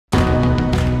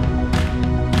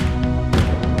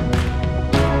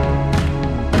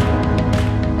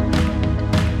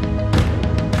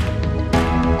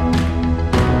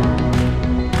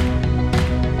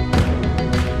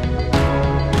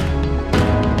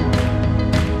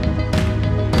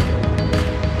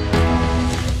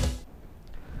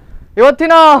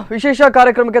ಇವತ್ತಿನ ವಿಶೇಷ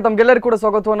ಕಾರ್ಯಕ್ರಮಕ್ಕೆ ತಮಗೆಲ್ಲರಿಗೂ ಕೂಡ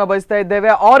ಸ್ವಾಗತವನ್ನು ಬಯಸ್ತಾ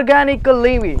ಇದ್ದೇವೆ. ಆರ್ಗ್ಯಾನಿಕ್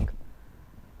ಲಿವಿಂಗ್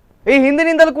ಈ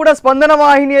ಹಿಂದಿನಿಂದಲೂ ಕೂಡ ಸ್ಪಂದನ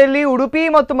ವಾಹಿನಿಯಲ್ಲಿ ಉಡುಪಿ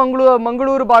ಮತ್ತು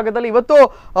ಮಂಗಳೂರು ಭಾಗದಲ್ಲಿ ಇವತ್ತು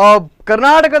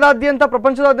ಕರ್ನಾಟಕದಾದ್ಯಂತ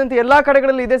ಪ್ರಪಂಚದಾದ್ಯಂತ ಎಲ್ಲಾ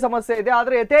ಕಡೆಗಳಲ್ಲಿ ಇದೇ ಸಮಸ್ಯೆ ಇದೆ.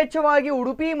 ಆದರೆ ಯಥೇಚ್ಛವಾಗಿ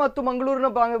ಉಡುಪಿ ಮತ್ತು ಮಂಗಳೂರಿನ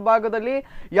ಭಾಗದಲ್ಲಿ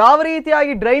ಯಾವ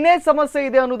ರೀತಿಯಾಗಿ ಡ್ರೈನೇಜ್ ಸಮಸ್ಯೆ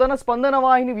ಇದೆ ಅನ್ನೋದನ್ನ ಸ್ಪಂದನ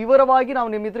ವಾಹಿನಿ ವಿವರವಾಗಿ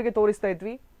ನಾವು ನಿಮ್ಮ ಎದುರಿಗೆ ತೋರಿಸ್ತಾ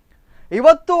ಇದ್ವಿ.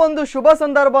 ಇವತ್ತು ಒಂದು ಶುಭ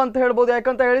ಸಂದರ್ಭ ಅಂತ ಹೇಳ್ಬೋದು.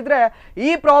 ಯಾಕಂತ ಹೇಳಿದ್ರೆ ಈ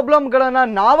ಪ್ರಾಬ್ಲಮ್ಗಳನ್ನ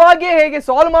ನಾವಾಗಿಯೇ ಹೇಗೆ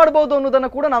ಸಾಲ್ವ್ ಮಾಡಬಹುದು ಅನ್ನೋದನ್ನ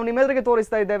ಕೂಡ ನಾವು ನಿಮ್ಮೆದುರಿಗೆ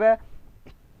ತೋರಿಸ್ತಾ ಇದ್ದೇವೆ.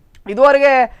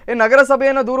 ಇದುವರೆಗೆ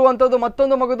ನಗರಸಭೆಯನ್ನು ದೂರುವಂಥದ್ದು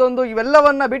ಮತ್ತೊಂದು ಮಗದೊಂದು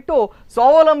ಇವೆಲ್ಲವನ್ನ ಬಿಟ್ಟು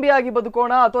ಸ್ವಾವಲಂಬಿಯಾಗಿ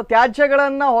ಬದುಕೋಣ ಅಥವಾ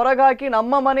ತ್ಯಾಜ್ಯಗಳನ್ನ ಹೊರಗಾಕಿ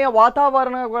ನಮ್ಮ ಮನೆಯ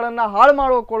ವಾತಾವರಣಗಳನ್ನ ಹಾಳು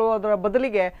ಮಾಡಿಕೊಳ್ಳುವುದರ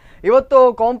ಬದಲಿಗೆ ಇವತ್ತು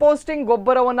ಕಾಂಪೋಸ್ಟಿಂಗ್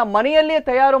ಗೊಬ್ಬರವನ್ನ ಮನೆಯಲ್ಲಿಯೇ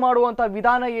ತಯಾರು ಮಾಡುವಂತಹ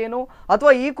ವಿಧಾನ ಏನು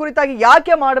ಅಥವಾ ಈ ಕುರಿತಾಗಿ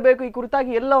ಯಾಕೆ ಮಾಡಬೇಕು, ಈ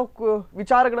ಕುರಿತಾಗಿ ಎಲ್ಲ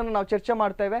ವಿಚಾರಗಳನ್ನು ನಾವು ಚರ್ಚೆ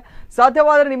ಮಾಡ್ತೇವೆ.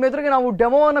 ಸಾಧ್ಯವಾದರೆ ನಿಮ್ಮ ಎದುರಿಗೆ ನಾವು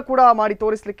ಡೆಮೋವನ್ನು ಕೂಡ ಮಾಡಿ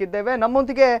ತೋರಿಸಲಿಕ್ಕಿದ್ದೇವೆ.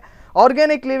 ನಮ್ಮೊಂದಿಗೆ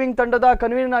ಆರ್ಗ್ಯಾನಿಕ್ ಲಿವಿಂಗ್ ತಂಡದ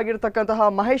ಕನ್ವೀನರ್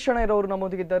ಆಗಿರ್ತಕ್ಕಂತಹ ಮಹೇಶ್ ಅಣ್ಣಯ್ಯರವರು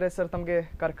ನಮ್ಮೊಂದಿಗಿದ್ದಾರೆ. ಸರ್, ತಮಗೆ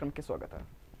ಕಾರ್ಯಕ್ರಮಕ್ಕೆ ಸ್ವಾಗತ.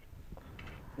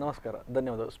 ನಮಸ್ಕಾರ,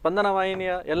 ಧನ್ಯವಾದ. ಸ್ಪಂದನ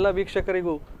ವಾಹಿನಿಯ ಎಲ್ಲ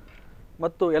ವೀಕ್ಷಕರಿಗೂ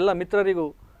ಮತ್ತು ಎಲ್ಲ ಮಿತ್ರರಿಗೂ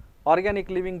ಆರ್ಗ್ಯಾನಿಕ್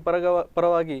ಲಿವಿಂಗ್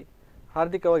ಪರವಾಗಿ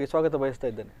ಹಾರ್ದಿಕವಾಗಿ ಸ್ವಾಗತ ಬಯಸ್ತಾ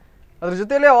ಇದ್ದೇನೆ. ಅದರ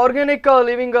ಜೊತೆಯಲ್ಲಿ ಆರ್ಗ್ಯಾನಿಕ್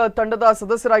ಲಿವಿಂಗ್ ತಂಡದ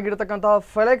ಸದಸ್ಯರಾಗಿರ್ತಕ್ಕಂತಹ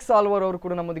ಫೆಲೆಕ್ಸ್ ಆಲ್ವರ್ ಅವರು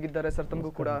ಕೂಡ ನಮ್ಮೊಂದಿಗಿದ್ದಾರೆ. ಸರ್,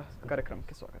 ತಮಗೂ ಕೂಡ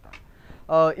ಕಾರ್ಯಕ್ರಮಕ್ಕೆ ಸ್ವಾಗತ.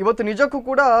 ಇವತ್ತು ನಿಜಕ್ಕೂ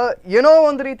ಕೂಡ ಏನೋ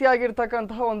ಒಂದು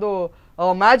ರೀತಿಯಾಗಿರ್ತಕ್ಕಂತಹ ಒಂದು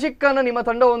ಮ್ಯಾಜಿಕ್ ಅನ್ನು ನಿಮ್ಮ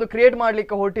ತಂಡ ಒಂದು ಕ್ರಿಯೇಟ್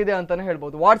ಮಾಡ್ಲಿಕ್ಕೆ ಹೊರಟಿದೆ ಅಂತಾನೆ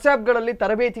ಹೇಳ್ಬೋದು. ವಾಟ್ಸ್ಆ್ಯಪ್ಗಳಲ್ಲಿ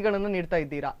ತರಬೇತಿಗಳನ್ನು ನೀಡ್ತಾ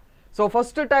ಇದ್ದೀರಾ. ಸೊ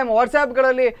ಫಸ್ಟ್ ಟೈಮ್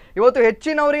ವಾಟ್ಸ್ಆ್ಯಪ್ಗಳಲ್ಲಿ ಇವತ್ತು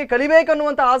ಹೆಚ್ಚಿನವರಿಗೆ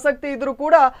ಕಲಿಬೇಕನ್ನುವಂಥ ಆಸಕ್ತಿ ಇದ್ರೂ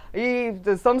ಕೂಡ ಈ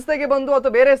ಸಂಸ್ಥೆಗೆ ಬಂದು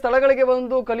ಅಥವಾ ಬೇರೆ ಸ್ಥಳಗಳಿಗೆ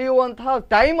ಬಂದು ಕಲಿಯುವಂತಹ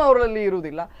ಟೈಮ್ ಅವರಲ್ಲಿ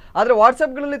ಇರುವುದಿಲ್ಲ. ಆದರೆ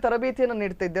ವಾಟ್ಸ್ಆ್ಯಪ್ಗಳಲ್ಲಿ ತರಬೇತಿಯನ್ನು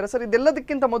ನೀಡ್ತಾ ಇದ್ದಾರೆ. ಸರ್,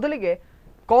 ಇದೆಲ್ಲದಕ್ಕಿಂತ ಮೊದಲಿಗೆ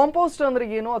ಕಾಂಪೋಸ್ಟ್ ಅಂದರೆ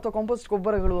ಏನು ಅಥವಾ ಕಾಂಪೋಸ್ಟ್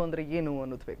ಗೊಬ್ಬರಗಳು ಅಂದರೆ ಏನು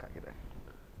ಅನ್ನೋದು ಬೇಕಾಗಿದೆ.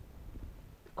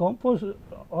 ಕಾಂಪೋಸ್ಟ್,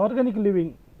 ಆರ್ಗ್ಯಾನಿಕ್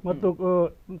ಲಿವಿಂಗ್ ಮತ್ತು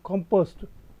ಕಾಂಪೋಸ್ಟ್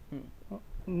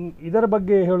ಇದರ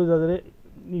ಬಗ್ಗೆ ಹೇಳುವುದಾದರೆ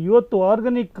ಇವತ್ತು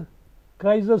ಆರ್ಗ್ಯಾನಿಕ್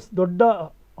ಕ್ರೈಸಿಸ್ ದೊಡ್ಡ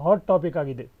ಹಾಟ್ ಟಾಪಿಕ್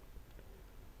ಆಗಿದೆ.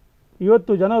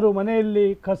 ಇವತ್ತು ಜನರು ಮನೆಯಲ್ಲಿ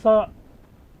ಕಸ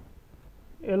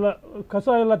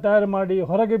ಎಲ್ಲ ತಯಾರು ಮಾಡಿ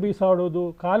ಹೊರಗೆ ಬೀಸಾಡುವುದು,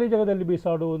 ಖಾಲಿ ಜಾಗದಲ್ಲಿ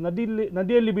ಬೀಸಾಡುವುದು,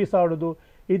 ನದಿಯಲ್ಲಿ ಬೀಸಾಡುವುದು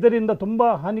ಇದರಿಂದ ತುಂಬ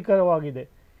ಹಾನಿಕರವಾಗಿದೆ.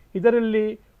 ಇದರಲ್ಲಿ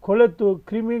ಕೊಳೆತು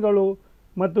ಕ್ರಿಮಿಗಳು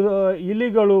ಮತ್ತು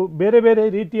ಇಲಿಗಳು, ಬೇರೆ ಬೇರೆ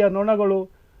ರೀತಿಯ ನೊಣಗಳು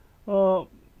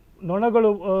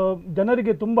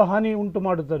ಜನರಿಗೆ ತುಂಬ ಹಾನಿ ಉಂಟು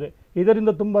ಮಾಡುತ್ತದೆ.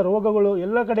 ಇದರಿಂದ ತುಂಬ ರೋಗಗಳು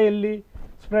ಎಲ್ಲ ಕಡೆಯಲ್ಲಿ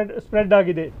ಸ್ಪ್ರೆಡ್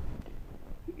ಆಗಿದೆ.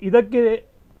 ಇದಕ್ಕೆ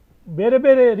ಬೇರೆ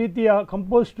ಬೇರೆ ರೀತಿಯ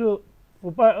ಕಂಪೋಸ್ಟ್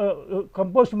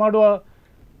ಮಾಡುವ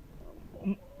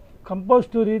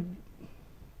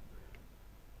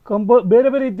ಬೇರೆ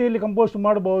ಬೇರೆ ರೀತಿಯಲ್ಲಿ ಕಂಪೋಸ್ಟ್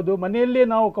ಮಾಡಬಹುದು. ಮನೆಯಲ್ಲೇ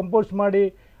ನಾವು ಕಂಪೋಸ್ಟ್ ಮಾಡಿ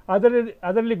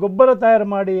ಅದರಲ್ಲಿ ಗೊಬ್ಬರ ತಯಾರು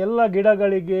ಮಾಡಿ ಎಲ್ಲ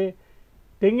ಗಿಡಗಳಿಗೆ,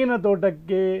 ತೆಂಗಿನ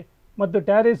ತೋಟಕ್ಕೆ ಮತ್ತು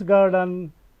ಟ್ಯಾರಿಸ್ ಗಾರ್ಡನ್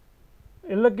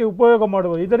ಎಲ್ಲಕ್ಕೆ ಉಪಯೋಗ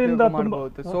ಮಾಡಬಹುದು. ಇದರಿಂದ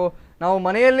ಸೊ ನಾವು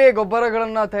ಮನೆಯಲ್ಲೇ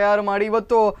ಗೊಬ್ಬರಗಳನ್ನ ತಯಾರು ಮಾಡಿ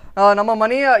ಇವತ್ತು ನಮ್ಮ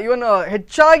ಮನೆಯ ಇವನ್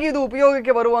ಹೆಚ್ಚಾಗಿ ಇದು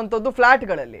ಉಪಯೋಗಕ್ಕೆ ಬರುವಂತದ್ದು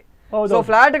ಫ್ಲಾಟ್ಗಳಲ್ಲಿ. ಸೊ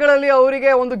ಫ್ಲಾಟ್ಗಳಲ್ಲಿ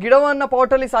ಅವರಿಗೆ ಒಂದು ಗಿಡವನ್ನ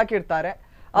ಪಾಟಲ್ಲಿ ಸಾಕಿರ್ತಾರೆ,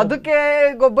 ಅದಕ್ಕೆ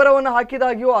ಗೊಬ್ಬರವನ್ನು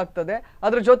ಹಾಕಿದಾಗಿಯೂ ಆಗ್ತದೆ.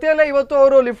 ಅದ್ರ ಜೊತೆಯಲ್ಲೇ ಇವತ್ತು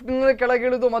ಅವರು ಲಿಫ್ಟ್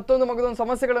ಕೆಳಗಿಳಿದು ಮತ್ತೊಂದು ಮಗದೊಂದು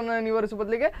ಸಮಸ್ಯೆಗಳನ್ನು ನಿವಾರಿಸುವ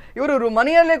ಬದಲಿಗೆ ಇವರು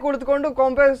ಮನೆಯಲ್ಲೇ ಕುಳಿತುಕೊಂಡು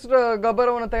ಕಾಂಪೋಸ್ಟ್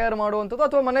ಗೊಬ್ಬರವನ್ನು ತಯಾರು ಮಾಡುವಂಥದ್ದು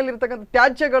ಅಥವಾ ಮನೆಯಲ್ಲಿ ಇರ್ತಕ್ಕಂಥ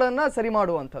ತ್ಯಾಜ್ಯಗಳನ್ನ ಸರಿ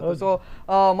ಮಾಡುವಂಥದ್ದು. ಸೊ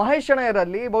ಮಹೇಶ್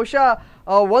ಅಣ್ಣಯ್ಯರಲ್ಲಿ ಬಹುಶಃ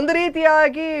ಒಂದು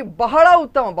ರೀತಿಯಾಗಿ ಬಹಳ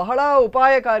ಉತ್ತಮ, ಬಹಳ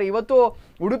ಉಪಾಯಕಾರಿ. ಇವತ್ತು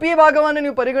ಉಡುಪಿ ಭಾಗವನ್ನು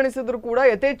ನೀವು ಪರಿಗಣಿಸಿದ್ರು ಕೂಡ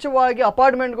ಯಥೇಚ್ಛವಾಗಿ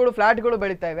ಅಪಾರ್ಟ್ಮೆಂಟ್ಗಳು, ಫ್ಲಾಟ್ಗಳು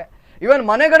ಬೆಳೀತಾ ಇವೆ. ಇವನ್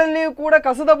ಮನೆಗಳಲ್ಲಿಯೂ ಕೂಡ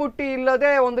ಕಸದ ಬುಟ್ಟಿ ಇಲ್ಲದೆ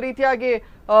ಒಂದು ರೀತಿಯಾಗಿ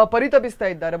ಪರಿತಪಿಸ್ತಾ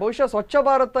ಇದ್ದಾರೆ. ಬಹುಶಃ ಸ್ವಚ್ಛ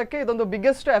ಭಾರತಕ್ಕೆ ಇದೊಂದು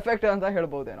ಬಿಗ್ಗೆಸ್ಟ್ ಎಫೆಕ್ಟ್ ಅಂತ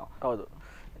ಹೇಳ್ಬೋದೇನೋ. ಹೌದು,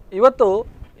 ಇವತ್ತು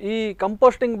ಈ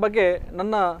ಕಂಪೋಸ್ಟಿಂಗ್ ಬಗ್ಗೆ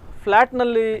ನನ್ನ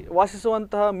ಫ್ಲ್ಯಾಟ್ನಲ್ಲಿ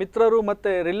ವಾಸಿಸುವಂತಹ ಮಿತ್ರರು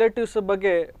ಮತ್ತು ರಿಲೇಟಿವ್ಸ್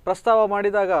ಬಗ್ಗೆ ಪ್ರಸ್ತಾವ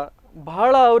ಮಾಡಿದಾಗ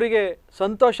ಬಹಳ ಅವರಿಗೆ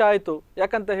ಸಂತೋಷ ಆಯಿತು.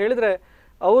 ಯಾಕಂತ ಹೇಳಿದರೆ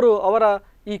ಅವರ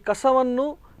ಈ ಕಸವನ್ನು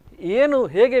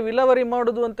ಹೇಗೆ ವಿಲೇವಾರಿ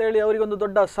ಮಾಡೋದು ಅಂತೇಳಿ ಅವರಿಗೊಂದು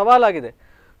ದೊಡ್ಡ ಸವಾಲಾಗಿದೆ.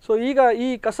 ಸೊ ಈಗ ಈ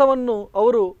ಕಸವನ್ನು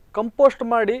ಅವರು ಕಂಪೋಸ್ಟ್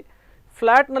ಮಾಡಿ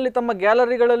ಫ್ಲ್ಯಾಟ್ನಲ್ಲಿ ತಮ್ಮ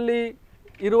ಗ್ಯಾಲರಿಗಳಲ್ಲಿ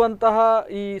ಇರುವಂತಹ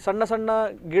ಈ ಸಣ್ಣ ಸಣ್ಣ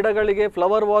ಗಿಡಗಳಿಗೆ,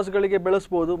 ಫ್ಲವರ್ ವಾಸ್ಗಳಿಗೆ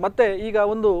ಬೆಳೆಸ್ಬೋದು. ಮತ್ತು ಈಗ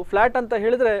ಒಂದು ಫ್ಲ್ಯಾಟ್ ಅಂತ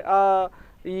ಹೇಳಿದರೆ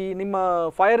ಈ ನಿಮ್ಮ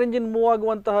ಫೈರ್ ಇಂಜಿನ್ ಮೂವ್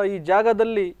ಆಗುವಂತಹ ಈ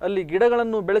ಜಾಗದಲ್ಲಿ ಅಲ್ಲಿ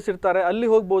ಗಿಡಗಳನ್ನು ಬೆಳೆಸಿರ್ತಾರೆ, ಅಲ್ಲಿ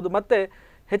ಹೋಗ್ಬೋದು. ಮತ್ತು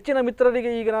ಹೆಚ್ಚಿನ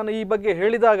ಮಿತ್ರರಿಗೆ ಈಗ ನಾನು ಈ ಬಗ್ಗೆ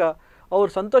ಹೇಳಿದಾಗ ಅವರು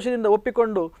ಸಂತೋಷದಿಂದ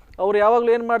ಒಪ್ಪಿಕೊಂಡು ಅವರು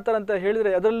ಯಾವಾಗಲೂ ಏನು ಮಾಡ್ತಾರೆ ಅಂತ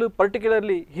ಹೇಳಿದರೆ, ಅದರಲ್ಲೂ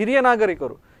ಪರ್ಟಿಕ್ಯುಲರ್ಲಿ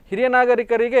ಹಿರಿಯ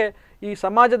ನಾಗರಿಕರಿಗೆ ಈ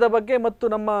ಸಮಾಜದ ಬಗ್ಗೆ ಮತ್ತು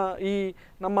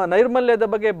ನಮ್ಮ ನೈರ್ಮಲ್ಯದ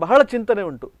ಬಗ್ಗೆ ಬಹಳ ಚಿಂತನೆ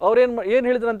ಉಂಟು. ಏನು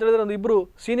ಹೇಳಿದ್ರು ಅಂತ ಹೇಳಿದ್ರೆ, ಒಂದು ಇಬ್ಬರು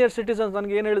ಸೀನಿಯರ್ ಸಿಟಿಸನ್ಸ್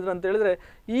ನನಗೆ ಏನು ಹೇಳಿದ್ರು ಅಂತ ಹೇಳಿದ್ರೆ,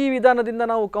 ಈ ವಿಧಾನದಿಂದ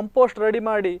ನಾವು ಕಂಪೋಸ್ಟ್ ರೆಡಿ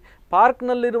ಮಾಡಿ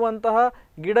ಪಾರ್ಕ್ನಲ್ಲಿರುವಂತಹ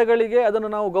ಗಿಡಗಳಿಗೆ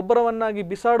ಅದನ್ನು ನಾವು ಗೊಬ್ಬರವನ್ನಾಗಿ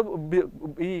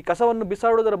ಈ ಕಸವನ್ನು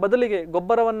ಬಿಸಾಡುವುದರ ಬದಲಿಗೆ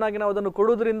ಗೊಬ್ಬರವನ್ನಾಗಿ ನಾವು ಅದನ್ನು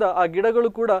ಕೊಡುವುದರಿಂದ ಆ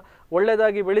ಗಿಡಗಳು ಕೂಡ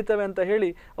ಒಳ್ಳೆಯದಾಗಿ ಬೆಳೀತವೆ ಅಂತ ಹೇಳಿ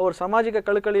ಅವರು ಸಾಮಾಜಿಕ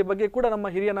ಕಳಕಳಿಯ ಬಗ್ಗೆ ಕೂಡ ನಮ್ಮ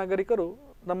ಹಿರಿಯ ನಾಗರಿಕರು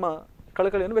ನಮ್ಮ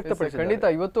ಕಳಕಳಿಯನ್ನು ವ್ಯಕ್ತಪಡಿಸಿದ್ದಾರೆ. ಖಂಡಿತ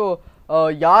ಇವತ್ತು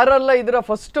ಯಾರೆಲ್ಲ ಇದರ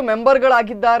ಫಸ್ಟ್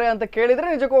ಮೆಂಬರ್ಗಳಾಗಿದ್ದಾರೆ ಅಂತ ಕೇಳಿದ್ರೆ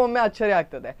ನಿಜಕ್ಕೂ ಒಮ್ಮೆ ಆಶ್ಚರ್ಯ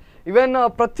ಆಗ್ತದೆ. ಇವನ್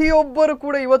ಪ್ರತಿಯೊಬ್ಬರು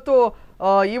ಕೂಡ ಇವತ್ತು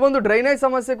ಈ ಒಂದು ಡ್ರೈನೇಜ್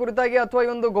ಸಮಸ್ಯೆ ಕುರಿತಾಗಿ ಅಥವಾ ಈ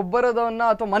ಒಂದು ಗೊಬ್ಬರದನ್ನ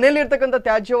ಅಥವಾ ಮನೆಯಲ್ಲಿ ಇರ್ತಕ್ಕಂಥ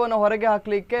ತ್ಯಾಜ್ಯವನ್ನು ಹೊರಗೆ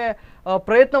ಹಾಕ್ಲಿಕ್ಕೆ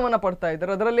ಪ್ರಯತ್ನವನ್ನ ಪಡ್ತಾ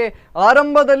ಇದ್ದಾರೆ. ಅದರಲ್ಲಿ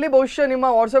ಆರಂಭದಲ್ಲಿ ಬಹುಶಃ ನಿಮ್ಮ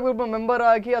ವಾಟ್ಸ್ಆಪ್ ಗ್ರೂಪ್ ಮೆಂಬರ್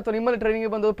ಆಗಿ ಅಥವಾ ನಿಮ್ಮಲ್ಲಿ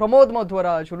ಟ್ರೈನಿಂಗ್ ಬಂದು ಪ್ರಮೋದ್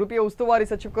ಮಧ್ವರಾಜ್, ಉಡುಪಿಯ ಉಸ್ತುವಾರಿ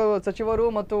ಸಚಿವರು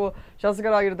ಮತ್ತು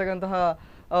ಶಾಸಕರಾಗಿರ್ತಕ್ಕಂತಹ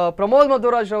ಪ್ರಮೋದ್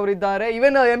ಮಧ್ವರಾಜ್ ಅವರಿದ್ದಾರೆ.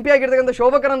 ಈವನ್ MP ಆಗಿರ್ತಕ್ಕಂಥ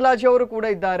ಶೋಭಾ ಕರಂದ್ಲಾಜೆ ಅವರು ಕೂಡ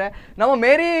ಇದ್ದಾರೆ. ನಮ್ಮ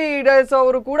ಮೇರಿ ಡಯಸ್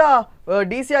ಅವರು ಕೂಡ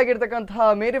DC ಆಗಿರ್ತಕ್ಕಂತಹ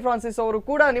ಮೇರಿ ಫ್ರಾನ್ಸಿಸ್ ಅವರು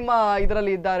ಕೂಡ ನಿಮ್ಮ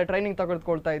ಇದರಲ್ಲಿ ಇದ್ದಾರೆ, ಟ್ರೈನಿಂಗ್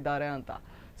ತೆಗೆದುಕೊಳ್ತಾ ಇದ್ದಾರೆ ಅಂತ.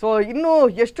 ಸೊ ಇನ್ನು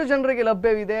ಎಷ್ಟು ಜನರಿಗೆ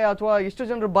ಲಭ್ಯವಿದೆ ಅಥವಾ ಎಷ್ಟು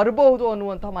ಜನರು ಬರಬಹುದು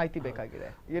ಅನ್ನುವಂತಹ ಮಾಹಿತಿ ಬೇಕಾಗಿದೆ,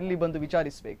 ಎಲ್ಲಿ ಬಂದು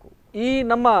ವಿಚಾರಿಸಬೇಕು? ಈ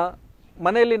ನಮ್ಮ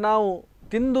ಮನೆಯಲ್ಲಿ ನಾವು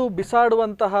ತಿಂದು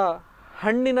ಬಿಸಾಡುವಂತಹ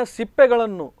ಹಣ್ಣಿನ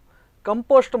ಸಿಪ್ಪೆಗಳನ್ನು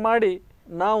ಕಂಪೋಸ್ಟ್ ಮಾಡಿ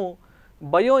ನಾವು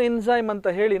ಬಯೋ ಎನ್ಸೈಮ್ ಅಂತ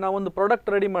ಹೇಳಿ ನಾವೊಂದು ಪ್ರಾಡಕ್ಟ್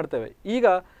ರೆಡಿ ಮಾಡ್ತೇವೆ. ಈಗ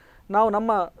ನಾವು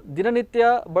ನಮ್ಮ ದಿನನಿತ್ಯ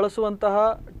ಬಳಸುವಂತಹ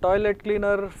toilet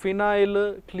cleaner, phenyl,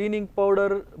 cleaning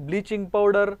powder, bleaching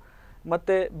powder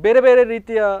ಮತ್ತು ಬೇರೆ ಬೇರೆ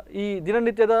ರೀತಿಯ ಈ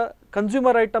ದಿನನಿತ್ಯದ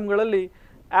ಕನ್ಸ್ಯೂಮರ್ ಐಟಮ್ಗಳಲ್ಲಿ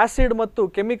ಆ್ಯಸಿಡ್ ಮತ್ತು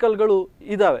ಕೆಮಿಕಲ್ಗಳು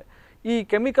ಇದ್ದಾವೆ. ಈ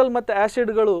ಕೆಮಿಕಲ್ ಮತ್ತು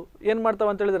ಆ್ಯಸಿಡ್ಗಳು ಏನು ಮಾಡ್ತಾವೆ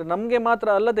ಅಂತ ಹೇಳಿದರೆ ನಮಗೆ ಮಾತ್ರ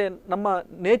ಅಲ್ಲದೆ ನಮ್ಮ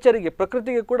ನೇಚರಿಗೆ,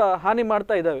 ಪ್ರಕೃತಿಗೆ ಕೂಡ ಹಾನಿ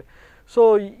ಮಾಡ್ತಾ ಇದ್ದಾವೆ. ಸೊ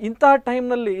ಇಂತಹ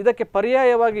ಟೈಮ್ನಲ್ಲಿ ಇದಕ್ಕೆ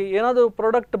ಪರ್ಯಾಯವಾಗಿ ಏನಾದರೂ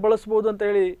ಪ್ರಾಡಕ್ಟ್ ಬಳಸ್ಬೋದು ಅಂತ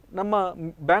ಹೇಳಿ ನಮ್ಮ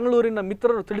ಬ್ಯಾಂಗ್ಳೂರಿನ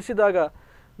ಮಿತ್ರರು ತಿಳಿಸಿದಾಗ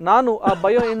ನಾನು ಆ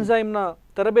ಬಯೋ ಎನ್ಸೈಮ್ನ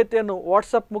ತರಬೇತಿಯನ್ನು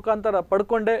ವಾಟ್ಸಪ್ ಮುಖಾಂತರ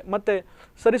ಪಡ್ಕೊಂಡೆ. ಮತ್ತು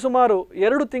ಸರಿಸುಮಾರು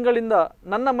 2 ತಿಂಗಳಿಂದ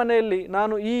ನನ್ನ ಮನೆಯಲ್ಲಿ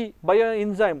ನಾನು ಈ ಬಯೋ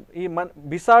ಎನ್ಸೈಮ್, ಈ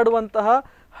ಬಿಸಾಡುವಂತಹ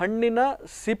ಹಣ್ಣಿನ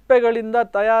ಸಿಪ್ಪೆಗಳಿಂದ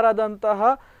ತಯಾರಾದಂತಹ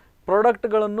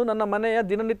ಪ್ರಾಡಕ್ಟ್ಗಳನ್ನು ನನ್ನ ಮನೆಯ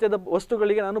ದಿನನಿತ್ಯದ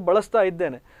ವಸ್ತುಗಳಿಗೆ ನಾನು ಬಳಸ್ತಾ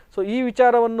ಇದ್ದೇನೆ. ಸೊ ಈ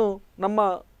ವಿಚಾರವನ್ನು ನಮ್ಮ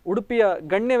ಉಡುಪಿಯ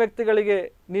ಗಣ್ಯ ವ್ಯಕ್ತಿಗಳಿಗೆ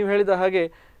ನೀವು ಹೇಳಿದ ಹಾಗೆ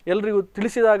ಎಲ್ರಿಗೂ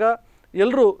ತಿಳಿಸಿದಾಗ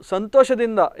ಎಲ್ಲರೂ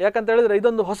ಸಂತೋಷದಿಂದ, ಯಾಕಂತ ಹೇಳಿದರೆ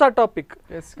ಇದೊಂದು ಹೊಸ ಟಾಪಿಕ್.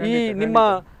 ಈ ನಿಮ್ಮ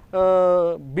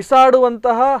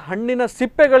ಬಿಸಾಡುವಂತಹ ಹಣ್ಣಿನ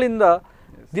ಸಿಪ್ಪೆಗಳಿಂದ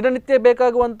ದಿನನಿತ್ಯ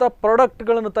ಬೇಕಾಗುವಂಥ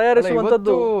ಪ್ರಾಡಕ್ಟ್ಗಳನ್ನು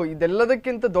ತಯಾರಿಸುವಂಥದ್ದು.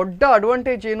 ಇದೆಲ್ಲದಕ್ಕಿಂತ ದೊಡ್ಡ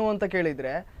ಅಡ್ವಾಂಟೇಜ್ ಏನು ಅಂತ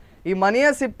ಕೇಳಿದರೆ, ಈ ಮನೆಯ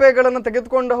ಸಿಪ್ಪೆಗಳನ್ನು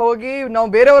ತೆಗೆದುಕೊಂಡು ಹೋಗಿ ನಾವು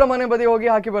ಬೇರೆಯವರ ಮನೆ ಬದಿ ಹೋಗಿ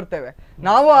ಹಾಕಿ ಬರ್ತೇವೆ,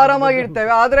 ನಾವು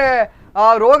ಆರಾಮಾಗಿರ್ತೇವೆ, ಆದರೆ ಆ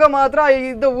ರೋಗ ಮಾತ್ರ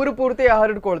ಇದ್ದ ಊರು ಪೂರ್ತಿ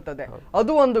ಹರಡ್ಕೊಳ್ತದೆ.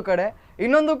 ಅದು ಒಂದು ಕಡೆ.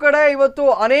 ಇನ್ನೊಂದು ಕಡೆ ಇವತ್ತು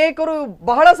ಅನೇಕರು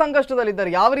ಬಹಳ ಸಂಕಷ್ಟದಲ್ಲಿದ್ದಾರೆ,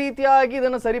 ಯಾವ ರೀತಿಯಾಗಿ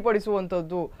ಇದನ್ನು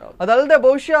ಸರಿಪಡಿಸುವಂಥದ್ದು. ಅದಲ್ಲದೆ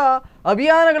ಬಹುಶಃ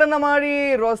ಅಭಿಯಾನಗಳನ್ನ ಮಾಡಿ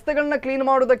ರಸ್ತೆಗಳನ್ನ ಕ್ಲೀನ್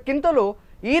ಮಾಡೋದಕ್ಕಿಂತಲೂ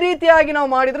ಈ ರೀತಿಯಾಗಿ ನಾವು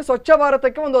ಮಾಡಿದ್ರೆ ಸ್ವಚ್ಛ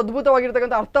ಭಾರತಕ್ಕೆ ಒಂದು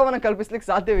ಅದ್ಭುತವಾಗಿರ್ತಕ್ಕಂಥ ಅರ್ಥವನ್ನು ಕಲ್ಪಿಸ್ಲಿಕ್ಕೆ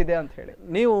ಸಾಧ್ಯವಿದೆ ಅಂತ ಹೇಳಿ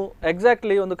ನೀವು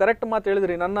ಎಕ್ಸಾಕ್ಟ್ಲಿ ಒಂದು ಕರೆಕ್ಟ್ ಮಾತು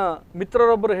ಹೇಳಿದ್ರಿ. ನನ್ನ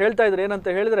ಮಿತ್ರರೊಬ್ಬರು ಹೇಳ್ತಾ ಇದ್ರು ಏನಂತ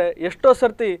ಹೇಳಿದ್ರೆ, ಎಷ್ಟೋ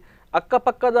ಸರ್ತಿ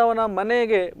ಅಕ್ಕಪಕ್ಕದವನ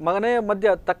ಮನೆಯ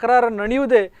ಮಧ್ಯ ತಕರಾರು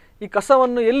ನಡೆಯುವುದೇ ಈ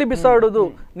ಕಸವನ್ನು ಎಲ್ಲಿ ಬಿಸಾಡುವುದು,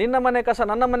 ನಿನ್ನ ಮನೆ ಕಸ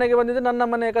ನನ್ನ ಮನೆಗೆ ಬಂದಿದೆ, ನನ್ನ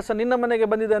ಮನೆಯ ಕಸ ನಿನ್ನ ಮನೆಗೆ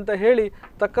ಬಂದಿದೆ ಅಂತ ಹೇಳಿ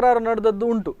ತಕರಾರು ನಡೆದದ್ದು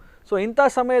ಉಂಟು. ಸೊ ಇಂಥ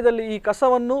ಸಮಯದಲ್ಲಿ ಈ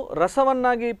ಕಸವನ್ನು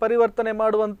ರಸವನ್ನಾಗಿ ಪರಿವರ್ತನೆ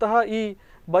ಮಾಡುವಂತಹ ಈ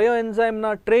ಬಯೋ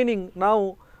ಎನ್ಸೈಮ್ನ ಟ್ರೈನಿಂಗ್ ನಾವು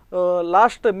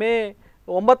ಲಾಸ್ಟ್ ಮೇ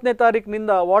 9ನೇ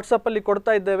ತಾರೀಕಿನಿಂದ ವಾಟ್ಸಪ್ಪಲ್ಲಿ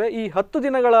ಕೊಡ್ತಾ ಇದ್ದೇವೆ. ಈ 10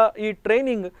 ದಿನಗಳ ಈ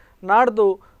ಟ್ರೈನಿಂಗ್ ನಾಡ್ದು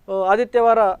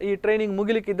ಆದಿತ್ಯವಾರ ಈ ಟ್ರೈನಿಂಗ್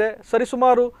ಮುಗಿಲಿಕ್ಕಿದೆ.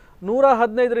 ಸರಿಸುಮಾರು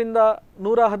 115ರಿಂದ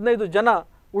 115 ಜನ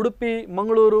ಉಡುಪಿ,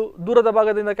 ಮಂಗಳೂರು, ದೂರದ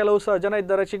ಭಾಗದಿಂದ ಕೆಲವು ಸಹ ಜನ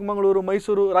ಇದ್ದಾರೆ, ಚಿಕ್ಕಮಗಳೂರು,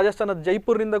 ಮೈಸೂರು, ರಾಜಸ್ಥಾನದ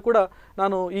ಜೈಪುರ್ನಿಂದ ಕೂಡ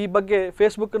ನಾನು ಈ ಬಗ್ಗೆ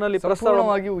ಫೇಸ್ಬುಕ್ನಲ್ಲಿ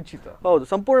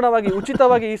ಸಂಪೂರ್ಣವಾಗಿ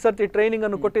ಉಚಿತವಾಗಿ ಈ ಸರ್ತಿ ಟ್ರೈನಿಂಗ್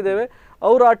ಅನ್ನು ಕೊಟ್ಟಿದ್ದೇವೆ.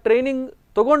 ಅವರು ಆ ಟ್ರೈನಿಂಗ್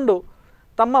ತಗೊಂಡು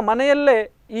ತಮ್ಮ ಮನೆಯಲ್ಲೇ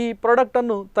ಈ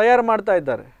ಪ್ರಾಡಕ್ಟನ್ನು ತಯಾರು ಮಾಡ್ತಾ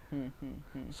ಇದ್ದಾರೆ.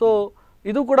 ಸೊ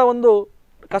ಇದು ಕೂಡ ಒಂದು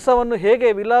ಕಸವನ್ನು ಹೇಗೆ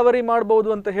ವಿಲಾವರಿ ಮಾಡಬಹುದು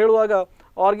ಅಂತ ಹೇಳುವಾಗ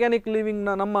ಆರ್ಗ್ಯಾನಿಕ್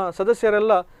ಲಿವಿಂಗ್ನ ನಮ್ಮ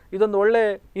ಸದಸ್ಯರೆಲ್ಲ ಇದೊಂದು ಒಳ್ಳೆ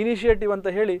ಇನಿಷಿಯೇಟಿವ್ ಅಂತ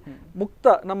ಹೇಳಿ ಮುಕ್ತ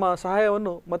ನಮ್ಮ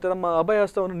ಸಹಾಯವನ್ನು ಮತ್ತು ನಮ್ಮ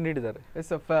ಅಭಯಹಸ್ತವನ್ನು ನೀಡಿದ್ದಾರೆ.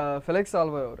 ಫೆಲೆಕ್ಸ್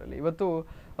ಆಲ್ವರ್ ಅವರಲ್ಲಿ ಇವತ್ತು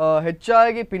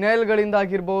ಹೆಚ್ಚಾಗಿ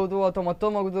ಪಿನೈಲ್ಗಳಿಂದಾಗಿರ್ಬೋದು ಅಥವಾ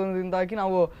ಮತ್ತೊಂದಾಗಿ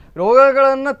ನಾವು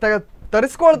ರೋಗಗಳನ್ನು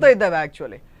ತರಿಸ್ಕೊಳ್ತಾ ಇದ್ದೇವೆ.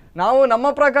 ಆ್ಯಕ್ಚುಲಿ ನಾವು ನಮ್ಮ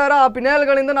ಪ್ರಕಾರ ಆ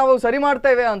ಪಿನೈಲ್ಗಳಿಂದ ನಾವು ಸರಿ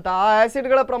ಮಾಡ್ತೇವೆ ಅಂತ, ಆ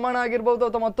ಆ್ಯಸಿಡ್ಗಳ ಪ್ರಮಾಣ ಆಗಿರ್ಬೋದು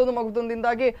ಅಥವಾ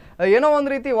ಮತ್ತೊಂದಿಂದಾಗಿ ಏನೋ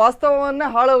ಒಂದು ರೀತಿ ವಾಸ್ತವವನ್ನೇ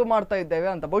ಹಾಳು ಮಾಡ್ತಾ ಇದ್ದೇವೆ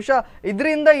ಅಂತ. ಬಹುಶಃ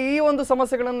ಇದರಿಂದ ಈ ಒಂದು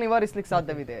ಸಮಸ್ಯೆಗಳನ್ನು ನಿವಾರಿಸಲಿಕ್ಕೆ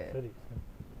ಸಾಧ್ಯವಿದೆ.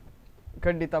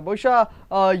 ಖಂಡಿತ. ಬಹುಶಃ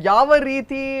ಯಾವ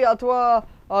ರೀತಿ ಅಥವಾ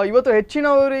ಇವತ್ತು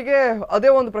ಹೆಚ್ಚಿನವರಿಗೆ ಅದೇ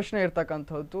ಒಂದು ಪ್ರಶ್ನೆ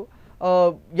ಇರ್ತಕ್ಕಂಥದ್ದು,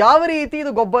 ಯಾವ ರೀತಿ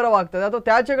ಇದು ಗೊಬ್ಬರವಾಗ್ತದೆ ಅಥವಾ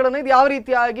ತ್ಯಾಜ್ಯಗಳನ್ನು ಇದು ಯಾವ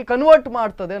ರೀತಿಯಾಗಿ ಕನ್ವರ್ಟ್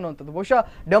ಮಾಡ್ತದೆ ಅನ್ನುವಂಥದ್ದು. ಬಹುಶಃ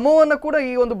ಡೆಮೋವನ್ನು ಕೂಡ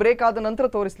ಈ ಒಂದು ಬ್ರೇಕ್ ಆದ ನಂತರ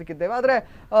ತೋರಿಸ್ಲಿಕ್ಕಿದ್ದೇವೆ. ಆದರೆ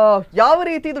ಯಾವ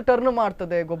ರೀತಿ ಇದು ಟರ್ನ್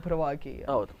ಮಾಡ್ತದೆ ಗೊಬ್ಬರವಾಗಿ?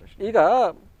 ಹೌದು. ಈಗ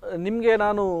ನಿಮಗೆ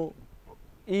ನಾನು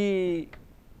ಈ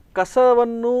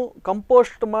ಕಸವನ್ನು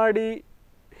ಕಂಪೋಸ್ಟ್ ಮಾಡಿ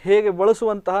ಹೇಗೆ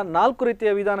ಬಳಸುವಂತಹ 4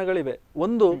 ರೀತಿಯ ವಿಧಾನಗಳಿವೆ.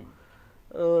 ಒಂದು,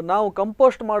 ನಾವು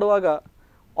ಕಂಪೋಸ್ಟ್ ಮಾಡುವಾಗ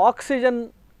ಆಕ್ಸಿಜನ್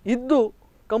ಇದ್ದು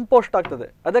ಕಂಪೋಸ್ಟ್ ಆಗ್ತದೆ,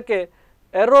 ಅದಕ್ಕೆ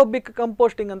ಏರೋಬಿಕ್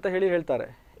ಕಂಪೋಸ್ಟಿಂಗ್ ಅಂತ ಹೇಳ್ತಾರೆ.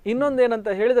 ಇನ್ನೊಂದೇನಂತ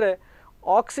ಹೇಳಿದರೆ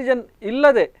ಆಕ್ಸಿಜನ್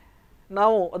ಇಲ್ಲದೆ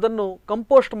ನಾವು ಅದನ್ನು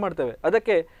ಕಂಪೋಸ್ಟ್ ಮಾಡ್ತೇವೆ,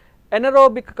 ಅದಕ್ಕೆ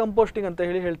ಎನರೋಬಿಕ್ ಕಂಪೋಸ್ಟಿಂಗ್ ಅಂತ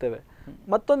ಹೇಳ್ತೇವೆ.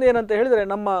 ಮತ್ತೊಂದು ಏನಂತ ಹೇಳಿದರೆ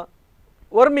ನಮ್ಮ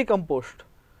ವರ್ಮಿ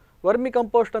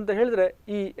ಕಂಪೋಸ್ಟ್ ಅಂತ ಹೇಳಿದರೆ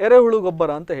ಈ ಎರೆಹುಳು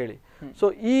ಗೊಬ್ಬರ ಅಂತ ಹೇಳಿ. ಸೊ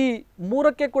ಈ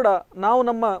 3ಕ್ಕೆ ಕೂಡ ನಾವು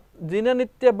ನಮ್ಮ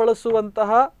ದಿನನಿತ್ಯ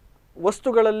ಬಳಸುವಂತಹ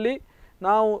ವಸ್ತುಗಳಲ್ಲಿ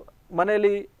ನಾವು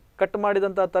ಮನೆಯಲ್ಲಿ ಕಟ್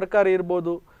ಮಾಡಿದಂಥ ತರಕಾರಿ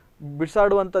ಇರ್ಬೋದು,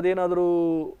 ಬಿಸಾಡುವಂಥದ್ದು ಏನಾದರೂ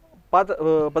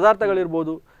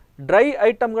ಪದಾರ್ಥಗಳಿರ್ಬೋದು, ಡ್ರೈ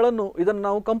ಐಟಮ್ಗಳನ್ನು ಇದನ್ನು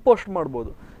ನಾವು ಕಂಪೋಸ್ಟ್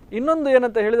ಮಾಡ್ಬೋದು. ಇನ್ನೊಂದು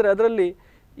ಏನಂತ ಹೇಳಿದರೆ ಅದರಲ್ಲಿ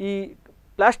ಈ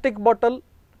ಪ್ಲಾಸ್ಟಿಕ್ ಬಾಟಲ್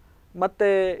ಮತ್ತು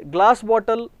ಗ್ಲಾಸ್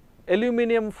ಬಾಟಲ್,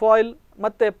 ಅಲ್ಯೂಮಿನಿಯಂ ಫಾಯಿಲ್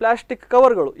ಮತ್ತು ಪ್ಲಾಸ್ಟಿಕ್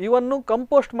ಕವರ್ಗಳು ಇವನ್ನು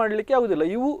ಕಂಪೋಸ್ಟ್ ಮಾಡಲಿಕ್ಕೆ ಆಗುವುದಿಲ್ಲ.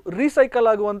 ಇವು ರೀಸೈಕಲ್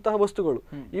ಆಗುವಂತಹ ವಸ್ತುಗಳು.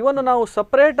 ಇವನ್ನು ನಾವು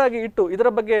ಸಪ್ರೇಟಾಗಿ ಇಟ್ಟು ಇದರ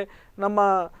ಬಗ್ಗೆ ನಮ್ಮ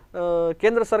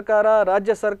ಕೇಂದ್ರ ಸರ್ಕಾರ,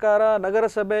 ರಾಜ್ಯ ಸರ್ಕಾರ,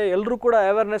 ನಗರಸಭೆ ಎಲ್ಲರೂ ಕೂಡ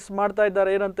ಅವೇರ್ನೆಸ್ ಮಾಡ್ತಾ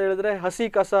ಇದ್ದಾರೆ. ಏನಂತ ಹೇಳಿದರೆ ಹಸಿ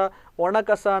ಕಸ, ಒಣ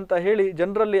ಕಸ ಅಂತ ಹೇಳಿ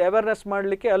ಜನರಲ್ಲಿ ಅವೇರ್ನೆಸ್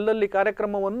ಮಾಡಲಿಕ್ಕೆ ಅಲ್ಲಲ್ಲಿ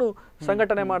ಕಾರ್ಯಕ್ರಮವನ್ನು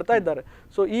ಸಂಘಟನೆ ಮಾಡ್ತಾ ಇದ್ದಾರೆ.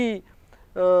 ಸೊ ಈ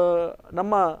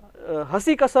ನಮ್ಮ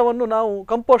ಹಸಿ ಕಸವನ್ನು ನಾವು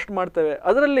ಕಂಪೋಸ್ಟ್ ಮಾಡ್ತೇವೆ.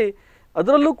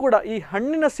 ಅದರಲ್ಲೂ ಕೂಡ ಈ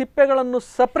ಹಣ್ಣಿನ ಸಿಪ್ಪೆಗಳನ್ನು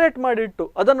ಸಪ್ರೇಟ್ ಮಾಡಿಟ್ಟು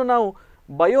ಅದನ್ನು ನಾವು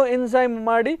ಬಯೋ ಎನ್ಸೈಮ್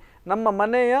ಮಾಡಿ ನಮ್ಮ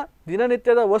ಮನೆಯ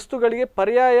ದಿನನಿತ್ಯದ ವಸ್ತುಗಳಿಗೆ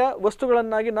ಪರ್ಯಾಯ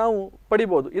ವಸ್ತುಗಳನ್ನಾಗಿ ನಾವು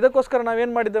ಪಡಿಬೋದು. ಇದಕ್ಕೋಸ್ಕರ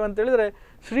ನಾವೇನು ಮಾಡಿದ್ದೇವೆ ಅಂತ ಹೇಳಿದರೆ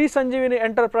ಶ್ರೀ ಸಂಜೀವಿನಿ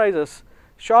enterprises,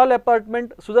 shawl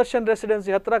apartment, Sudarshan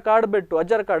residency ಹತ್ತಿರ ಕಾಡ್ಬೆಟ್ಟು,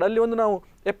 ಅಜ್ಜರ ಕಾಡು, ಅಲ್ಲಿ ಒಂದು ನಾವು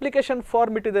ಅಪ್ಲಿಕೇಶನ್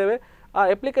ಫಾರ್ಮ್ ಇಟ್ಟಿದ್ದೇವೆ. ಆ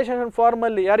ಅಪ್ಲಿಕೇಶನ್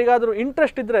ಫಾರ್ಮಲ್ಲಿ ಯಾರಿಗಾದರೂ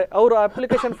ಇಂಟ್ರೆಸ್ಟ್ ಇದ್ದರೆ ಅವರು ಆ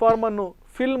ಅಪ್ಲಿಕೇಶನ್ ಫಾರ್ಮನ್ನು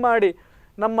ಫಿಲ್ ಮಾಡಿ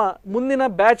ನಮ್ಮ ಮುಂದಿನ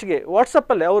ಬ್ಯಾಚ್ಗೆ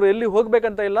ವಾಟ್ಸಪ್ಪಲ್ಲಿ ಅವರು ಎಲ್ಲಿ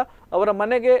ಹೋಗಬೇಕಂತ ಇಲ್ಲ, ಅವರ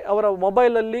ಮನೆಗೆ ಅವರ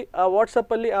ಮೊಬೈಲಲ್ಲಿ ಆ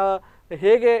ವಾಟ್ಸಪ್ಪಲ್ಲಿ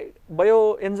ಹೇಗೆ ಬಯೋ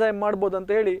ಎನ್ಸೈಮ್ ಮಾಡ್ಬೋದು ಅಂತ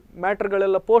ಹೇಳಿ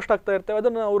ಮ್ಯಾಟ್ರ್ಗಳೆಲ್ಲ ಪೋಸ್ಟ್ ಆಗ್ತಾ ಇರ್ತವೆ.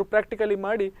 ಅದನ್ನು ಅವರು ಪ್ರಾಕ್ಟಿಕಲಿ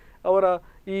ಮಾಡಿ ಅವರ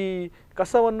ಈ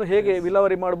ಕಸವನ್ನು ಹೇಗೆ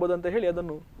ವಿಲೇವಾರಿ ಮಾಡ್ಬೋದು ಅಂತ ಹೇಳಿ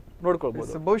ಅದನ್ನು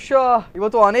ನೋಡ್ಕೊಳ್ಬೋದು. ಬಹುಶಃ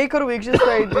ಇವತ್ತು ಅನೇಕರು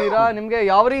ವೀಕ್ಷಿಸ್ತಾ ಇದ್ದೀರಾ, ನಿಮಗೆ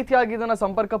ಯಾವ ರೀತಿಯಾಗಿ ಇದನ್ನ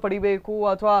ಸಂಪರ್ಕ ಪಡಿಬೇಕು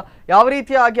ಅಥವಾ ಯಾವ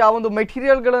ರೀತಿಯಾಗಿ ಆ ಒಂದು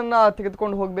ಮೆಟೀರಿಯಲ್ಗಳನ್ನ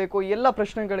ತೆಗೆದುಕೊಂಡು ಹೋಗಬೇಕು ಎಲ್ಲ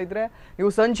ಪ್ರಶ್ನೆಗಳಿದ್ರೆ ನೀವು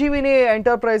ಸಂಜೀವಿನಿ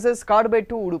ಎಂಟರ್ಪ್ರೈಸಸ್,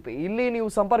 ಕಾಡ್ಬೆಟ್ಟು, ಉಡುಪಿ ಇಲ್ಲಿ ನೀವು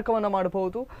ಸಂಪರ್ಕವನ್ನ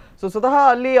ಮಾಡಬಹುದು. ಸೊ ಸ್ವತಃ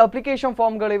ಅಲ್ಲಿ ಅಪ್ಲಿಕೇಶನ್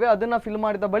ಫಾರ್ಮ್ಗಳಿವೆ, ಅದನ್ನ ಫಿಲ್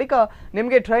ಮಾಡಿದ ಬಳಿಕ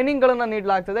ನಿಮಗೆ ಟ್ರೈನಿಂಗ್ಗಳನ್ನ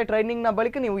ನೀಡಲಾಗ್ತದೆ. ಟ್ರೈನಿಂಗ್ನ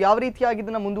ಬಳಿಕ ನೀವು ಯಾವ ರೀತಿಯಾಗಿ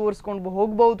ಇದನ್ನ ಮುಂದುವರಿಸಿಕೊಂಡು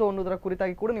ಹೋಗಬಹುದು ಅನ್ನೋದರ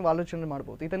ಕುರಿತಾಗಿ ಕೂಡ ನೀವು ಆಲೋಚನೆ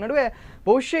ಮಾಡಬಹುದು. ಇದರ ನಡುವೆ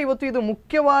ಬಹುಶಃ ಇವತ್ತು ಇದು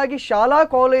ಮುಖ್ಯವಾಗಿ ಶಾಲಾ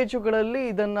ಕಾಲೇಜುಗಳಲ್ಲಿ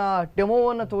ಇದನ್ನ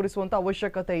ಡೆಮೋವನ್ನು ತೋರಿಸುವಂತ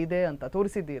ಅವಶ್ಯಕತೆ ಇದೆ ಅಂತ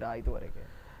ತೋರಿಸಿದ್ದೀರಾ ಇದುವರೆಗೆ?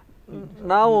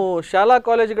 ನಾವು ಶಾಲಾ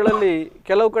ಕಾಲೇಜುಗಳಲ್ಲಿ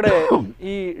ಕೆಲವು ಕಡೆ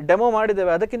ಈ ಡೆಮೋ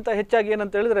ಮಾಡಿದ್ದೇವೆ. ಅದಕ್ಕಿಂತ ಹೆಚ್ಚಾಗಿ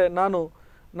ಏನಂತ ಹೇಳಿದ್ರೆ ನಾನು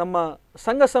ನಮ್ಮ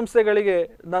ಸಂಘ ಸಂಸ್ಥೆಗಳಿಗೆ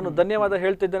ನಾನು ಧನ್ಯವಾದ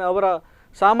ಹೇಳ್ತಿದ್ದೇನೆ. ಅವರ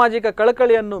ಸಾಮಾಜಿಕ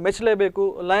ಕಳಕಳಿಯನ್ನು ಮೆಚ್ಚಲೇಬೇಕು.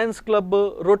 ಲಯನ್ಸ್ ಕ್ಲಬ್,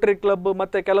 ರೋಟರಿ ಕ್ಲಬ್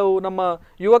ಮತ್ತು ಕೆಲವು ನಮ್ಮ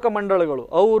ಯುವಕ ಮಂಡಳಗಳು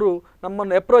ಅವರು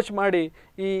ನಮ್ಮನ್ನು ಅಪ್ರೋಚ್ ಮಾಡಿ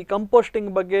ಈ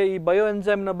ಕಂಪೋಸ್ಟಿಂಗ್ ಬಗ್ಗೆ, ಈ ಬಯೋ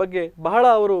ಎನ್ಸೈಮ್ನ ಬಗ್ಗೆ ಬಹಳ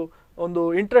ಅವರು ಒಂದು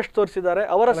ಇಂಟ್ರೆಸ್ಟ್ ತೋರಿಸಿದ್ದಾರೆ.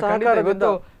 ಅವರ ಸಹಕಾರದಿಂದ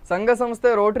ಸಂಘ ಸಂಸ್ಥೆ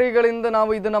ರೋಟರಿಗಳಿಂದ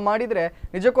ನಾವು ಇದನ್ನ ಮಾಡಿದ್ರೆ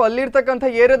ನಿಜಕ್ಕೂ ಅಲ್ಲಿರ್ತಕ್ಕಂಥ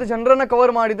ಏರಿಯಾದ ಜನರನ್ನ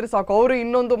ಕವರ್ ಮಾಡಿದ್ರೆ ಸಾಕು. ಅವರು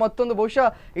ಇನ್ನೊಂದು ಮತ್ತೊಂದು ಬಹುಶಃ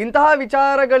ಇಂತಹ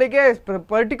ವಿಚಾರಗಳಿಗೆ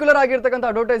ಪರ್ಟಿಕ್ಯುಲರ್ ಆಗಿರ್ತಕ್ಕಂಥ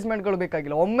ಅಡ್ವರ್ಟೈಸ್ಮೆಂಟ್ಗಳು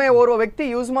ಬೇಕಾಗಿಲ್ಲ. ಒಮ್ಮೆ ಓರ್ವ ವ್ಯಕ್ತಿ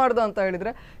ಯೂಸ್ ಮಾಡ್ದ ಅಂತ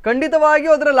ಹೇಳಿದ್ರೆ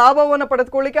ಖಂಡಿತವಾಗಿಯೂ ಅದರ ಲಾಭವನ್ನು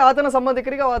ಪಡೆದುಕೊಳ್ಳಿಕ್ಕೆ ಆತನ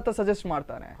ಸಂಬಂಧಿಕರಿಗೆ ಆತ ಸಜೆಸ್ಟ್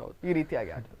ಮಾಡ್ತಾನೆ. ಈ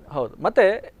ರೀತಿಯಾಗಿ ಆಗ್ತದೆ. ಹೌದು. ಮತ್ತೆ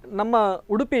ನಮ್ಮ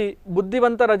ಉಡುಪಿ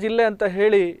ಬುದ್ಧಿವಂತರ ಜಿಲ್ಲೆ ಅಂತ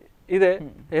ಹೇಳಿ ಇದೆ,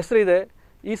 ಹೆಸರಿದೆ.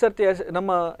 ಈ ಸರ್ತಿ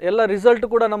ನಮ್ಮ ಎಲ್ಲ ರಿಸಲ್ಟ್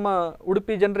ಕೂಡ ನಮ್ಮ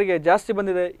ಉಡುಪಿ ಜನರಿಗೆ ಜಾಸ್ತಿ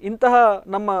ಬಂದಿದೆ. ಇಂತಹ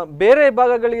ನಮ್ಮ ಬೇರೆ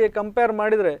ಭಾಗಗಳಿಗೆ ಕಂಪೇರ್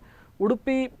ಮಾಡಿದರೆ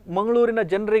ಉಡುಪಿ ಮಂಗಳೂರಿನ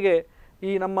ಜನರಿಗೆ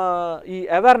ಈ ನಮ್ಮ ಈ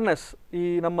ಅವೇರ್ನೆಸ್, ಈ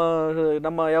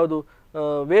ನಮ್ಮ ಯಾವುದು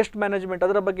ವೇಸ್ಟ್ ಮ್ಯಾನೇಜ್ಮೆಂಟ್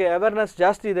ಅದರ ಬಗ್ಗೆ ಅವೇರ್ನೆಸ್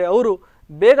ಜಾಸ್ತಿ ಇದೆ. ಅವರು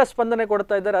ಬೇಗ ಸ್ಪಂದನೆ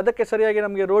ಕೊಡ್ತಾ ಇದ್ದಾರೆ. ಅದಕ್ಕೆ ಸರಿಯಾಗಿ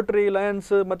ನಮಗೆ ರೋಟರಿ,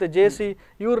 ಲಯನ್ಸ್ ಮತ್ತು JC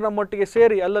ಇವರು ನಮ್ಮೊಟ್ಟಿಗೆ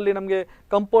ಸೇರಿ ಅಲ್ಲಲ್ಲಿ ನಮಗೆ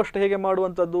ಕಂಪೋಸ್ಟ್ ಹೇಗೆ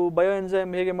ಮಾಡುವಂಥದ್ದು, ಬಯೋ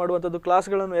ಎನ್ಸೈಮ್ ಹೇಗೆ ಮಾಡುವಂಥದ್ದು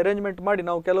ಕ್ಲಾಸ್ಗಳನ್ನು ಅರೇಂಜ್ಮೆಂಟ್ ಮಾಡಿ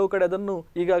ನಾವು ಕೆಲವು ಕಡೆ ಅದನ್ನು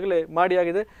ಈಗಾಗಲೇ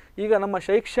ಮಾಡಿಯಾಗಿದೆ. ಈಗ ನಮ್ಮ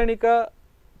ಶೈಕ್ಷಣಿಕ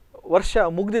ವರ್ಷ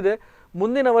ಮುಗಿದಿದೆ.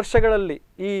 ಮುಂದಿನ ವರ್ಷಗಳಲ್ಲಿ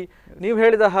ಈ ನೀವು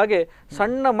ಹೇಳಿದ ಹಾಗೆ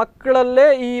ಸಣ್ಣ ಮಕ್ಕಳಲ್ಲೇ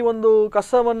ಈ ಒಂದು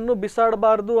ಕಸವನ್ನು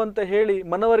ಬಿಸಾಡಬಾರ್ದು ಅಂತ ಹೇಳಿ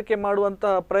ಮನವರಿಕೆ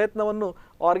ಮಾಡುವಂತಹ ಪ್ರಯತ್ನವನ್ನು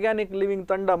ಆರ್ಗ್ಯಾನಿಕ್ ಲಿವಿಂಗ್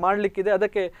ತಂಡ ಮಾಡಲಿಕ್ಕಿದೆ.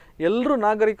 ಅದಕ್ಕೆ ಎಲ್ಲರೂ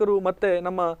ನಾಗರಿಕರು ಮತ್ತು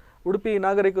ನಮ್ಮ ಉಡುಪಿ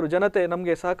ನಾಗರಿಕರು, ಜನತೆ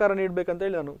ನಮಗೆ ಸಹಕಾರ ನೀಡಬೇಕಂತ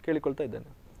ಹೇಳಿ ನಾನು ಕೇಳಿಕೊಳ್ತಾ ಇದ್ದೇನೆ.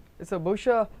 ಸರ್,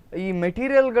 ಬಹುಶಃ ಈ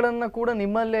ಮೆಟೀರಿಯಲ್ಗಳನ್ನು ಕೂಡ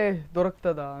ನಿಮ್ಮಲ್ಲೇ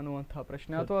ದೊರಕ್ತದ ಅನ್ನುವಂತಹ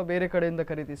ಪ್ರಶ್ನೆ, ಅಥವಾ ಬೇರೆ ಕಡೆಯಿಂದ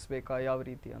ಖರೀದಿಸಬೇಕಾ, ಯಾವ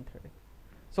ರೀತಿ ಅಂತ ಹೇಳಿ?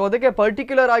 ಸೊ ಅದಕ್ಕೆ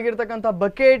ಪರ್ಟಿಕ್ಯುಲರ್ ಆಗಿರ್ತಕ್ಕಂಥ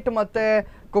ಬಕೆಟ್ ಮತ್ತೆ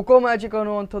ಕೊಕೋ ಮ್ಯಾಜಿಕ್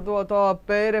ಅನ್ನುವಂಥದ್ದು ಅಥವಾ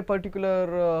ಬೇರೆ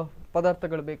ಪರ್ಟಿಕ್ಯುಲರ್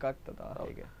ಪದಾರ್ಥಗಳು ಬೇಕಾಗ್ತದ?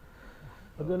 ಹೇಗೆ?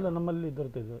 ಅದೆಲ್ಲ ನಮ್ಮಲ್ಲಿ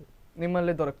ದೊರೆತಿದೆ.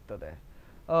 ನಿಮ್ಮಲ್ಲೇ ದೊರಕ್ತದೆ.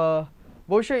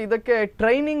 ಬಹುಶಃ ಇದಕ್ಕೆ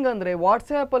ಟ್ರೈನಿಂಗ್ ಅಂದ್ರೆ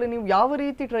ವಾಟ್ಸ್ಆ್ಯಪ್ ಅಲ್ಲಿ ನೀವು ಯಾವ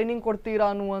ರೀತಿ ಟ್ರೈನಿಂಗ್ ಕೊಡ್ತೀರಾ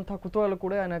ಅನ್ನುವಂಥ ಕುತೂಹಲ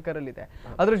ಕೂಡ ಅನೇಕರಲ್ಲಿದೆ.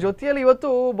 ಅದ್ರ ಜೊತೆಯಲ್ಲಿ ಇವತ್ತು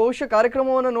ಬಹುಶಃ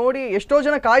ಕಾರ್ಯಕ್ರಮವನ್ನು ನೋಡಿ ಎಷ್ಟೋ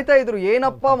ಜನ ಕಾಯ್ತಾ ಇದ್ರು,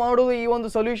 ಏನಪ್ಪ ಮಾಡುದು ಈ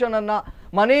ಒಂದು ಸೊಲ್ಯೂಷನ್ ಅನ್ನ,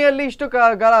 ಮನೆಯಲ್ಲಿ ಇಷ್ಟು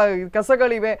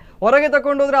ಕಸಗಳಿವೆ, ಹೊರಗೆ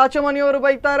ತಕೊಂಡೋದ್ರೆ ಆಚೆ ಮನೆಯವರು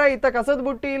ಬೈತಾರೆ, ಇತ್ತ ಕಸದ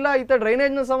ಬುಟ್ಟಿ ಇಲ್ಲ, ಇತ್ತ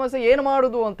ಡ್ರೈನೇಜ್ನ ಸಮಸ್ಯೆ, ಏನು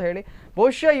ಮಾಡುದು ಅಂತ ಹೇಳಿ.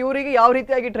 ಬಹುಶಃ ಇವರಿಗೆ ಯಾವ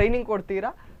ರೀತಿಯಾಗಿ ಟ್ರೈನಿಂಗ್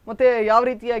ಕೊಡ್ತೀರಾ ಮತ್ತೆ ಯಾವ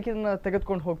ರೀತಿಯಾಗಿ ಇದನ್ನ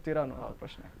ತೆಗೆದುಕೊಂಡು ಹೋಗ್ತೀರಾ ಅನ್ನೋ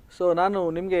ಪ್ರಶ್ನೆ. ಸೊ ನಾನು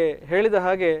ನಿಮಗೆ ಹೇಳಿದ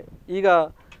ಹಾಗೆ ಈಗ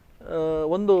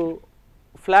ಒಂದು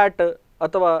ಫ್ಲ್ಯಾಟ್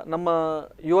ಅಥವಾ ನಮ್ಮ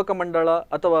ಯುವಕ ಮಂಡಳ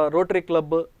ಅಥವಾ ರೋಟರಿ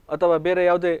ಕ್ಲಬ್ ಅಥವಾ ಬೇರೆ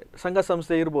ಯಾವುದೇ ಸಂಘ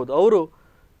ಸಂಸ್ಥೆ ಇರ್ಬೋದು, ಅವರು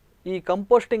ಈ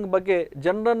ಕಂಪೋಸ್ಟಿಂಗ್ ಬಗ್ಗೆ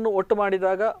ಜನರನ್ನು ಒಟ್ಟು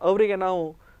ಮಾಡಿದಾಗ ಅವರಿಗೆ ನಾವು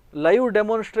ಲೈವ್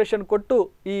ಡೆಮಾನ್ಸ್ಟ್ರೇಷನ್ ಕೊಟ್ಟು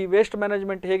ಈ ವೇಸ್ಟ್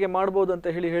ಮ್ಯಾನೇಜ್ಮೆಂಟ್ ಹೇಗೆ ಮಾಡ್ಬೋದು ಅಂತ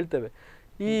ಹೇಳಿ ಹೇಳ್ತೇವೆ.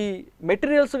 ಈ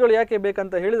ಮೆಟೀರಿಯಲ್ಸ್ಗಳು ಯಾಕೆ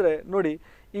ಬೇಕಂತ ಹೇಳಿದರೆ ನೋಡಿ,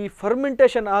 ಈ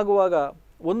ಫರ್ಮೆಂಟೇಷನ್ ಆಗುವಾಗ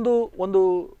ಒಂದು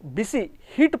ಬಿಸಿ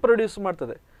ಹೀಟ್ ಪ್ರೊಡ್ಯೂಸ್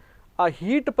ಮಾಡ್ತದೆ. ಆ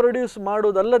ಹೀಟ್ ಪ್ರೊಡ್ಯೂಸ್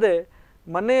ಮಾಡೋದಲ್ಲದೆ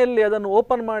ಮನೆಯಲ್ಲಿ ಅದನ್ನು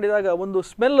ಓಪನ್ ಮಾಡಿದಾಗ ಒಂದು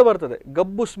ಸ್ಮೆಲ್ ಬರ್ತದೆ,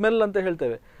 ಗಬ್ಬು ಸ್ಮೆಲ್ ಅಂತ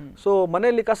ಹೇಳ್ತೇವೆ. ಸೊ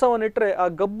ಮನೆಯಲ್ಲಿ ಕಸವನ್ನು ಇಟ್ಟರೆ ಆ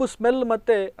ಗಬ್ಬು ಸ್ಮೆಲ್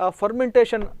ಮತ್ತು ಆ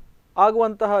ಫರ್ಮೆಂಟೇಷನ್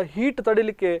ಆಗುವಂತಹ ಹೀಟ್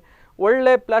ತಡಿಲಿಕ್ಕೆ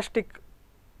ಒಳ್ಳೆ ಪ್ಲಾಸ್ಟಿಕ್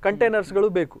ಕಂಟೈನರ್ಸ್ಗಳು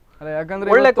ಬೇಕು,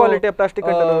 ಯಾಕಂದ್ರೆ ಒಳ್ಳೆ ಕ್ವಾಲಿಟಿಯ ಪ್ಲಾಸ್ಟಿಕ್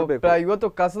ಕಂಟೈನರ್ ಬೇಕು. ಇವತ್ತು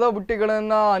ಕಸದ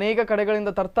ಬುಟ್ಟಿಗಳನ್ನ ಅನೇಕ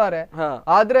ಕಡೆಗಳಿಂದ ತರ್ತಾರೆ,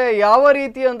 ಆದ್ರೆ ಯಾವ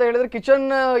ರೀತಿ ಅಂತ ಹೇಳಿದ್ರೆ ಕಿಚನ್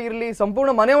ಇರ್ಲಿ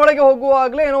ಸಂಪೂರ್ಣ ಮನೆ ಒಳಗೆ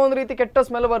ಹೋಗುವಾಗ್ಲೇ ಏನೋ ಒಂದು ರೀತಿ ಕೆಟ್ಟ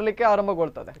ಸ್ಮೆಲ್ ಬರ್ಲಿಕ್ಕೆ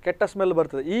ಆರಂಭಗೊಳ್ತದೆ. ಕೆಟ್ಟ ಸ್ಮೆಲ್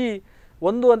ಬರ್ತದೆ. ಈ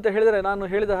ಒಂದು ಅಂತ ಹೇಳಿದ್ರೆ ನಾನು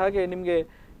ಹೇಳಿದ ಹಾಗೆ ನಿಮಗೆ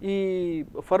ಈ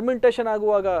ಫರ್ಮೆಂಟೇಷನ್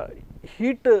ಆಗುವಾಗ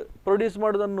ಹೀಟ್ ಪ್ರೊಡ್ಯೂಸ್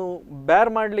ಮಾಡೋದನ್ನು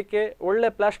ಬ್ಯಾರ್ ಮಾಡಲಿಕ್ಕೆ ಒಳ್ಳೆ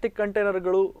ಪ್ಲಾಸ್ಟಿಕ್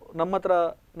ಕಂಟೈನರ್ಗಳು ನಮ್ಮ ಹತ್ರ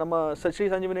ನಮ್ಮ ಶ್ರೀ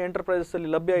ಸಂಜೀವಿನಿ ಎಂಟರ್ಪ್ರೈಸಸ್ಸಲ್ಲಿ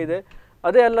ಲಭ್ಯ ಇದೆ.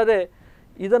 ಅದೇ ಅಲ್ಲದೆ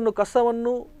ಇದನ್ನು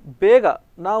ಕಸವನ್ನು ಬೇಗ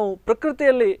ನಾವು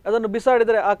ಪ್ರಕೃತಿಯಲ್ಲಿ ಅದನ್ನು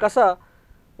ಬಿಸಾಡಿದರೆ ಆ ಕಸ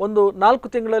ಒಂದು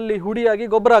 4 ತಿಂಗಳಲ್ಲಿ ಹುಡಿಯಾಗಿ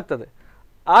ಗೊಬ್ಬರ ಆಗ್ತದೆ.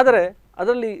 ಆದರೆ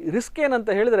ಅದರಲ್ಲಿ ರಿಸ್ಕ್ ಏನಂತ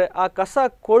ಹೇಳಿದರೆ ಆ ಕಸ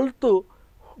ಕೊಳ್ತು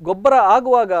ಗೊಬ್ಬರ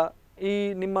ಆಗುವಾಗ ಈ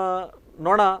ನಿಮ್ಮ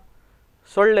ನೊಣ,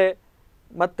 ಸೊಳ್ಳೆ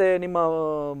ಮತ್ತು ನಿಮ್ಮ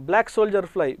ಬ್ಲ್ಯಾಕ್ ಸೋಲ್ಜರ್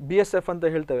ಫ್ಲೈ BSF ಅಂತ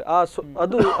ಹೇಳ್ತೇವೆ,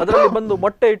 ಅದು ಅದರಲ್ಲಿ ಬಂದು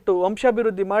ಮೊಟ್ಟೆ ಇಟ್ಟು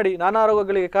ವಂಶಾಭಿವೃದ್ಧಿ ಮಾಡಿ ನಾನಾ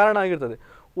ರೋಗಗಳಿಗೆ ಕಾರಣ ಆಗಿರ್ತದೆ.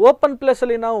 ಓಪನ್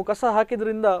ಪ್ಲೇಸಲ್ಲಿ ನಾವು ಕಸ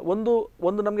ಹಾಕಿದ್ರಿಂದ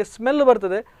ಒಂದು ನಮಗೆ ಸ್ಮೆಲ್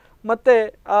ಬರ್ತದೆ, ಮತ್ತು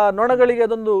ಆ ನೊಣಗಳಿಗೆ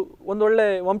ಒಂದು ಒಳ್ಳೆ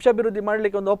ವಂಶಾಭಿವೃದ್ಧಿ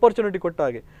ಮಾಡಲಿಕ್ಕೆ ಒಂದು ಆಪರ್ಚುನಿಟಿ ಕೊಟ್ಟ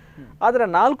ಹಾಗೆ. ಆದರೆ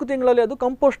 4 ತಿಂಗಳಲ್ಲಿ ಅದು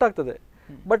ಕಂಪೋಸ್ಟ್ ಆಗ್ತದೆ.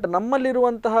 ಬಟ್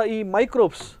ನಮ್ಮಲ್ಲಿರುವಂತಹ ಈ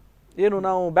ಮೈಕ್ರೋಬ್ಸ್ ಏನು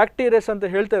ನಾವು ಬ್ಯಾಕ್ಟೀರಿಯಾಸ್ ಅಂತ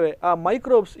ಹೇಳ್ತೇವೆ, ಆ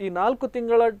ಮೈಕ್ರೋಬ್ಸ್ ಈ 4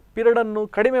 ತಿಂಗಳ ಪೀರಿಯಡನ್ನು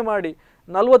ಕಡಿಮೆ ಮಾಡಿ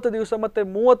 40 ದಿವಸ ಮತ್ತು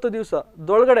 30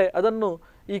 ದಿವಸದೊಳಗಡೆ ಅದನ್ನು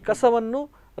ಈ ಕಸವನ್ನು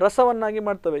ರಸವನ್ನಾಗಿ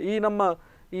ಮಾಡ್ತವೆ.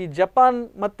 ಈ ಜಪಾನ್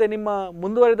ಮತ್ತು ನಿಮ್ಮ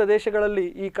ಮುಂದುವರಿದ ದೇಶಗಳಲ್ಲಿ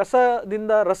ಈ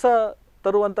ಕಸದಿಂದ ರಸ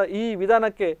ತರುವಂಥ ಈ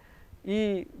ವಿಧಾನಕ್ಕೆ, ಈ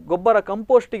ಗೊಬ್ಬರ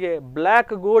ಕಂಪೋಸ್ಟಿಗೆ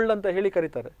ಬ್ಲ್ಯಾಕ್ ಗೋಲ್ಡ್ ಅಂತ ಹೇಳಿ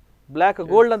ಕರೀತಾರೆ. ಬ್ಲ್ಯಾಕ್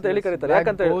ಗೋಲ್ಡ್ ಅಂತ ಹೇಳಿ ಕರೀತಾರೆ.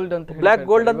 ಯಾಕಂತ ಬ್ಲ್ಯಾಕ್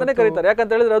ಗೋಲ್ಡ್ ಅಂತಾನೆ ಕರೀತಾರೆ.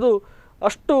 ಯಾಕಂತ ಹೇಳಿದ್ರೆ ಅದು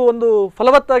ಅಷ್ಟು ಒಂದು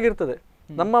ಫಲವತ್ತಾಗಿರ್ತದೆ.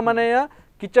 ನಮ್ಮ ಮನೆಯ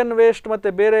ಕಿಚನ್ ವೇಸ್ಟ್ ಮತ್ತು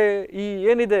ಬೇರೆ ಈ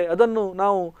ಏನಿದೆ ಅದನ್ನು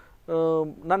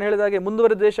ನಾನು ಹೇಳಿದ ಹಾಗೆ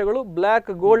ಮುಂದುವರಿದ ದೇಶಗಳು ಬ್ಲ್ಯಾಕ್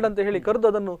ಗೋಲ್ಡ್ ಅಂತ ಹೇಳಿ ಕರೆದು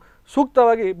ಅದನ್ನು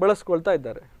ಸೂಕ್ತವಾಗಿ ಬಳಸ್ಕೊಳ್ತಾ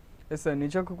ಇದ್ದಾರೆ. ಎಸ್ ಸರ್,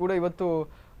 ನಿಜಕ್ಕೂ ಕೂಡ ಇವತ್ತು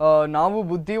ನಾವು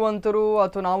ಬುದ್ಧಿವಂತರು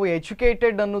ಅಥವಾ ನಾವು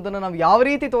ಎಜುಕೇಟೆಡ್ ಅನ್ನೋದನ್ನು ನಾವು ಯಾವ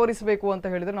ರೀತಿ ತೋರಿಸಬೇಕು ಅಂತ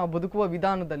ಹೇಳಿದ್ರೆ ನಾವು ಬದುಕುವ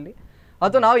ವಿಧಾನದಲ್ಲಿ,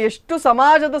 ಅಥವಾ ನಾವು ಎಷ್ಟು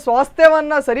ಸಮಾಜದ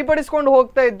ಸ್ವಾಸ್ಥ್ಯವನ್ನ ಸರಿಪಡಿಸ್ಕೊಂಡು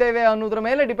ಹೋಗ್ತಾ ಇದ್ದೇವೆ ಅನ್ನೋದ್ರ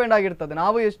ಮೇಲೆ ಡಿಪೆಂಡ್ ಆಗಿರ್ತದೆ,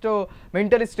 ನಾವು ಎಷ್ಟು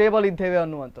ಮೆಂಟಲಿ ಸ್ಟೇಬಲ್ ಇದ್ದೇವೆ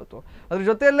ಅನ್ನುವಂಥದ್ದು. ಅದ್ರ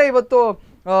ಜೊತೆಯಲ್ಲೇ ಇವತ್ತು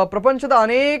ಪ್ರಪಂಚದ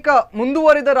ಅನೇಕ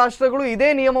ಮುಂದುವರಿದ ರಾಷ್ಟ್ರಗಳು ಇದೇ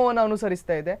ನಿಯಮವನ್ನು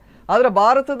ಅನುಸರಿಸ್ತಾ ಇದೆ. ಆದರೆ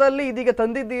ಭಾರತದಲ್ಲಿ ಇದೀಗ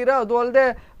ತಂದಿದ್ದೀರಾ, ಅದು ಅಲ್ಲದೆ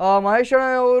ಮಹೇಶ್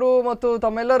ಅವರು ಮತ್ತು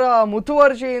ತಮ್ಮೆಲ್ಲರ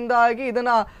ಮುತುವರ್ಜಿಯಿಂದಾಗಿ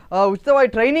ಇದನ್ನ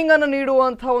ಉಚಿತವಾಗಿ ಟ್ರೈನಿಂಗ್ ಅನ್ನು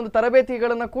ನೀಡುವಂತಹ ಒಂದು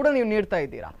ತರಬೇತಿಗಳನ್ನು ಕೂಡ ನೀವು ನೀಡ್ತಾ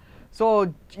ಇದ್ದೀರಾ. ಸೊ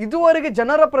ಇದುವರೆಗೆ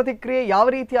ಜನರ ಪ್ರತಿಕ್ರಿಯೆ ಯಾವ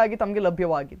ರೀತಿಯಾಗಿ ತಮಗೆ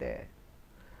ಲಭ್ಯವಾಗಿದೆ?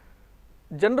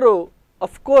 ಜನರು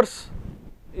ಅಫ್ಕೋರ್ಸ್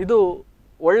ಇದು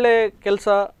ಒಳ್ಳೆ ಕೆಲಸ,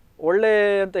 ಒಳ್ಳೆ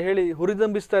ಅಂತ ಹೇಳಿ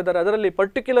ಹುರಿದಂಬಿಸ್ತಾ ಇದ್ದಾರೆ. ಅದರಲ್ಲಿ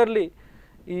ಪರ್ಟಿಕ್ಯುಲರ್ಲಿ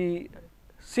ಈ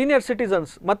ಸೀನಿಯರ್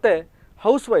ಸಿಟಿಸನ್ಸ್ ಮತ್ತು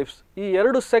ಹೌಸ್ ವೈಫ್ಸ್ ಈ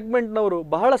 2 ಸೆಗ್ಮೆಂಟ್ನವರು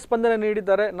ಬಹಳ ಸ್ಪಂದನೆ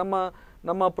ನೀಡಿದ್ದಾರೆ.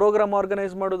 ನಮ್ಮ ಪ್ರೋಗ್ರಾಮ್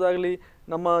ಆರ್ಗನೈಸ್ ಮಾಡೋದಾಗಲಿ,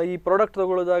 ನಮ್ಮ ಈ ಪ್ರಾಡಕ್ಟ್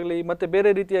ತಗೊಳ್ಳೋದಾಗಲಿ, ಮತ್ತು ಬೇರೆ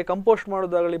ರೀತಿಯ ಕಂಪೋಸ್ಟ್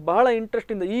ಮಾಡೋದಾಗಲಿ ಬಹಳ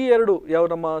ಇಂಟ್ರೆಸ್ಟಿಂದ ಈ 2 ಯಾವ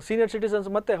ನಮ್ಮ ಸೀನಿಯರ್ ಸಿಟಿಸನ್ಸ್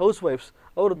ಮತ್ತು ಹೌಸ್ ವೈಫ್ಸ್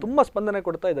ಅವರು ತುಂಬ ಸ್ಪಂದನೆ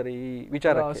ಕೊಡ್ತಾ ಇದ್ದಾರೆ ಈ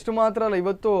ವಿಚಾರ. ಅಷ್ಟು ಮಾತ್ರ ಅಲ್ಲ,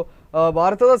 ಇವತ್ತು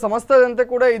ಭಾರತದ ಸಮಸ್ತ ಜನತೆ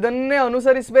ಕೂಡ ಇದನ್ನೇ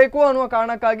ಅನುಸರಿಸಬೇಕು ಅನ್ನುವ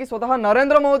ಕಾರಣಕ್ಕಾಗಿ ಸ್ವತಃ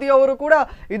ನರೇಂದ್ರ ಮೋದಿ ಅವರು ಕೂಡ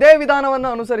ಇದೇ ವಿಧಾನವನ್ನು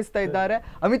ಅನುಸರಿಸ್ತಾ ಇದ್ದಾರೆ.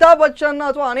 ಅಮಿತಾಬ್ ಬಚ್ಚನ್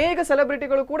ಅಥವಾ ಅನೇಕ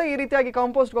ಸೆಲೆಬ್ರಿಟಿಗಳು ಕೂಡ ಈ ರೀತಿಯಾಗಿ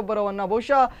ಕಾಂಪೋಸ್ಟ್ ಗೊಬ್ಬರವನ್ನು,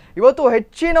 ಬಹುಶಃ ಇವತ್ತು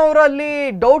ಹೆಚ್ಚಿನವರಲ್ಲಿ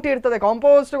ಡೌಟ್ ಇರ್ತದೆ,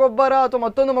 ಕಾಂಪೋಸ್ಟ್ ಗೊಬ್ಬರ ಅಥವಾ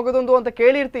ಮತ್ತೊಂದು ಮಗದೊಂದು ಅಂತ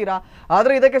ಕೇಳಿರ್ತೀರಾ,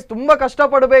 ಆದರೆ ಇದಕ್ಕೆ ತುಂಬ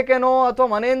ಕಷ್ಟಪಡಬೇಕೇನೋ ಅಥವಾ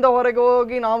ಮನೆಯಿಂದ ಹೊರಗೆ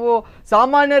ಹೋಗಿ ನಾವು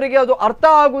ಸಾಮಾನ್ಯರಿಗೆ ಅದು ಅರ್ಥ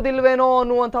ಆಗುವುದಿಲ್ವೇನೋ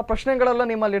ಅನ್ನುವಂಥ ಪ್ರಶ್ನೆಗಳೆಲ್ಲ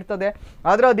ನಿಮ್ಮಲ್ಲಿರ್ತದೆ.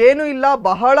 ಆದರೆ ಅದೇನೂ ಇಲ್ಲ,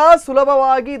 ಬಹಳ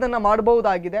ಸುಲಭವಾಗಿ ಇದನ್ನು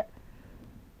ಮಾಡಬಹುದಾಗಿದೆ.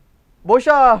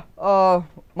 ಬಹುಶಃ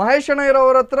ಮಹೇಶ್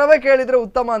ಅಣ್ಣಯ್ಯರವರ ಹತ್ರವೇ ಕೇಳಿದರೆ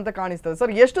ಉತ್ತಮ ಅಂತ ಕಾಣಿಸ್ತದೆ.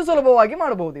 ಸರ್, ಎಷ್ಟು ಸುಲಭವಾಗಿ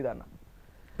ಮಾಡಬಹುದು ಇದನ್ನು?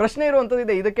 ಪ್ರಶ್ನೆ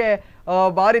ಇರುವಂಥದ್ದಿದೆ. ಇದಕ್ಕೆ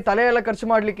ಭಾರಿ ತಲೆ ಎಲ್ಲ ಖರ್ಚು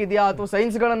ಮಾಡ್ಲಿಕ್ಕಿದೆಯಾ, ಅಥವಾ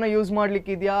ಸೈನ್ಸ್ಗಳನ್ನು ಯೂಸ್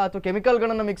ಮಾಡ್ಲಿಕ್ಕಿದೆಯಾ, ಅಥವಾ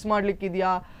ಕೆಮಿಕಲ್ಗಳನ್ನು ಮಿಕ್ಸ್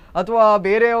ಮಾಡ್ಲಿಕ್ಕಿದೆಯಾ, ಅಥವಾ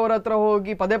ಬೇರೆಯವ್ರ ಹತ್ರ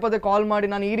ಹೋಗಿ ಪದೇ ಪದೇ ಕಾಲ್ ಮಾಡಿ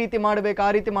ನಾನು ಈ ರೀತಿ ಮಾಡ್ಬೇಕು ಆ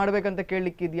ರೀತಿ ಮಾಡ್ಬೇಕಂತ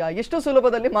ಕೇಳಲಿಕ್ಕಿದೆಯಾ? ಎಷ್ಟು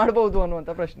ಸುಲಭದಲ್ಲಿ ಮಾಡಬಹುದು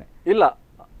ಅನ್ನುವಂಥ ಪ್ರಶ್ನೆ. ಇಲ್ಲ,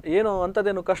 ಏನು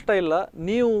ಅಂಥದ್ದೇನು ಕಷ್ಟ ಇಲ್ಲ.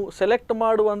 ನೀವು ಸೆಲೆಕ್ಟ್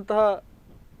ಮಾಡುವಂತಹ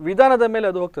ವಿಧಾನದ ಮೇಲೆ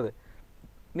ಅದು ಹೋಗ್ತದೆ.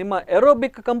 ನಿಮ್ಮ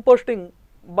ಏರೋಬಿಕ್ ಕಂಪೋಸ್ಟಿಂಗ್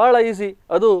ಭಾಳ ಈಸಿ,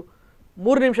 ಅದು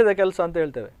 3 ನಿಮಿಷದ ಕೆಲಸ ಅಂತ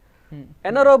ಹೇಳ್ತೇವೆ.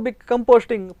 ಎನರೋಬಿಕ್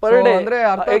ಕಂಪೋಸ್ಟಿಂಗ್ ಪರ್ ಡೇ ಅಂದ್ರೆ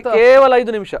ಕೇವಲ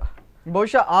 5 ನಿಮಿಷ.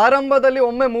 ಬಹುಶಃ ಆರಂಭದಲ್ಲಿ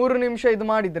ಒಮ್ಮೆ 3 ನಿಮಿಷ ಇದು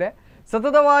ಮಾಡಿದ್ರೆ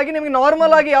ಸತತವಾಗಿ ನಿಮಗೆ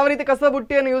ನಾರ್ಮಲ್ ಆಗಿ ಯಾವ ರೀತಿ ಕಸದ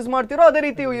ಬುಟ್ಟಿಯನ್ನು ಯೂಸ್ ಮಾಡ್ತೀರೋ ಅದೇ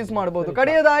ರೀತಿ ಯೂಸ್ ಮಾಡಬಹುದು.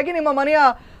 ಕಡೆಯದಾಗಿ ನಿಮ್ಮ ಮನೆಯ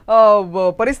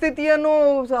ಪರಿಸ್ಥಿತಿಯನ್ನು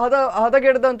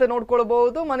ಹದಗೆಡದಂತೆ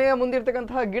ನೋಡ್ಕೊಳ್ಬಹುದು, ಮನೆಯ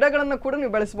ಮುಂದಿರ್ತಕ್ಕಂತಹ ಗಿಡಗಳನ್ನು ಕೂಡ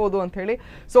ನೀವು ಬೆಳೆಸಬಹುದು ಅಂತ ಹೇಳಿ.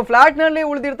 ಸೊ ಫ್ಲಾಟ್ನಲ್ಲಿ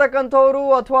ಉಳಿದಿರ್ತಕ್ಕಂಥವ್ರು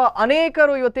ಅಥವಾ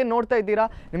ಅನೇಕರು ಇವತ್ತೇನು ನೋಡ್ತಾ ಇದ್ದೀರಾ,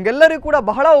 ನಿಮ್ಗೆಲ್ಲರಿಗೂ ಕೂಡ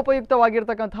ಬಹಳ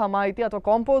ಉಪಯುಕ್ತವಾಗಿರ್ತಕ್ಕಂತಹ ಮಾಹಿತಿ ಅಥವಾ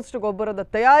ಕಾಂಪೋಸ್ಟ್ ಗೊಬ್ಬರದ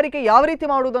ತಯಾರಿಕೆ ಯಾವ ರೀತಿ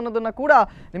ಮಾಡುವುದು ಅನ್ನೋದನ್ನ ಕೂಡ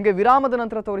ನಿಮಗೆ ವಿರಾಮದ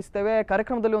ನಂತರ ತೋರಿಸ್ತೇವೆ.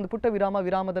 ಕಾರ್ಯಕ್ರಮದಲ್ಲಿ ಒಂದು ಪುಟ್ಟ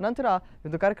ವಿರಾಮದ ನಂತರ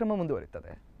ಇದು ಕಾರ್ಯಕ್ರಮ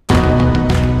ಮುಂದುವರಿಯುತ್ತದೆ.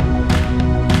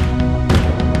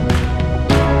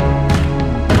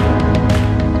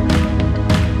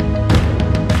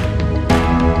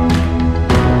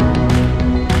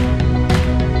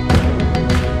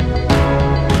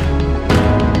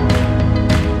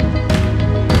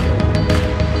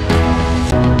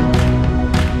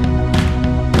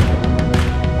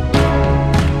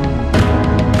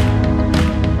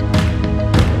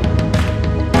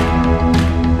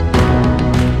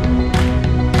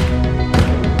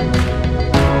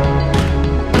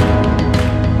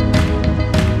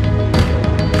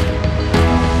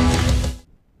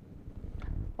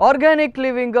 ಆರ್ಗ್ಯಾನಿಕ್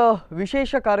ಲಿವಿಂಗ್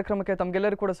ವಿಶೇಷ ಕಾರ್ಯಕ್ರಮಕ್ಕೆ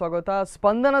ತಮಗೆಲ್ಲರೂ ಕೂಡ ಸ್ವಾಗತ.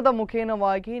 ಸ್ಪಂದನದ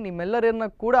ಮುಖೇನವಾಗಿ ನಿಮ್ಮೆಲ್ಲರನ್ನ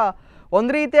ಕೂಡ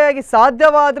ಒಂದು ರೀತಿಯಾಗಿ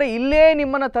ಸಾಧ್ಯವಾದರೆ ಇಲ್ಲೇ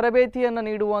ನಿಮ್ಮನ್ನ ತರಬೇತಿಯನ್ನು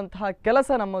ನೀಡುವಂತಹ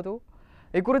ಕೆಲಸ ನಮ್ಮದು.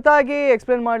 ಈ ಕುರಿತಾಗಿ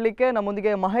ಎಕ್ಸ್ಪ್ಲೇನ್ ಮಾಡಲಿಕ್ಕೆ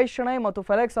ನಮ್ಮೊಂದಿಗೆ ಮಹೇಶ್ ಶೆಣೈ ಮತ್ತು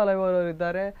ಫೆಲೆಕ್ಸ್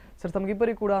ಅಲೈವರಿದ್ದಾರೆ. ಸರ್,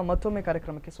 ತಮಗಿಬ್ಬರಿಗೂ ಕೂಡ ಮತ್ತೊಮ್ಮೆ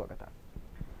ಕಾರ್ಯಕ್ರಮಕ್ಕೆ ಸ್ವಾಗತ.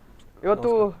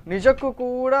 ಇವತ್ತು ನಿಜಕ್ಕೂ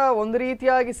ಕೂಡ ಒಂದು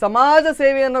ರೀತಿಯಾಗಿ ಸಮಾಜ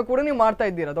ಸೇವೆಯನ್ನು ಕೂಡ ನೀವು ಮಾಡ್ತಾ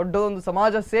ಇದ್ದೀರಾ. ದೊಡ್ಡದೊಂದು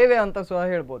ಸಮಾಜ ಸೇವೆ ಅಂತ ಸಹ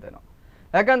ಹೇಳ್ಬೋದೇನೋ.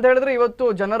 ಯಾಕಂತ ಹೇಳಿದ್ರೆ ಇವತ್ತು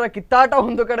ಜನರ ಕಿತ್ತಾಟ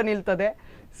ಒಂದು ಕಡೆ ನಿಲ್ತದೆ,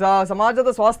 ಸಮಾಜದ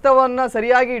ಸ್ವಾಸ್ಥ್ಯವನ್ನ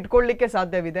ಸರಿಯಾಗಿ ಇಟ್ಕೊಳ್ಳಿಕ್ಕೆ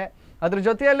ಸಾಧ್ಯವಿದೆ. ಅದ್ರ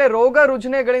ಜೊತೆಯಲ್ಲೇ ರೋಗ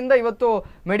ರುಜಿನಗಳಿಂದ ಇವತ್ತು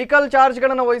ಮೆಡಿಕಲ್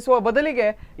ಚಾರ್ಜ್ಗಳನ್ನು ವಹಿಸುವ ಬದಲಿಗೆ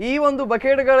ಈ ಒಂದು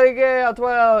ಬಕೆಟ್ಗಳಿಗೆ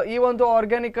ಅಥವಾ ಈ ಒಂದು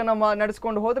ಆರ್ಗ್ಯಾನಿಕ್ ಅನ್ನು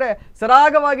ನಡೆಸ್ಕೊಂಡು ಹೋದ್ರೆ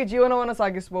ಸರಾಗವಾಗಿ ಜೀವನವನ್ನು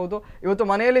ಸಾಗಿಸಬಹುದು. ಇವತ್ತು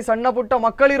ಮನೆಯಲ್ಲಿ ಸಣ್ಣ ಪುಟ್ಟ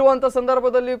ಮಕ್ಕಳಿರುವಂಥ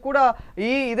ಸಂದರ್ಭದಲ್ಲಿ ಕೂಡ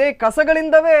ಇದೇ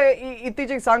ಕಸಗಳಿಂದವೇ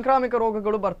ಇತ್ತೀಚೆಗೆ ಸಾಂಕ್ರಾಮಿಕ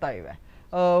ರೋಗಗಳು ಬರ್ತಾ ಇವೆ.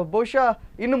 ಬಹುಶಃ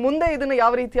ಇನ್ನು ಮುಂದೆ ಇದನ್ನು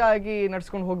ಯಾವ ರೀತಿಯಾಗಿ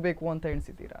ನಡೆಸ್ಕೊಂಡು ಹೋಗಬೇಕು ಅಂತ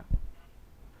ಎಣಿಸಿದ್ದೀರಾ?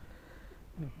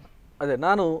 ಅದೇ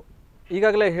ನಾನು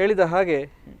ಈಗಾಗಲೇ ಹೇಳಿದ ಹಾಗೆ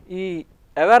ಈ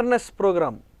ಅವೇರ್ನೆಸ್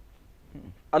ಪ್ರೋಗ್ರಾಮ್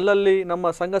ಅಲ್ಲಲ್ಲಿ ನಮ್ಮ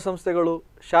ಸಂಘ ಸಂಸ್ಥೆಗಳು,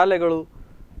 ಶಾಲೆಗಳು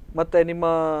ಮತ್ತು ನಿಮ್ಮ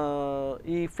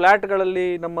ಈ ಫ್ಲ್ಯಾಟ್ಗಳಲ್ಲಿ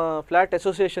ನಮ್ಮ ಫ್ಲ್ಯಾಟ್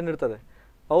ಅಸೋಸಿಯೇಷನ್ ಇರ್ತದೆ,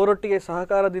 ಅವರೊಟ್ಟಿಗೆ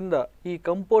ಸಹಕಾರದಿಂದ ಈ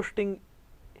ಕಂಪೋಸ್ಟಿಂಗ್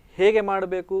ಹೇಗೆ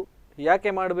ಮಾಡಬೇಕು,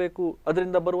 ಯಾಕೆ ಮಾಡಬೇಕು,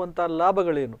 ಅದರಿಂದ ಬರುವಂಥ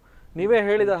ಲಾಭಗಳೇನು, ನೀವೇ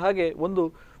ಹೇಳಿದ ಹಾಗೆ ಒಂದು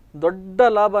ದೊಡ್ಡ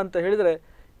ಲಾಭ ಅಂತ ಹೇಳಿದರೆ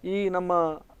ಈ ನಮ್ಮ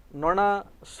ನೊಣ,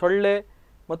 ಸೊಳ್ಳೆ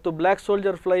ಮತ್ತು ಬ್ಲ್ಯಾಕ್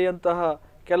ಸೋಲ್ಜರ್ ಫ್ಲೈ ಅಂತಹ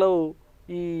ಕೆಲವು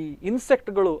ಈ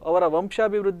ಇನ್ಸೆಕ್ಟ್ಗಳು ಅವರ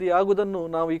ವಂಶಾಭಿವೃದ್ಧಿ ಆಗುವುದನ್ನು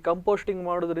ನಾವು ಈ ಕಂಪೋಸ್ಟಿಂಗ್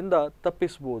ಮಾಡೋದ್ರಿಂದ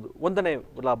ತಪ್ಪಿಸ್ಬೋದು. ಒಂದನೇ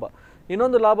ಲಾಭ.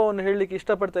 ಇನ್ನೊಂದು ಲಾಭವನ್ನು ಹೇಳಲಿಕ್ಕೆ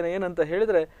ಇಷ್ಟಪಡ್ತೇನೆ. ಏನಂತ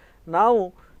ಹೇಳಿದರೆ, ನಾವು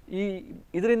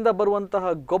ಇದರಿಂದ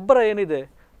ಬರುವಂತಹ ಗೊಬ್ಬರ ಏನಿದೆ,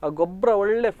 ಆ ಗೊಬ್ಬರ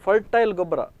ಒಳ್ಳೆ ಫರ್ಟೈಲ್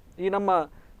ಗೊಬ್ಬರ. ಈ ನಮ್ಮ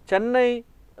ಚೆನ್ನೈ,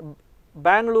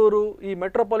 ಬ್ಯಾಂಗ್ಳೂರು, ಈ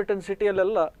ಮೆಟ್ರೋಪಾಲಿಟನ್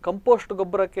ಸಿಟಿಯಲ್ಲೆಲ್ಲ ಕಂಪೋಸ್ಟ್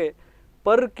ಗೊಬ್ಬರಕ್ಕೆ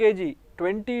per kg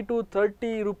 20 to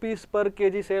 30 rupees per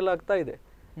kg sale ಆಗ್ತಾ ಇದೆ.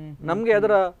 ನಮಗೆ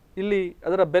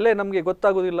ಅದರ ಬೆಲೆ ನಮಗೆ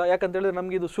ಗೊತ್ತಾಗೋದಿಲ್ಲ. ಯಾಕಂತ ಹೇಳಿದ್ರೆ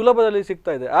ನಮ್ಗೆ ಇದು ಸುಲಭದಲ್ಲಿ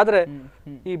ಸಿಗ್ತಾ ಇದೆ. ಆದರೆ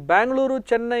ಈ ಬ್ಯಾಂಗ್ಳೂರು,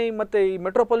 ಚೆನ್ನೈ ಮತ್ತೆ ಈ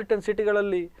ಮೆಟ್ರೋಪಾಲಿಟನ್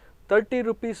ಸಿಟಿಗಳಲ್ಲಿ 30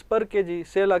 rupees ಪರ್ kg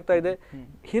ಸೇಲ್ ಆಗ್ತಾ ಇದೆ.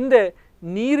 ಹಿಂದೆ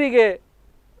ನೀರಿಗೆ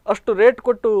ಅಷ್ಟು ರೇಟ್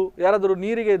ಕೊಟ್ಟು ಯಾರಾದರೂ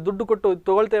ನೀರಿಗೆ ದುಡ್ಡು ಕೊಟ್ಟು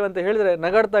ತಗೊಳ್ತೇವೆ ಅಂತ ಹೇಳಿದ್ರೆ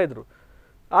ನಗಾಡ್ತಾ ಇದ್ರು.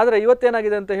 ಆದರೆ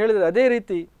ಇವತ್ತೇನಾಗಿದೆ ಅಂತ ಹೇಳಿದ್ರೆ ಅದೇ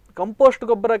ರೀತಿ ಕಂಪೋಸ್ಟ್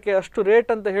ಗೊಬ್ಬರಕ್ಕೆ ಅಷ್ಟು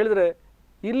ರೇಟ್ ಅಂತ ಹೇಳಿದ್ರೆ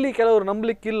ಇಲ್ಲಿ ಕೆಲವರು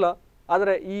ನಂಬಲಿಕ್ಕಿಲ್ಲ.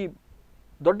 ಆದರೆ ಈ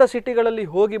ದೊಡ್ಡ ಸಿಟಿಗಳಲ್ಲಿ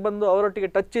ಹೋಗಿ ಬಂದು ಅವರೊಟ್ಟಿಗೆ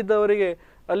ಟಚ್ ಇದ್ದವರಿಗೆ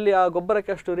ಅಲ್ಲಿ ಆ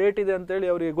ಗೊಬ್ಬರಕ್ಕೆ ಅಷ್ಟು ರೇಟ್ ಇದೆ ಅಂತೇಳಿ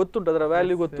ಅವರಿಗೆ ಗೊತ್ತುಂಟು, ಅದರ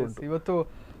ವ್ಯಾಲ್ಯೂ ಗೊತ್ತುಂಟು. ಇವತ್ತು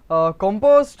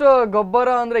ಕಂಪೋಸ್ಟ್ ಗೊಬ್ಬರ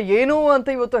ಅಂದ್ರೆ ಏನು ಅಂತ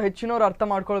ಇವತ್ತು ಹೆಚ್ಚಿನವರು ಅರ್ಥ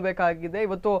ಮಾಡ್ಕೊಳ್ಬೇಕಾಗಿದೆ.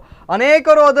 ಇವತ್ತು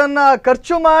ಅನೇಕರು ಅದನ್ನ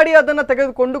ಖರ್ಚು ಮಾಡಿ ಅದನ್ನ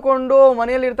ತೆಗೆದುಕೊಂಡುಕೊಂಡು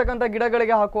ಮನೆಯಲ್ಲಿ ಇರ್ತಕ್ಕಂಥ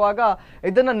ಗಿಡಗಳಿಗೆ ಹಾಕುವಾಗ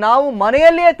ಇದನ್ನ ನಾವು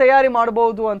ಮನೆಯಲ್ಲಿಯೇ ತಯಾರಿ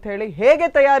ಮಾಡಬಹುದು ಅಂತ ಹೇಳಿ, ಹೇಗೆ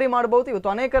ತಯಾರಿ ಮಾಡಬಹುದು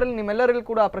ಇವತ್ತು ಅನೇಕರಲ್ಲಿ ನಿಮ್ಮೆಲ್ಲರಲ್ಲಿ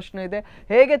ಕೂಡ ಆ ಪ್ರಶ್ನೆ ಇದೆ.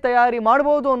 ಹೇಗೆ ತಯಾರಿ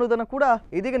ಮಾಡಬಹುದು ಅನ್ನೋದನ್ನ ಕೂಡ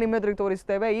ಇದೀಗ ನಿಮ್ಮ ಎದುರಿಗೆ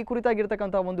ತೋರಿಸ್ತೇವೆ. ಈ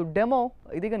ಕುರಿತಾಗಿರ್ತಕ್ಕಂಥ ಒಂದು ಡೆಮೋ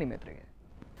ಇದೀಗ ನಿಮ್ಮ ಎದುರಿಗೆ.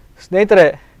 ಸ್ನೇಹಿತರೆ,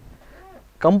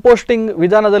 ಕಂಪೋಸ್ಟಿಂಗ್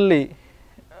ವಿಧಾನದಲ್ಲಿ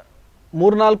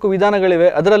 3-4 ವಿಧಾನಗಳಿವೆ.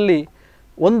 ಅದರಲ್ಲಿ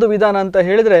ಒಂದು ವಿಧಾನ ಅಂತ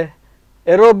ಹೇಳಿದರೆ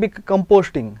ಏರೋಬಿಕ್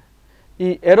ಕಂಪೋಸ್ಟಿಂಗ್. ಈ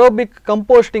ಏರೋಬಿಕ್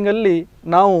ಕಂಪೋಸ್ಟಿಂಗಲ್ಲಿ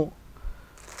ನಾವು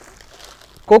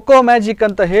ಕೋಕೋ ಮ್ಯಾಜಿಕ್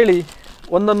ಅಂತ ಹೇಳಿ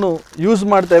ಒಂದನ್ನು ಯೂಸ್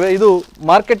ಮಾಡ್ತೇವೆ. ಇದು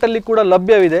ಮಾರ್ಕೆಟಲ್ಲಿ ಕೂಡ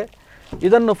ಲಭ್ಯವಿದೆ.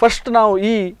 ಇದನ್ನು ಫಸ್ಟ್ ನಾವು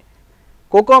ಈ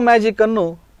ಕೋಕೋ ಮ್ಯಾಜಿಕನ್ನು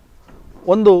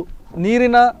ಒಂದು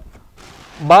ನೀರಿನ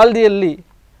ಬಾಲ್ದಿಯಲ್ಲಿ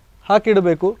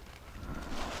ಹಾಕಿಡಬೇಕು.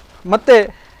 ಮತ್ತು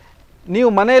ನೀವು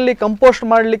ಮನೆಯಲ್ಲಿ ಕಂಪೋಸ್ಟ್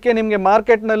ಮಾಡಲಿಕ್ಕೆ ನಿಮಗೆ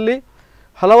ಮಾರ್ಕೆಟ್ನಲ್ಲಿ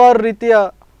ಹಲವಾರು ರೀತಿಯ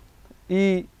ಈ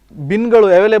ಬಿನ್ಗಳು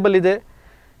ಅವೈಲೇಬಲ್ ಇದೆ.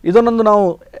 ಇದನ್ನೊಂದು ನಾವು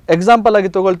ಎಕ್ಸಾಂಪಲ್ ಆಗಿ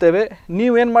ತಗೊಳ್ತೇವೆ.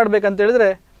 ನೀವೇನು ಮಾಡಬೇಕಂತ ಹೇಳಿದರೆ,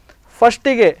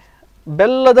 ಫಸ್ಟಿಗೆ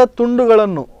ಬೆಲ್ಲದ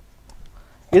ತುಂಡುಗಳನ್ನು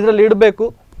ಇದರಲ್ಲಿ ಇಡಬೇಕು.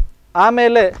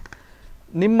 ಆಮೇಲೆ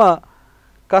ನಿಮ್ಮ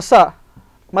ಕಸ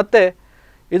ಮತ್ತು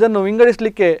ಇದನ್ನು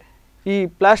ವಿಂಗಡಿಸಲಿಕ್ಕೆ ಈ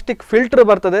ಪ್ಲಾಸ್ಟಿಕ್ ಫಿಲ್ಟರ್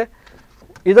ಬರ್ತದೆ,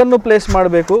 ಇದನ್ನು ಪ್ಲೇಸ್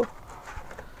ಮಾಡಬೇಕು.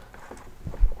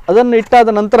 ಅದನ್ನು ಇಟ್ಟಾದ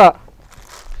ನಂತರ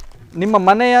ನಿಮ್ಮ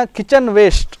ಮನೆಯ ಕಿಚನ್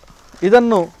ವೇಸ್ಟ್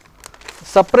ಇದನ್ನು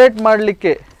ಸಪ್ರೇಟ್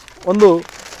ಮಾಡಲಿಕ್ಕೆ ಒಂದು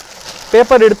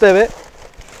ಪೇಪರ್ ಇಡ್ತೇವೆ.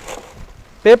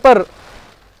 ಪೇಪರ್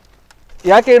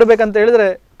ಯಾಕೆ ಇಡಬೇಕಂತ ಹೇಳಿದರೆ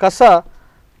ಕಸ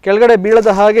ಕೆಳಗಡೆ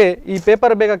ಬೀಳದ ಹಾಗೆ ಈ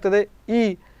ಪೇಪರ್ ಬೇಕಾಗ್ತದೆ. ಈ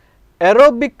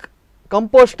ಏರೋಬಿಕ್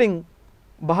ಕಂಪೋಸ್ಟಿಂಗ್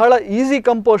ಬಹಳ ಈಸಿ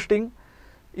ಕಂಪೋಸ್ಟಿಂಗ್.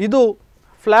 ಇದು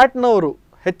ಫ್ಲ್ಯಾಟ್ನವರು,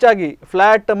 ಹೆಚ್ಚಾಗಿ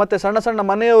ಫ್ಲ್ಯಾಟ್ ಮತ್ತು ಸಣ್ಣ ಸಣ್ಣ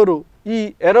ಮನೆಯವರು ಈ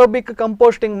ಏರೋಬಿಕ್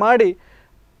ಕಂಪೋಸ್ಟಿಂಗ್ ಮಾಡಿ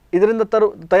ಇದರಿಂದ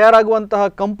ತಯಾರಾಗುವಂತಹ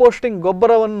ಕಂಪೋಸ್ಟಿಂಗ್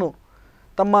ಗೊಬ್ಬರವನ್ನು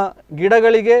ತಮ್ಮ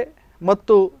ಗಿಡಗಳಿಗೆ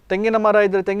ಮತ್ತು ತೆಂಗಿನ ಮರ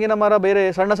ಇದ್ದರೆ ತೆಂಗಿನ ಮರ, ಬೇರೆ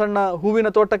ಸಣ್ಣ ಸಣ್ಣ ಹೂವಿನ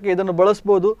ತೋಟಕ್ಕೆ ಇದನ್ನು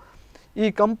ಬಳಸ್ಬೋದು. ಈ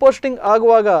ಕಂಪೋಸ್ಟಿಂಗ್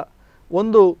ಆಗುವಾಗ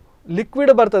ಒಂದು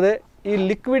ಲಿಕ್ವಿಡ್ ಬರ್ತದೆ. ಈ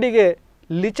ಲಿಕ್ವಿಡಿಗೆ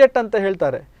ಲಿಚೆಟ್ ಅಂತ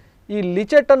ಹೇಳ್ತಾರೆ. ಈ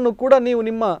ಲಿಚೆಟನ್ನು ಕೂಡ ನೀವು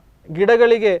ನಿಮ್ಮ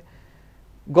ಗಿಡಗಳಿಗೆ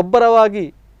ಗೊಬ್ಬರವಾಗಿ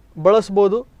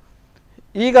ಬಳಸ್ಬೋದು.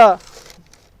 ಈಗ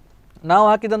ನಾವು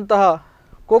ಹಾಕಿದಂತಹ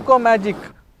ಕೋಕೋ ಮ್ಯಾಜಿಕ್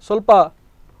ಸ್ವಲ್ಪ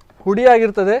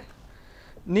ಹುಡಿಯಾಗಿರ್ತದೆ.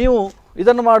 ನೀವು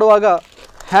ಇದನ್ನು ಮಾಡುವಾಗ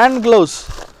ಹ್ಯಾಂಡ್ ಗ್ಲೌಸ್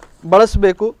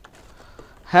ಬಳಸಬೇಕು.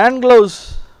 ಹ್ಯಾಂಡ್ ಗ್ಲೌಸ್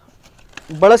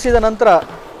ಬಳಸಿದ ನಂತರ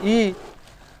ಈ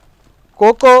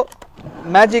ಕೋಕೋ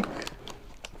ಮ್ಯಾಜಿಕ್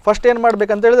ಫಸ್ಟ್ ಏನು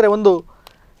ಮಾಡಬೇಕಂತ ಹೇಳಿದ್ರೆ ಒಂದು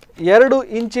 2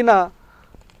 ಇಂಚಿನ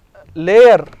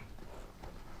ಲೇಯರ್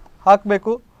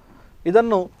ಹಾಕಬೇಕು.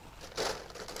 ಇದನ್ನು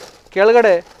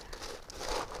ಕೆಳಗಡೆ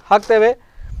ಹಾಕ್ತೇವೆ.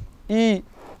 ಈ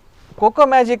ಕೋಕೋ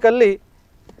ಮ್ಯಾಜಿಕಲ್ಲಿ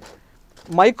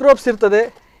ಮೈಕ್ರೋಬ್ಸ್ ಇರ್ತದೆ.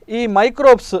 ಈ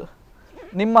ಮೈಕ್ರೋಬ್ಸ್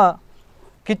ನಿಮ್ಮ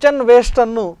ಕಿಚನ್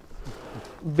ವೇಸ್ಟನ್ನು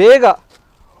ಬೇಗ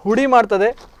ಹುಡಿ ಮಾಡ್ತದೆ.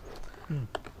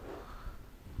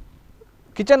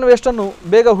 ಕಿಚನ್ ವೇಸ್ಟನ್ನು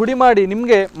ಬೇಗ ಹುಡಿ ಮಾಡಿ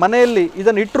ನಿಮಗೆ ಮನೆಯಲ್ಲಿ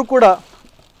ಇದನ್ನು ಇಟ್ಟರೂ ಕೂಡ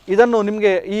ಇದನ್ನು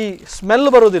ನಿಮಗೆ ಈ ಸ್ಮೆಲ್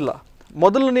ಬರೋದಿಲ್ಲ.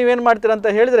 ಮೊದಲು ನೀವೇನು ಮಾಡ್ತೀರ ಅಂತ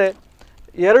ಹೇಳಿದರೆ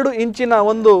 2 ಇಂಚಿನ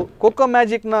ಒಂದು ಕೋಕೋ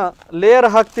ಮ್ಯಾಜಿಕ್ನ ಲೇಯರ್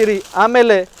ಹಾಕ್ತೀರಿ.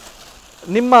 ಆಮೇಲೆ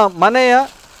ನಿಮ್ಮ ಮನೆಯ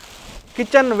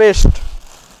ಕಿಚನ್ ವೇಸ್ಟ್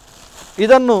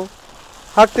ಇದನ್ನು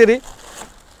ಹಾಕ್ತೀರಿ.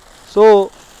 ಸೊ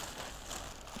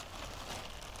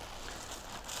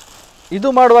ಇದು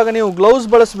ಮಾಡುವಾಗ ನೀವು ಗ್ಲೌಸ್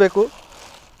ಬಳಸಬೇಕು.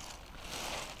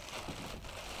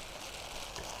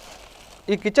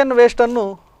 ಈ ಕಿಚನ್ ವೇಸ್ಟನ್ನು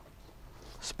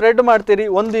ಸ್ಪ್ರೆಡ್ ಮಾಡ್ತೀರಿ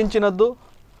 1 ಇಂಚಿನದ್ದು.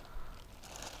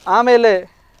 ಆಮೇಲೆ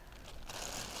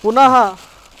ಪುನಃ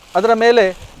ಅದರ ಮೇಲೆ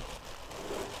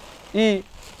ಈ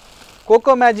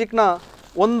ಕೋಕೋ ಮ್ಯಾಜಿಕ್ನ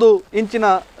 1 ಇಂಚಿನ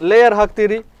ಲೇಯರ್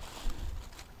ಹಾಕ್ತೀರಿ.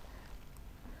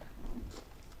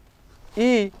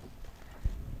 ಈ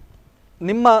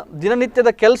ನಿಮ್ಮ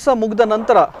ದಿನನಿತ್ಯದ ಕೆಲಸ ಮುಗಿದ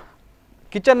ನಂತರ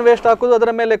ಕಿಚನ್ ವೇಸ್ಟ್ ಹಾಕೋದು,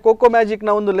 ಅದರ ಮೇಲೆ ಕೋಕೋ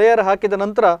ಮ್ಯಾಜಿಕ್ನ ಒಂದು ಲೇಯರ್ ಹಾಕಿದ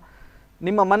ನಂತರ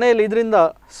ನಿಮ್ಮ ಮನೆಯಲ್ಲಿ ಇದರಿಂದ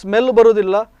ಸ್ಮೆಲ್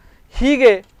ಬರುವುದಿಲ್ಲ.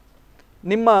 ಹೀಗೆ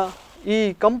ನಿಮ್ಮ ಈ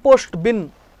ಕಂಪೋಸ್ಟ್ ಬಿನ್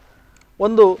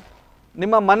ಒಂದು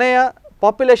ನಿಮ್ಮ ಮನೆಯ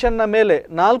ಪಾಪ್ಯುಲೇಷನ್ನ ಮೇಲೆ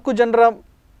 4 ಜನರ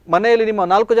ಮನೆಯಲ್ಲಿ ನಿಮ್ಮ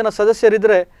 4 ಜನ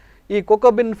ಸದಸ್ಯರಿದ್ದರೆ ಈ ಕೋಕೋ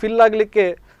ಬಿನ್ ಫಿಲ್ ಆಗಲಿಕ್ಕೆ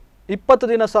 20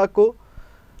 ದಿನ ಸಾಕು.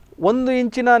 1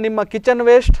 ಇಂಚಿನ ನಿಮ್ಮ ಕಿಚನ್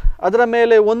ವೇಸ್ಟ್, ಅದರ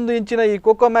ಮೇಲೆ 1 ಇಂಚಿನ ಈ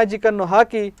ಕೋಕೋ ಮ್ಯಾಜಿಕನ್ನು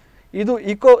ಹಾಕಿ ಇದು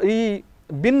ಈ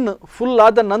ಬಿನ್ ಫುಲ್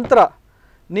ಆದ ನಂತರ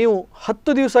ನೀವು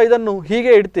 10 ದಿವಸ ಇದನ್ನು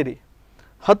ಹೀಗೆ ಇಡ್ತೀರಿ.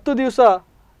 10 ದಿವಸ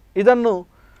ಇದನ್ನು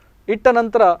ಇಟ್ಟ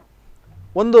ನಂತರ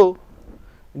ಒಂದು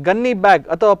ಗನ್ನಿ ಬ್ಯಾಗ್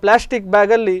ಅಥವಾ ಪ್ಲಾಸ್ಟಿಕ್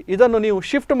ಬ್ಯಾಗಲ್ಲಿ ಇದನ್ನು ನೀವು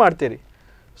ಶಿಫ್ಟ್ ಮಾಡ್ತೀರಿ.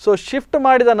 ಸೊ ಶಿಫ್ಟ್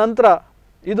ಮಾಡಿದ ನಂತರ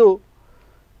ಇದು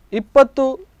 20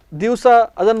 ದಿವಸ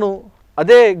ಅದನ್ನು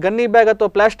ಅದೇ ಗನ್ನಿ ಬ್ಯಾಗ್ ಅಥವಾ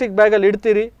ಪ್ಲಾಸ್ಟಿಕ್ ಬ್ಯಾಗಲ್ಲಿ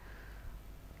ಇಡ್ತೀರಿ.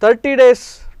 30 ಡೇಸ್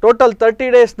ಟೋಟಲ್ 30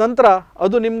 ಡೇಸ್ ನಂತರ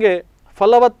ಅದು ನಿಮಗೆ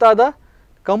ಫಲವತ್ತಾದ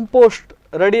ಕಂಪೋಸ್ಟ್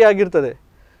ರೆಡಿಯಾಗಿರ್ತದೆ.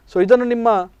 ಸೊ ಇದನ್ನು ನಿಮ್ಮ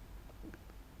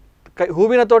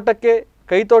ಹೂವಿನ ತೋಟಕ್ಕೆ,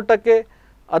 ಕೈ ತೋಟಕ್ಕೆ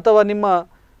ಅಥವಾ ನಿಮ್ಮ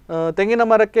ತೆಂಗಿನ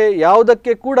ಮರಕ್ಕೆ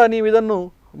ಯಾವುದಕ್ಕೆ ಕೂಡ ನೀವು ಇದನ್ನು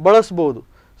ಬಳಸ್ಬೋದು.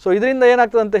 ಸೊ ಇದರಿಂದ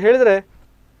ಏನಾಗ್ತದೆ ಅಂತ ಹೇಳಿದರೆ,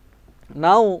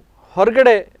 ನಾವು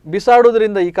ಹೊರಗಡೆ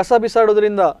ಬಿಸಾಡೋದ್ರಿಂದ, ಈ ಕಸ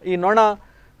ಬಿಸಾಡೋದ್ರಿಂದ ಈ ನೊಣ,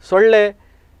 ಸೊಳ್ಳೆ,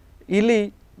 ಇಲಿ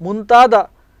ಮುಂತಾದ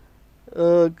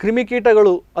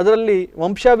ಕ್ರಿಮಿಕೀಟಗಳು ಅದರಲ್ಲಿ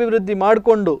ವಂಶಾಭಿವೃದ್ಧಿ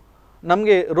ಮಾಡಿಕೊಂಡು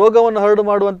ನಮಗೆ ರೋಗವನ್ನು ಹರಡು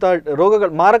ಮಾಡುವಂಥ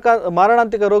ರೋಗಗಳು,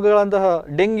 ಮಾರಣಾಂತಿಕ ರೋಗಗಳಂತಹ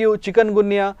ಡೆಂಗ್ಯೂ, ಚಿಕನ್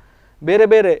ಗುನ್ಯಾ, ಬೇರೆ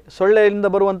ಬೇರೆ ಸೊಳ್ಳೆಯಿಂದ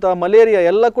ಬರುವಂಥ ಮಲೇರಿಯಾ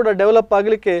ಎಲ್ಲ ಕೂಡ ಡೆವಲಪ್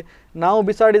ಆಗಲಿಕ್ಕೆ ನಾವು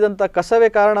ಬಿಸಾಡಿದಂಥ ಕಸವೇ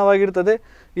ಕಾರಣವಾಗಿರ್ತದೆ.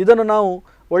 ಇದನ್ನು ನಾವು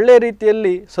ಒಳ್ಳೆಯ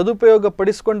ರೀತಿಯಲ್ಲಿ ಸದುಪಯೋಗ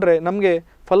ಪಡಿಸಿಕೊಂಡ್ರೆ ನಮಗೆ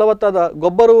ಫಲವತ್ತಾದ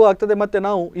ಗೊಬ್ಬರವೂ ಆಗ್ತದೆ ಮತ್ತು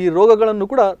ನಾವು ಈ ರೋಗಗಳನ್ನು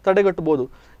ಕೂಡ ತಡೆಗಟ್ಟಬೋದು.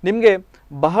 ನಿಮಗೆ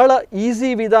ಬಹಳ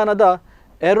ಈಸಿ ವಿಧಾನದ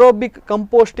ಏರೋಬಿಕ್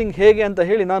ಕಂಪೋಸ್ಟಿಂಗ್ ಹೇಗೆ ಅಂತ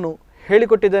ಹೇಳಿ ನಾನು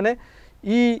ಹೇಳಿಕೊಟ್ಟಿದ್ದೇನೆ.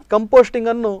 ಈ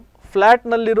ಕಂಪೋಸ್ಟಿಂಗನ್ನು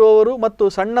ಫ್ಲ್ಯಾಟ್ನಲ್ಲಿರುವವರು ಮತ್ತು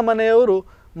ಸಣ್ಣ ಮನೆಯವರು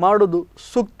ಮಾಡೋದು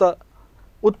ಸೂಕ್ತ,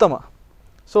 ಉತ್ತಮ.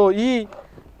 ಸೊ ಈ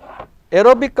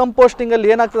ಏರೋಬಿಕ್ ಕಂಪೋಸ್ಟಿಂಗಲ್ಲಿ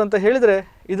ಏನಾಗ್ತದೆ ಅಂತ ಹೇಳಿದರೆ,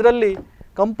 ಇದರಲ್ಲಿ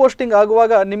ಕಂಪೋಸ್ಟಿಂಗ್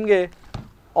ಆಗುವಾಗ ನಿಮಗೆ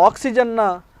ಆಕ್ಸಿಜನ್ನ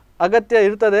ಅಗತ್ಯ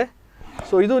ಇರ್ತದೆ.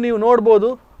 ಸೊ ಇದು ನೀವು ನೋಡ್ಬೋದು,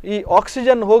 ಈ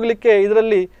ಆಕ್ಸಿಜನ್ ಹೋಗಲಿಕ್ಕೆ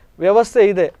ಇದರಲ್ಲಿ ವ್ಯವಸ್ಥೆ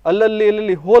ಇದೆ,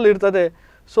 ಅಲ್ಲಲ್ಲಿ ಹೋಲ್ ಇರ್ತದೆ.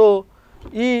 ಸೊ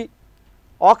ಈ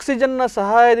ಆಕ್ಸಿಜನ್ನ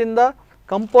ಸಹಾಯದಿಂದ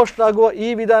ಕಂಪೋಸ್ಟ್ ಆಗುವ ಈ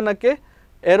ವಿಧಾನಕ್ಕೆ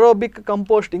ಏರೋಬಿಕ್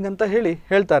ಕಂಪೋಸ್ಟಿಂಗ್ ಅಂತ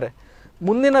ಹೇಳ್ತಾರೆ.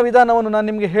 ಮುಂದಿನ ವಿಧಾನವನ್ನು ನಾನು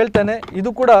ನಿಮಗೆ ಹೇಳ್ತೇನೆ.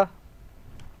 ಇದು ಕೂಡ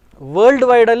ವರ್ಲ್ಡ್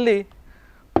ವೈಡಲ್ಲಿ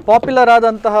ಪಾಪ್ಯುಲರ್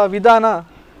ಆದಂತಹ ವಿಧಾನ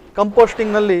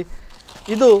ಕಂಪೋಸ್ಟಿಂಗ್ನಲ್ಲಿ.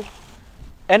 ಇದು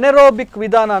ಎನರೋಬಿಕ್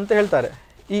ವಿಧಾನ ಅಂತ ಹೇಳ್ತಾರೆ.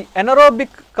 ಈ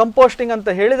ಎನರೋಬಿಕ್ ಕಂಪೋಸ್ಟಿಂಗ್ ಅಂತ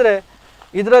ಹೇಳಿದರೆ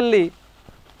ಇದರಲ್ಲಿ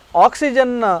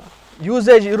ಆಕ್ಸಿಜನ್ನ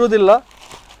ಯೂಸೇಜ್ ಇರುವುದಿಲ್ಲ.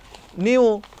 ನೀವು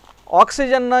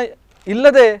ಆಕ್ಸಿಜನ್ನ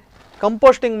ಇಲ್ಲದೆ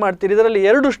ಕಂಪೋಸ್ಟಿಂಗ್ ಮಾಡ್ತೀರಿ. ಇದರಲ್ಲಿ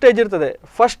 2 ಸ್ಟೇಜ್ ಇರ್ತದೆ.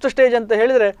 ಫಸ್ಟ್ ಸ್ಟೇಜ್ ಅಂತ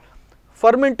ಹೇಳಿದರೆ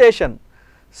ಫರ್ಮೆಂಟೇಷನ್,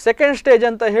 ಸೆಕೆಂಡ್ ಸ್ಟೇಜ್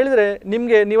ಅಂತ ಹೇಳಿದರೆ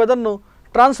ನೀವು ಅದನ್ನು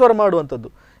ಟ್ರಾನ್ಸ್ಫರ್ ಮಾಡುವಂಥದ್ದು.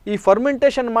 ಈ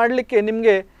ಫರ್ಮೆಂಟೇಷನ್ ಮಾಡಲಿಕ್ಕೆ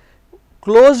ನಿಮಗೆ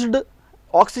ಕ್ಲೋಸ್ಡ್,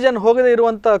 ಆಕ್ಸಿಜನ್ ಹೋಗದೇ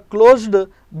ಇರುವಂಥ ಕ್ಲೋಸ್ಡ್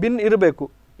ಬಿನ್ ಇರಬೇಕು.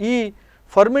 ಈ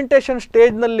ಫರ್ಮೆಂಟೇಷನ್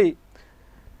ಸ್ಟೇಜ್ನಲ್ಲಿ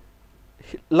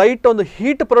ಲೈಟ್ ಒಂದು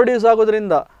ಹೀಟ್ ಪ್ರೊಡ್ಯೂಸ್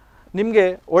ಆಗೋದ್ರಿಂದ ನಿಮಗೆ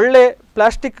ಒಳ್ಳೆ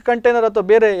ಪ್ಲಾಸ್ಟಿಕ್ ಕಂಟೈನರ್ ಅಥವಾ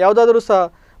ಬೇರೆ ಯಾವುದಾದ್ರೂ ಸಹ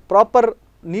ಪ್ರಾಪರ್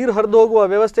ನೀರು ಹರಿದು ಹೋಗುವ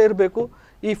ವ್ಯವಸ್ಥೆ ಇರಬೇಕು.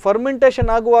 ಈ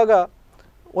ಫರ್ಮೆಂಟೇಷನ್ ಆಗುವಾಗ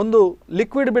ಒಂದು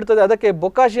ಲಿಕ್ವಿಡ್ ಬಿಡ್ತದೆ, ಅದಕ್ಕೆ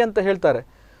ಬೊಕಾಶಿ ಅಂತ ಹೇಳ್ತಾರೆ.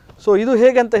 ಸೊ ಇದು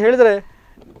ಹೇಗೆ ಅಂತ ಹೇಳಿದರೆ,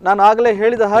 ನಾನು ಆಗಲೇ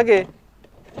ಹೇಳಿದ ಹಾಗೆ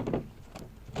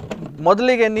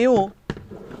ಮೊದಲಿಗೆ ನೀವು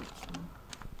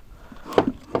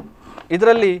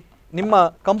ಇದರಲ್ಲಿ ನಿಮ್ಮ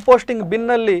ಕಂಪೋಸ್ಟಿಂಗ್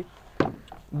ಬಿನ್ನಲ್ಲಿ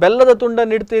ಬೆಲ್ಲದ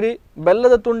ತುಂಡನ್ನು ಇಡ್ತೀರಿ.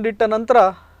 ಬೆಲ್ಲದ ತುಂಡಿಟ್ಟ ನಂತರ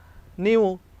ನೀವು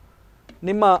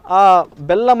ನಿಮ್ಮ ಆ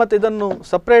ಬೆಲ್ಲ ಮತ್ತು ಇದನ್ನು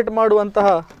ಸಪ್ರೇಟ್ ಮಾಡುವಂತಹ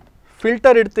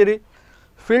ಫಿಲ್ಟರ್ ಇಡ್ತೀರಿ.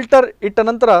 ಫಿಲ್ಟರ್ ಇಟ್ಟ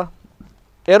ನಂತರ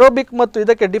ಎರೋಬಿಕ್ ಮತ್ತು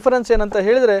ಇದಕ್ಕೆ ಡಿಫರೆನ್ಸ್ ಏನಂತ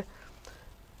ಹೇಳಿದರೆ,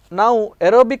 ನಾವು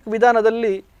ಎರೋಬಿಕ್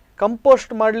ವಿಧಾನದಲ್ಲಿ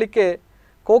ಕಂಪೋಸ್ಟ್ ಮಾಡಲಿಕ್ಕೆ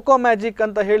ಕೋಕೋ ಮ್ಯಾಜಿಕ್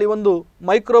ಅಂತ ಹೇಳಿ ಒಂದು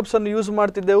ಮೈಕ್ರೋಬ್ಸನ್ನು ಯೂಸ್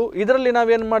ಮಾಡ್ತಿದ್ದೆವು. ಇದರಲ್ಲಿ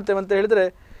ನಾವೇನು ಮಾಡ್ತೇವೆ ಅಂತ ಹೇಳಿದರೆ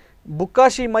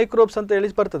ಬುಕಾಶಿ ಮೈಕ್ರೋಬ್ಸ್ ಅಂತ ಹೇಳಿ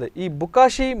ಬರ್ತದೆ. ಈ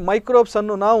ಬುಕಾಶಿ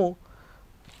ಮೈಕ್ರೋಬ್ಸನ್ನು ನಾವು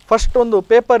ಫಸ್ಟ್ ಒಂದು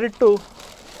ಪೇಪರ್ ಇಟ್ಟು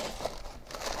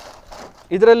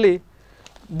ಇದರಲ್ಲಿ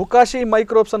ಬುಕಾಶಿ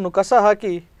ಮೈಕ್ರೋಬ್ಸನ್ನು ಕಸ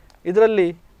ಹಾಕಿ ಇದರಲ್ಲಿ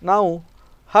ನಾವು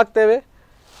ಹಾಕ್ತೇವೆ.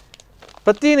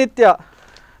 ಪ್ರತಿನಿತ್ಯ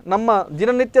ನಮ್ಮ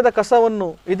ದಿನನಿತ್ಯದ ಕಸವನ್ನು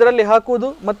ಇದರಲ್ಲಿ ಹಾಕುವುದು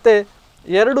ಮತ್ತು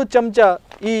 2 ಚಮಚ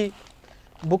ಈ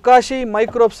ಬುಕಾಶಿ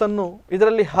ಮೈಕ್ರೋಬ್ಸನ್ನು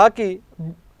ಇದರಲ್ಲಿ ಹಾಕಿ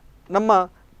ನಮ್ಮ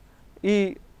ಈ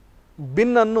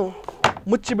ಬಿನ್ನನ್ನು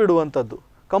ಮುಚ್ಚಿಬಿಡುವಂಥದ್ದು,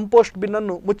 ಕಂಪೋಸ್ಟ್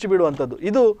ಬಿನ್ನನ್ನು ಮುಚ್ಚಿಬಿಡುವಂಥದ್ದು.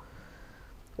 ಇದು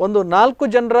ಒಂದು 4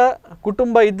 ಜನರ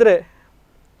ಕುಟುಂಬ ಇದ್ದರೆ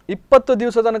 20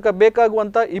 ದಿವಸ ತನಕ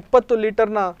ಬೇಕಾಗುವಂಥ 20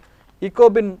 ಲೀಟರ್ನ ಇಕೋ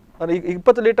ಬಿನ್,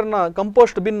 20 ಲೀಟರ್ನ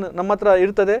ಕಂಪೋಸ್ಟ್ ಬಿನ್ ನಮ್ಮ ಹತ್ರ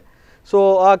ಇರ್ತದೆ. ಸೊ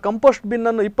ಆ ಕಂಪೋಸ್ಟ್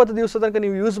ಬಿನ್ನನ್ನು 20 ದಿವಸ ತನಕ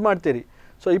ನೀವು ಯೂಸ್ ಮಾಡ್ತೀರಿ.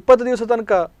 ಸೊ 20 ದಿವಸ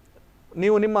ತನಕ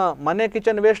ನೀವು ನಿಮ್ಮ ಮನೆ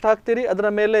ಕಿಚನ್ ವೇಸ್ಟ್ ಹಾಕ್ತೀರಿ, ಅದರ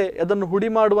ಮೇಲೆ ಅದನ್ನು ಹುಡಿ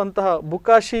ಮಾಡುವಂತಹ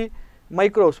ಬುಕಾಶಿ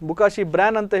ಮೈಕ್ರೋಬ್ಸ್, ಬುಕಾಶಿ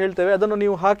ಬ್ರ್ಯಾನ್ ಅಂತ ಹೇಳ್ತೇವೆ, ಅದನ್ನು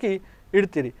ನೀವು ಹಾಕಿ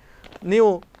ಇಡ್ತೀರಿ. ನೀವು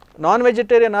ನಾನ್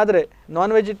ವೆಜಿಟೇರಿಯನ್ ಆದರೆ,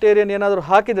 ನಾನ್ ವೆಜಿಟೇರಿಯನ್ ಏನಾದರೂ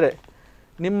ಹಾಕಿದರೆ,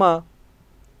 ನಿಮ್ಮ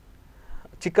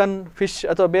ಚಿಕನ್, ಫಿಶ್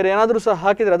ಅಥವಾ ಬೇರೆ ಏನಾದರೂ ಸಹ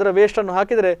ಹಾಕಿದರೆ, ಅದರ ವೇಸ್ಟನ್ನು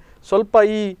ಹಾಕಿದರೆ ಸ್ವಲ್ಪ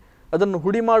ಅದನ್ನು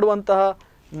ಹುಡಿ ಮಾಡುವಂತಹ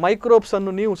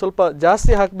ಮೈಕ್ರೋಬ್ಸನ್ನು ನೀವು ಸ್ವಲ್ಪ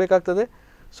ಜಾಸ್ತಿ ಹಾಕಬೇಕಾಗ್ತದೆ.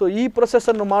 ಸೊ ಈ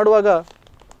ಪ್ರೊಸೆಸ್ಸನ್ನು ಮಾಡುವಾಗ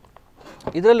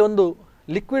ಇದರಲ್ಲಿ ಒಂದು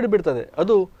ಲಿಕ್ವಿಡ್ ಬಿಡ್ತದೆ,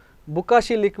 ಅದು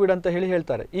ಬುಕಾಶಿ ಲಿಕ್ವಿಡ್ ಅಂತ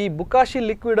ಹೇಳ್ತಾರೆ. ಈ ಬುಕಾಶಿ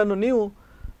ಲಿಕ್ವಿಡನ್ನು ನೀವು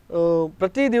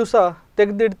ಪ್ರತಿ ದಿವಸ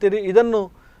ತೆಗೆದಿಡ್ತೀರಿ. ಇದನ್ನು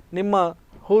ನಿಮ್ಮ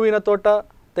ಹೂವಿನ ತೋಟ,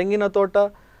 ತೆಂಗಿನ ತೋಟ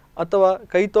ಅಥವಾ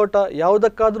ಕೈತೋಟ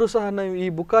ಯಾವುದಕ್ಕಾದರೂ ಸಹ ನೀವು ಈ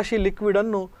ಬುಕಾಶಿ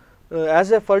ಲಿಕ್ವಿಡನ್ನು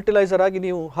ಆ್ಯಸ್ ಎ ಫರ್ಟಿಲೈಸರ್ ಆಗಿ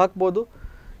ನೀವು ಹಾಕ್ಬೋದು.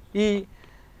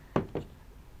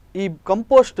 ಈ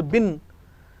ಕಂಪೋಸ್ಟ್ ಬಿನ್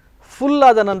ಫುಲ್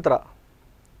ಆದ ನಂತರ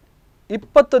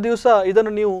 20 ದಿವಸ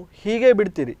ಇದನ್ನು ನೀವು ಹೀಗೆ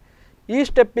ಬಿಡ್ತೀರಿ. ಈ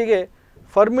ಸ್ಟೆಪ್ಪಿಗೆ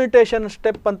ಫರ್ಮಿಟೇಷನ್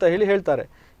ಸ್ಟೆಪ್ ಅಂತ ಹೇಳ್ತಾರೆ.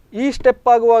 ಈ ಸ್ಟೆಪ್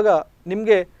ಆಗುವಾಗ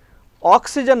ನಿಮಗೆ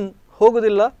ಆಕ್ಸಿಜನ್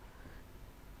ಹೋಗೋದಿಲ್ಲ.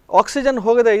 ಆಕ್ಸಿಜನ್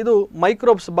ಹೋಗದೆ ಇದು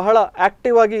ಮೈಕ್ರೋಬ್ಸ್ ಬಹಳ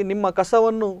ಆ್ಯಕ್ಟಿವ್ ಆಗಿ ನಿಮ್ಮ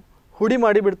ಕಸವನ್ನು ಹುಡಿ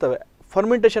ಮಾಡಿಬಿಡ್ತವೆ,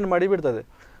 ಫರ್ಮಿಂಟೇಷನ್ ಮಾಡಿಬಿಡ್ತದೆ.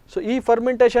 ಸೊ ಈ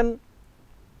ಫರ್ಮಿಂಟೇಷನ್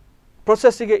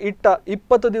ಪ್ರೊಸೆಸ್ಸಿಗೆ ಇಟ್ಟ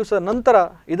 20 ದಿವಸ ನಂತರ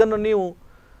ಇದನ್ನು ನೀವು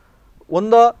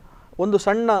ಒಂದು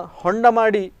ಸಣ್ಣ ಹೊಂಡ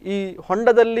ಮಾಡಿ ಈ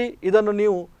ಹೊಂಡದಲ್ಲಿ ಇದನ್ನು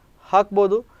ನೀವು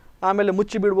ಹಾಕ್ಬೋದು, ಆಮೇಲೆ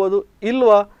ಮುಚ್ಚಿಬಿಡ್ಬೋದು.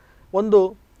 ಇಲ್ವಾ ಒಂದು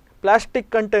ಪ್ಲಾಸ್ಟಿಕ್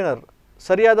ಕಂಟೈನರ್,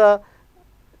 ಸರಿಯಾದ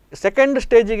ಸೆಕೆಂಡ್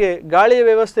ಸ್ಟೇಜಿಗೆ ಗಾಳಿಯ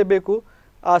ವ್ಯವಸ್ಥೆ ಬೇಕು.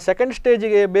 ಆ ಸೆಕೆಂಡ್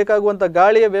ಸ್ಟೇಜಿಗೆ ಬೇಕಾಗುವಂಥ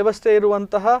ಗಾಳಿಯ ವ್ಯವಸ್ಥೆ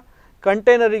ಇರುವಂತಹ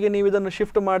ಕಂಟೈನರಿಗೆ ನೀವು ಇದನ್ನು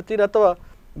ಶಿಫ್ಟ್ ಮಾಡ್ತೀರಿ, ಅಥವಾ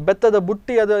ಬೆತ್ತದ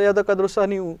ಬುಟ್ಟಿ ಯಾವುದಕ್ಕಾದರೂ ಸಹ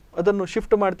ನೀವು ಅದನ್ನು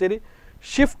ಶಿಫ್ಟ್ ಮಾಡ್ತೀರಿ.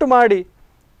 ಶಿಫ್ಟ್ ಮಾಡಿ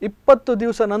 20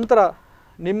 ದಿವಸ ನಂತರ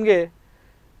ನಿಮಗೆ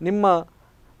ನಿಮ್ಮ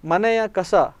ಮನೆಯ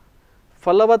ಕಸ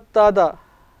ಫಲವತ್ತಾದ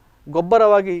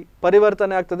ಗೊಬ್ಬರವಾಗಿ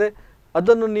ಪರಿವರ್ತನೆ ಆಗ್ತದೆ.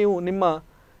 ಅದನ್ನು ನೀವು ನಿಮ್ಮ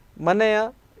ಮನೆಯ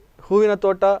ಹೂವಿನ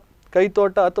ತೋಟ,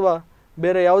 ಕೈತೋಟ ಅಥವಾ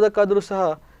ಬೇರೆ ಯಾವುದಕ್ಕಾದರೂ ಸಹ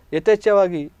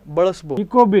ಯಥೇಚ್ಛವಾಗಿ ಬಳಸ್ಬೋದು.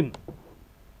 ಇಕೋಬಿನ್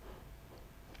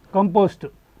ಕಂಪೋಸ್ಟ್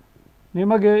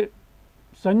ನಿಮಗೆ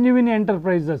ಸಂಜೀವಿನಿ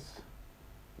enterprises,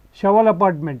 ಶವಲ್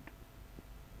apartment,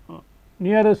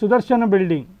 near Sudarshan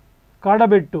building,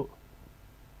 ಕಾಡಬೆಟ್ಟು,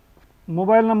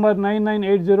 mobile number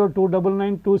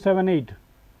 9980299278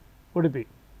 Udupi,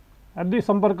 ಅಲ್ಲಿ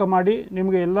ಸಂಪರ್ಕ ಮಾಡಿ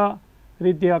ನಿಮಗೆ ಎಲ್ಲ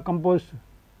ರೀತಿಯ ಕಂಪೋಸ್ಟ್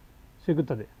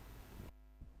ಸಿಗುತ್ತದೆ.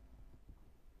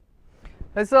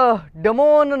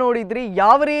 ಡೆಮೋವನ್ನು ನೋಡಿದ್ರಿ,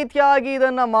 ಯಾವ ರೀತಿಯಾಗಿ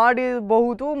ಇದನ್ನು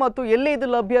ಮಾಡಬಹುದು ಮತ್ತು ಎಲ್ಲಿ ಇದು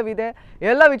ಲಭ್ಯವಿದೆ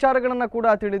ಎಲ್ಲ ವಿಚಾರಗಳನ್ನು ಕೂಡ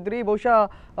ತಿಳಿದ್ರಿ. ಬಹುಶಃ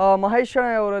ಮಹೇಶ್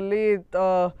ಅವರಲ್ಲಿ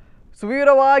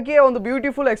ಸುವೀರವಾಗಿ ಒಂದು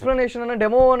ಬ್ಯೂಟಿಫುಲ್ ಎಕ್ಸ್ಪ್ಲನೇಷನನ್ನು,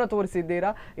 ಡೆಮೋವನ್ನು ತೋರಿಸಿದ್ದೀರಾ.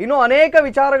 ಇನ್ನೂ ಅನೇಕ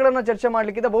ವಿಚಾರಗಳನ್ನು ಚರ್ಚೆ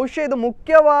ಮಾಡಲಿಕ್ಕಿದೆ. ಬಹುಶಃ ಇದು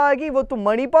ಮುಖ್ಯವಾಗಿ ಇವತ್ತು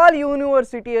ಮಣಿಪಾಲ್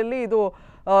ಯೂನಿವರ್ಸಿಟಿಯಲ್ಲಿ ಇದು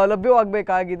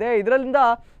ಲಭ್ಯವಾಗಬೇಕಾಗಿದೆ. ಇದರಿಂದ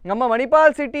ನಮ್ಮ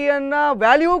ಮಣಿಪಾಲ್ ಸಿಟಿಯನ್ನು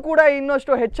ವ್ಯಾಲ್ಯೂ ಕೂಡ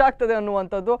ಇನ್ನಷ್ಟು ಹೆಚ್ಚಾಗ್ತದೆ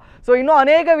ಅನ್ನುವಂಥದ್ದು. ಸೊ ಇನ್ನೂ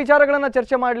ಅನೇಕ ವಿಚಾರಗಳನ್ನು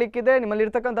ಚರ್ಚೆ ಮಾಡಲಿಕ್ಕಿದೆ.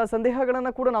 ನಿಮ್ಮಲ್ಲಿರ್ತಕ್ಕಂಥ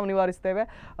ಸಂದೇಹಗಳನ್ನು ಕೂಡ ನಾವು ನಿವಾರಿಸ್ತೇವೆ.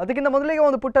 ಅದಕ್ಕಿಂತ ಮೊದಲಿಗೆ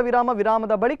ಒಂದು ಪುಟ್ಟ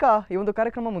ವಿರಾಮದ ಬಳಿಕ ಈ ಒಂದು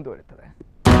ಕಾರ್ಯಕ್ರಮ ಮುಂದುವರಿಯುತ್ತದೆ.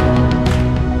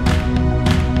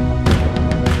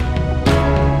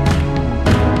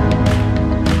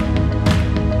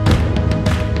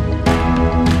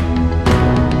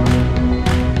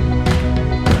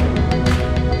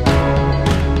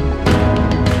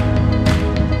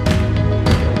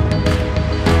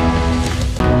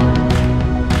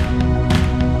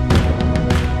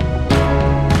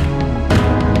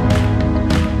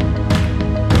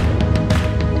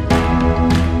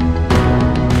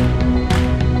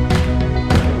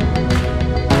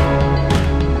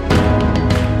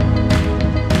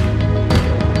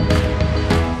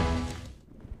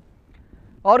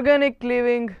 Organic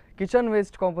living kitchen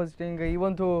waste composting ಈ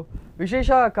ಒಂದು ವಿಶೇಷ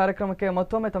ಕಾರ್ಯಕ್ರಮಕ್ಕೆ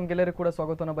ಮತ್ತೊಮ್ಮೆ ತಮಗೆಲ್ಲರಿಗೂ ಕೂಡ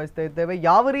ಸ್ವಾಗತವನ್ನು ಬಯಸ್ತಾ ಇದ್ದೇವೆ.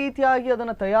 ಯಾವ ರೀತಿಯಾಗಿ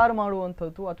ಅದನ್ನು ತಯಾರು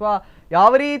ಮಾಡುವಂಥದ್ದು ಅಥವಾ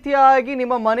ಯಾವ ರೀತಿಯಾಗಿ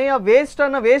ನಿಮ್ಮ ಮನೆಯ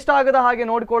ವೇಸ್ಟ್ ಆಗದ ಹಾಗೆ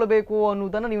ನೋಡಿಕೊಳ್ಬೇಕು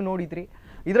ಅನ್ನೋದನ್ನು ನೀವು ನೋಡಿದ್ರಿ.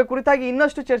 ಇದರ ಕುರಿತಾಗಿ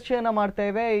ಇನ್ನಷ್ಟು ಚರ್ಚೆಯನ್ನು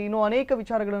ಮಾಡ್ತೇವೆ. ಇನ್ನು ಅನೇಕ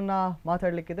ವಿಚಾರಗಳನ್ನು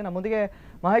ಮಾತಾಡಲಿಕ್ಕಿದೆ. ನಮ್ಮೊಂದಿಗೆ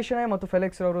ಮಹೇಶ್ ಮತ್ತು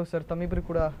ಫೆಲೆಕ್ಸ್ ಅವರು. ಸರ್, ತಮ್ಮಿಬ್ಬರು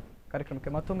ಕೂಡ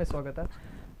ಕಾರ್ಯಕ್ರಮಕ್ಕೆ ಮತ್ತೊಮ್ಮೆ ಸ್ವಾಗತ.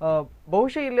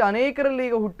 ಬಹುಶಃ ಇಲ್ಲಿ ಅನೇಕರಲ್ಲಿ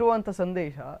ಈಗ ಹುಟ್ಟುವಂಥ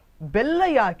ಸಂದೇಶ ಬೆಲ್ಲ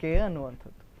ಯಾಕೆ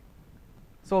ಅನ್ನುವಂಥದ್ದು.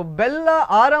 ಸೊ ಬೆಲ್ಲ,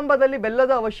 ಆರಂಭದಲ್ಲಿ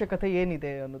ಬೆಲ್ಲದ ಅವಶ್ಯಕತೆ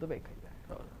ಏನಿದೆ ಅನ್ನೋದು ಬೇಕಾಗಿದೆ.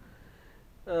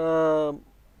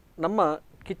 ನಮ್ಮ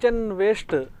ಕಿಚನ್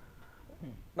ವೇಸ್ಟ್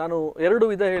ನಾನು ಎರಡು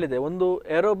ವಿಧ ಹೇಳಿದೆ, ಒಂದು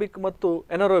ಏರೋಬಿಕ್ ಮತ್ತು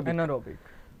ಎನರೋಬಿಕ್.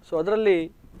 ಸೊ ಅದರಲ್ಲಿ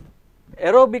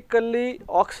ಏರೋಬಿಕ್ಕಲ್ಲಿ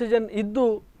ಆಕ್ಸಿಜನ್ ಇದ್ದು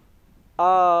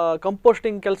ಆ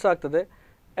ಕಂಪೋಸ್ಟಿಂಗ್ ಕೆಲಸ ಆಗ್ತದೆ,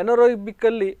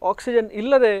 ಎನರೋಬಿಕ್ಕಲ್ಲಿ ಆಕ್ಸಿಜನ್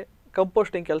ಇಲ್ಲದೆ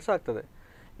ಕಂಪೋಸ್ಟಿಂಗ್ ಕೆಲಸ ಆಗ್ತದೆ.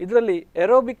 ಇದರಲ್ಲಿ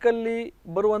ಏರೋಬಿಕ್ಕಲ್ಲಿ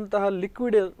ಬರುವಂತಹ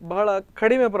ಲಿಕ್ವಿಡ್ ಬಹಳ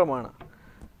ಕಡಿಮೆ ಪ್ರಮಾಣ.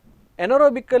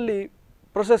 ಎನರೋಬಿಕ್ಕಲ್ಲಿ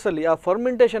ಪ್ರೊಸೆಸ್ಸಲ್ಲಿ ಆ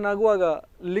ಫರ್ಮೆಂಟೇಷನ್ ಆಗುವಾಗ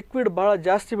ಲಿಕ್ವಿಡ್ ಬಹಳ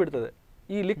ಜಾಸ್ತಿ ಬಿಡ್ತದೆ.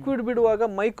 ಈ ಲಿಕ್ವಿಡ್ ಬಿಡುವಾಗ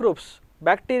ಮೈಕ್ರೋಬ್ಸ್,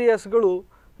 ಬ್ಯಾಕ್ಟೀರಿಯಾಸ್ಗಳು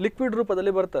ಲಿಕ್ವಿಡ್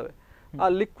ರೂಪದಲ್ಲಿ ಬರ್ತವೆ. ಆ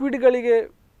ಲಿಕ್ವಿಡ್ಗಳಿಗೆ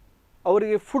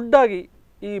ಅವರಿಗೆ ಫುಡ್ಡಾಗಿ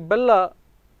ಈ ಬೆಲ್ಲ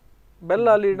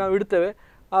ಅಲ್ಲಿ ನಾವು ಇಡ್ತೇವೆ.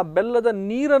 ಆ ಬೆಲ್ಲದ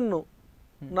ನೀರನ್ನು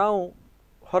ನಾವು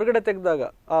ಹೊರಗಡೆ ತೆಗೆದಾಗ,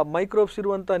 ಆ ಮೈಕ್ರೋಬ್ಸ್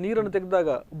ಇರುವಂಥ ನೀರನ್ನು ತೆಗೆದಾಗ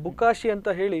ಬುಕಾಶಿ ಅಂತ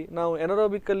ಹೇಳಿ ನಾವು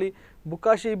ಎನರೋಬಿಕ್ಕಲ್ಲಿ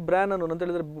ಬುಕಾಶಿ ಬ್ರ್ಯಾನನ್ನು ಅಂತ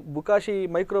ಹೇಳಿದರೆ ಬುಕಾಶಿ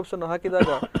ಮೈಕ್ರೋಬ್ಸನ್ನು ಹಾಕಿದಾಗ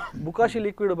ಬುಕಾಶಿ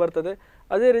ಲಿಕ್ವಿಡ್ ಬರ್ತದೆ.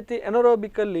 ಅದೇ ರೀತಿ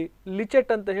ಎನರೋಬಿಕ್ಕಲ್ಲಿ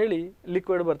ಲಿಚೆಟ್ ಅಂತ ಹೇಳಿ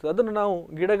ಲಿಕ್ವಿಡ್ ಬರ್ತದೆ. ಅದನ್ನು ನಾವು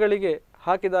ಗಿಡಗಳಿಗೆ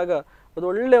ಹಾಕಿದಾಗ ಅದು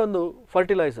ಒಳ್ಳೆಯ ಒಂದು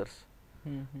ಫರ್ಟಿಲೈಸರ್ಸ್.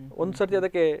 ಒಂದು ಸರ್ತಿ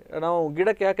ಅದಕ್ಕೆ ನಾವು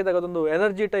ಗಿಡಕ್ಕೆ ಹಾಕಿದಾಗ ಅದೊಂದು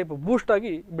ಎನರ್ಜಿ ಟೈಪ್ ಬೂಸ್ಟ್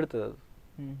ಆಗಿ ಬಿಡ್ತದೆ ಅದು.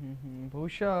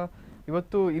 ಬಹುಶಃ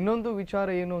ಇವತ್ತು ಇನ್ನೊಂದು ವಿಚಾರ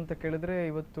ಏನು ಅಂತ ಕೇಳಿದ್ರೆ,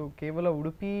 ಇವತ್ತು ಕೇವಲ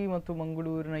ಉಡುಪಿ ಮತ್ತು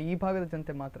ಮಂಗಳೂರಿನ ಈ ಭಾಗದ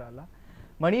ಜನತೆ ಮಾತ್ರ ಅಲ್ಲ,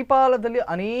 ಮಣಿಪಾಲದಲ್ಲಿ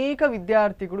ಅನೇಕ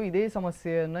ವಿದ್ಯಾರ್ಥಿಗಳು ಇದೇ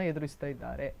ಸಮಸ್ಯೆಯನ್ನು ಎದುರಿಸ್ತಾ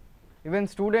ಇದ್ದಾರೆ. ಈವನ್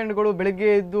ಸ್ಟೂಡೆಂಟ್ಗಳು ಬೆಳಗ್ಗೆ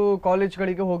ಎದ್ದು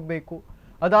ಕಾಲೇಜ್ಗಳಿಗೆ ಹೋಗಬೇಕು,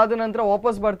 ಅದಾದ ನಂತರ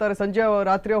ವಾಪಸ್ ಬರ್ತಾರೆ, ಸಂಜೆ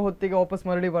ರಾತ್ರಿಯ ಹೊತ್ತಿಗೆ ವಾಪಸ್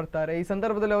ಮರಳಿ ಬರ್ತಾರೆ. ಈ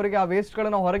ಸಂದರ್ಭದಲ್ಲಿ ಅವರಿಗೆ ಆ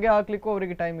ವೇಸ್ಟ್ಗಳನ್ನು ಹೊರಗೆ ಹಾಕ್ಲಿಕ್ಕೂ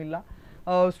ಅವರಿಗೆ ಟೈಮ್ ಇಲ್ಲ.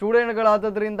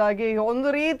 ಸ್ಟೂಡೆಂಟ್ಗಳಾದದ್ರಿಂದಾಗಿ ಒಂದು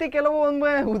ರೀತಿ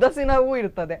ಕೆಲವೊಮ್ಮೆ ಉದಾಸೀನವೂ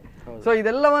ಇರ್ತದೆ. ಸೊ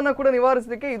ಇದೆಲ್ಲವನ್ನ ಕೂಡ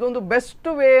ನಿವಾರಿಸಲಿಕ್ಕೆ ಇದೊಂದು ಬೆಸ್ಟ್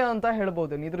ವೇ ಅಂತ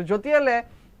ಹೇಳ್ಬೋದು. ಇದ್ರ ಜೊತೆಯಲ್ಲೇ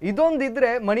ಇದೊಂದಿದ್ರೆ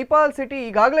ಮಣಿಪಾಲ್ ಸಿಟಿ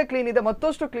ಈಗಾಗಲೇ ಕ್ಲೀನ್ ಇದೆ,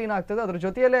 ಮತ್ತಷ್ಟು ಕ್ಲೀನ್ ಆಗ್ತದೆ. ಅದ್ರ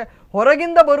ಜೊತೆಯಲ್ಲೇ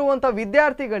ಹೊರಗಿಂದ ಬರುವಂಥ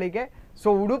ವಿದ್ಯಾರ್ಥಿಗಳಿಗೆ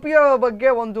ಸೊ ಉಡುಪಿಯ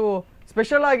ಬಗ್ಗೆ ಒಂದು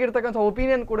ಸ್ಪೆಷಲ್ ಆಗಿರ್ತಕ್ಕಂಥ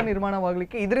ಒಪಿನಿಯನ್ ಕೂಡ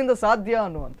ನಿರ್ಮಾಣವಾಗಲಿಕ್ಕೆ ಇದರಿಂದ ಸಾಧ್ಯ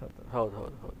ಅನ್ನುವಂಥದ್ದು. ಹೌದು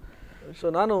ಹೌದು ಹೌದು.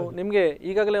 ಸೊ ನಾನು ನಿಮಗೆ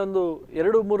ಈಗಾಗಲೇ ಒಂದು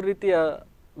 2-3 ರೀತಿಯ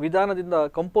ವಿಧಾನದಿಂದ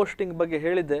ಕಂಪೋಸ್ಟಿಂಗ್ ಬಗ್ಗೆ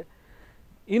ಹೇಳಿದ್ದೆ.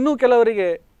 ಇನ್ನೂ ಕೆಲವರಿಗೆ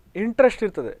ಇಂಟ್ರೆಸ್ಟ್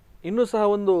ಇರ್ತದೆ, ಇನ್ನೂ ಸಹ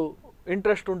ಒಂದು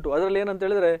ಇಂಟ್ರೆಸ್ಟ್ ಉಂಟು. ಅದರಲ್ಲಿ ಏನಂತ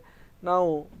ಹೇಳಿದರೆ, ನಾವು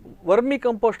ವರ್ಮಿ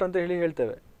ಕಂಪೋಸ್ಟ್ ಅಂತ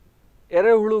ಹೇಳ್ತೇವೆ,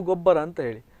 ಎರೆಹುಳು ಗೊಬ್ಬರ ಅಂತ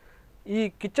ಹೇಳಿ. ಈ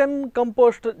ಕಿಚನ್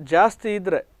ಕಂಪೋಸ್ಟ್ ಜಾಸ್ತಿ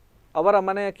ಇದ್ದರೆ ಅವರ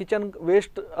ಮನೆಯ ಕಿಚನ್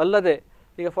ವೇಸ್ಟ್ ಅಲ್ಲದೆ,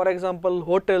 ಈಗ ಫಾರ್ ಎಕ್ಸಾಂಪಲ್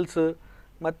ಹೋಟೆಲ್ಸ್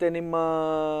ಮತ್ತು ನಿಮ್ಮ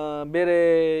ಬೇರೆ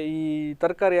ಈ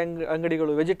ತರಕಾರಿ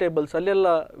ಅಂಗಡಿಗಳು, ವೆಜಿಟೇಬಲ್ಸ್, ಅಲ್ಲೆಲ್ಲ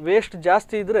ವೇಸ್ಟ್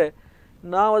ಜಾಸ್ತಿ ಇದ್ದರೆ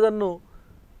ನಾವು ಅದನ್ನು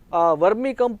ಆ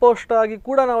ವರ್ಮಿ ಕಂಪೋಸ್ಟ್ ಆಗಿ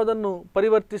ಕೂಡ ನಾವು ಅದನ್ನು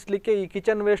ಪರಿವರ್ತಿಸಲಿಕ್ಕೆ, ಈ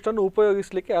ಕಿಚನ್ ವೇಸ್ಟನ್ನು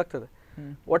ಉಪಯೋಗಿಸಲಿಕ್ಕೆ ಆಗ್ತದೆ.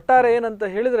 ಒಟ್ಟಾರೆ ಏನಂತ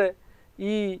ಹೇಳಿದರೆ,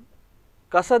 ಈ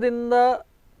ಕಸದಿಂದ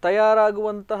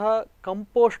ತಯಾರಾಗುವಂತಹ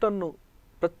ಕಂಪೋಸ್ಟನ್ನು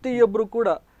ಪ್ರತಿಯೊಬ್ಬರು ಕೂಡ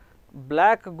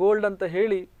ಬ್ಲ್ಯಾಕ್ ಗೋಲ್ಡ್ ಅಂತ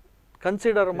ಹೇಳಿ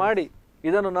ಕನ್ಸಿಡರ್ ಮಾಡಿ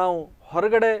ಇದನ್ನು ನಾವು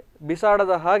ಹೊರಗಡೆ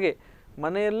ಬಿಸಾಡದ ಹಾಗೆ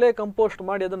ಮನೆಯಲ್ಲೇ ಕಂಪೋಸ್ಟ್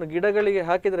ಮಾಡಿ ಅದನ್ನು ಗಿಡಗಳಿಗೆ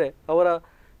ಹಾಕಿದರೆ ಅವರ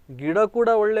ಗಿಡ ಕೂಡ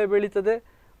ಒಳ್ಳೆ ಬೆಳೀತದೆ.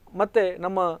 ಮತ್ತು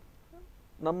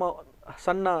ನಮ್ಮ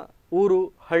ಸಣ್ಣ ಊರು,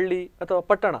 ಹಳ್ಳಿ ಅಥವಾ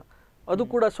ಪಟ್ಟಣ ಅದು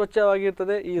ಕೂಡ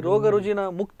ಸ್ವಚ್ಛವಾಗಿರ್ತದೆ. ಈ ರೋಗ ರುಜಿನ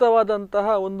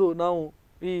ಮುಕ್ತವಾದಂತಹ ಒಂದು ನಾವು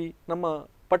ಈ ನಮ್ಮ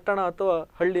ಪಟ್ಟಣ ಅಥವಾ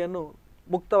ಹಳ್ಳಿಯನ್ನು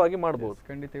ಮುಕ್ತವಾಗಿ ಮಾಡಬಹುದು.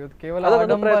 ಖಂಡಿತ. ಇವತ್ತು ಕೇವಲ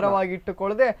ಆಡಂಬರವಾಗಿ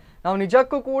ಇಟ್ಟುಕೊಳ್ಳದೆ ನಾವು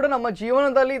ನಿಜಕ್ಕೂ ಕೂಡ ನಮ್ಮ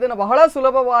ಜೀವನದಲ್ಲಿ ಇದನ್ನು ಬಹಳ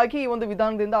ಸುಲಭವಾಗಿ ಈ ಒಂದು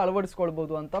ವಿಧಾನದಿಂದ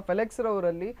ಅಳವಡಿಸ್ಕೊಳ್ಬಹುದು ಅಂತ ಫೆಲೆಕ್ಸ್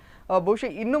ರವರಲ್ಲಿ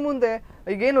ಬಹುಶಃ ಇನ್ನು ಮುಂದೆ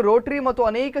ಈಗೇನು ರೋಟರಿ ಮತ್ತು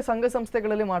ಅನೇಕ ಸಂಘ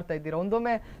ಸಂಸ್ಥೆಗಳಲ್ಲಿ ಮಾಡ್ತಾ ಇದ್ದೀರಾ,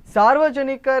 ಒಂದೊಮ್ಮೆ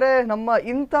ಸಾರ್ವಜನಿಕರೇ ನಮ್ಮ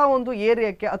ಇಂಥ ಒಂದು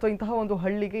ಏರಿಯಾಕ್ಕೆ ಅಥವಾ ಇಂತಹ ಒಂದು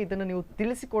ಹಳ್ಳಿಗೆ ಇದನ್ನು ನೀವು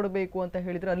ತಿಳಿಸಿಕೊಡಬೇಕು ಅಂತ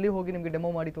ಹೇಳಿದ್ರೆ ಅಲ್ಲಿ ಹೋಗಿ ನಿಮಗೆ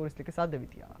ಡೆಮೋ ಮಾಡಿ ತೋರಿಸಲಿಕ್ಕೆ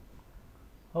ಸಾಧ್ಯವಿದೆಯಾ?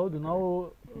 ಹೌದು, ನಾವು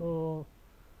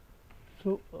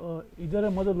ಇದರ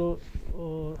ಮೊದಲು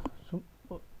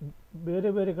ಬೇರೆ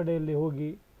ಬೇರೆ ಕಡೆಯಲ್ಲಿ ಹೋಗಿ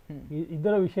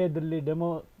ಇದರ ವಿಷಯದಲ್ಲಿ ಡೆಮೋ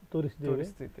ತೋರಿಸಿದ್ದೇವೆ.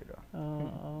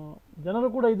 ಜನರು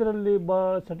ಕೂಡ ಇದರಲ್ಲಿ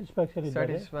ಬಹಳ ಸ್ಯಾಟಿಸ್ಫ್ಯಾಕ್ಷನ್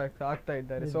ಆಗ್ತಾ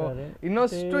ಇದ್ದಾರೆ. ಸೊ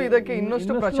ಇನ್ನಷ್ಟು ಇದಕ್ಕೆ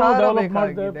ಇನ್ನಷ್ಟು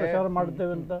ಪ್ರಚಾರ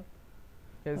ಮಾಡ್ತೇವೆ ಅಂತ.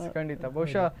 ಖಂಡಿತ.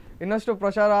 ಬಹುಶಃ ಇನ್ನಷ್ಟು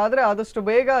ಪ್ರಚಾರ ಆದ್ರೆ ಆದಷ್ಟು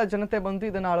ಬೇಗ ಜನತೆ ಬಂದು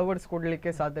ಇದನ್ನು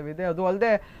ಅಳವಡಿಸಿಕೊಡ್ಲಿಕ್ಕೆ ಸಾಧ್ಯವಿದೆ. ಅದು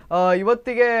ಅಲ್ಲದೆ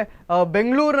ಇವತ್ತಿಗೆ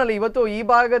ಬೆಂಗಳೂರಿನಲ್ಲಿ ಇವತ್ತು ಈ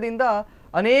ಭಾಗದಿಂದ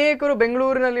ಅನೇಕರು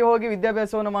ಬೆಂಗಳೂರಿನಲ್ಲಿ ಹೋಗಿ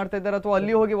ವಿದ್ಯಾಭ್ಯಾಸವನ್ನು ಮಾಡ್ತಾ ಇದ್ದಾರೆ ಅಥವಾ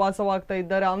ಅಲ್ಲಿ ಹೋಗಿ ವಾಸವಾಗ್ತಾ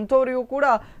ಇದ್ದಾರೆ. ಅಂಥವರಿಗೂ ಕೂಡ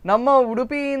ನಮ್ಮ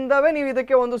ಉಡುಪಿಯಿಂದವೇ ನೀವು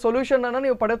ಇದಕ್ಕೆ ಒಂದು ಸೊಲ್ಯೂಷನ್ ಅನ್ನು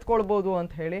ನೀವು ಪಡೆದುಕೊಳ್ಬಹುದು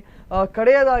ಅಂತ ಹೇಳಿ.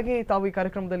 ಕಡೆಯದಾಗಿ ತಾವು ಈ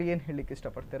ಕಾರ್ಯಕ್ರಮದಲ್ಲಿ ಏನು ಹೇಳಲಿಕ್ಕೆ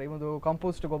ಇಷ್ಟಪಡ್ತಾರೆ ಈ ಒಂದು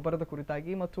ಕಾಂಪೋಸ್ಟ್ ಗೊಬ್ಬರದ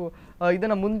ಕುರಿತಾಗಿ ಮತ್ತು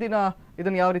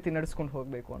ಇದನ್ನು ಯಾವ ರೀತಿ ನಡೆಸ್ಕೊಂಡು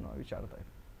ಹೋಗಬೇಕು ಅನ್ನೋ ವಿಚಾರದಲ್ಲಿ?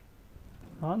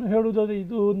 ನಾನು ಹೇಳುವುದಾದ್ರೆ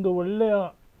ಇದು ಒಂದು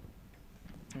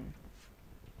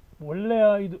ಒಳ್ಳೆಯ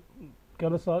ಇದು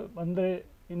ಕೆಲಸ. ಅಂದರೆ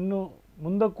ಇನ್ನು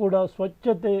ಮುಂದಕ್ಕೆ ಕೂಡ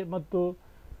ಸ್ವಚ್ಛತೆ ಮತ್ತು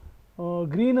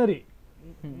ಗ್ರೀನರಿ,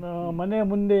 ಮನೆಯ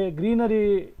ಮುಂದೆ ಗ್ರೀನರಿ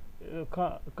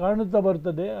ಕಾಣುತ್ತಾ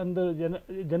ಬರ್ತದೆ. ಅಂದರೆ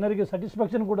ಜನರಿಗೆ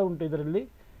ಸ್ಯಾಟಿಸ್ಫ್ಯಾಕ್ಷನ್ ಕೂಡ ಉಂಟು ಇದರಲ್ಲಿ.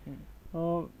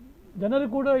 ಜನರು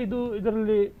ಕೂಡ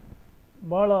ಇದರಲ್ಲಿ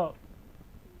ಬಹಳ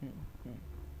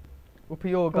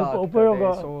ಉಪಯೋಗ,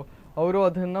 ಸೊ ಅವರು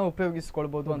ಅದನ್ನ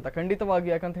ಉಪಯೋಗಿಸ್ಕೊಳ್ಬಹುದು ಅಂತ ಖಂಡಿತವಾಗಿ.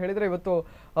 ಯಾಕಂತ ಹೇಳಿದ್ರೆ ಇವತ್ತು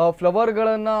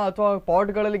ಫ್ಲವರ್ಗಳನ್ನ ಅಥವಾ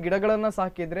ಪಾಟ್ಗಳಲ್ಲಿ ಗಿಡಗಳನ್ನ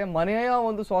ಸಾಕಿದ್ರೆ ಮನೆಯ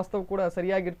ಒಂದು ಸ್ವಾಸ್ಥ್ಯ ಕೂಡ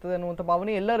ಸರಿಯಾಗಿರ್ತದೆ ಅನ್ನುವಂಥ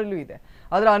ಭಾವನೆ ಎಲ್ಲರಲ್ಲೂ ಇದೆ.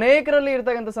 ಆದ್ರೆ ಅನೇಕರಲ್ಲಿ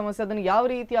ಇರ್ತಕ್ಕಂಥ ಸಮಸ್ಯೆ ಅದನ್ನು ಯಾವ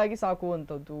ರೀತಿಯಾಗಿ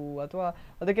ಸಾಕುವಂಥದ್ದು, ಅಥವಾ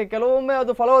ಅದಕ್ಕೆ ಕೆಲವೊಮ್ಮೆ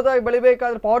ಅದು ಫಲವತ್ತಾಗಿ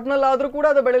ಬೆಳಿಬೇಕಾದ್ರೆ ಪಾಟ್ನಲ್ಲಾದ್ರೂ ಕೂಡ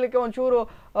ಅದು ಬೆಳಿಲಿಕ್ಕೆ ಒಂಚೂರು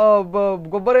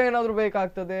ಗೊಬ್ಬರ ಏನಾದರೂ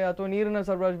ಬೇಕಾಗ್ತದೆ ಅಥವಾ ನೀರಿನ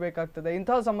ಸರಬರಾಜು ಬೇಕಾಗ್ತದೆ.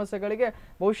 ಇಂತಹ ಸಮಸ್ಯೆಗಳಿಗೆ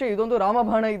ಬಹುಶಃ ಇದೊಂದು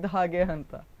ರಾಮಬಾಣ ಇದ್ದ ಹಾಗೆ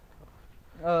ಅಂತ.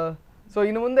 ಸೊ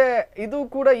ಇನ್ನು ಮುಂದೆ ಇದು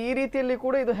ಕೂಡ ಈ ರೀತಿಯಲ್ಲಿ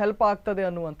ಕೂಡ ಇದು ಹೆಲ್ಪ್ ಆಗ್ತದೆ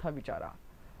ಅನ್ನುವಂಥ ವಿಚಾರ.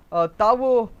 ತಾವು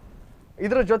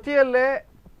ಇದರ ಜೊತೆಯಲ್ಲೇ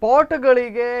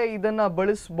ಪಾಟ್ಗಳಿಗೆ ಇದನ್ನ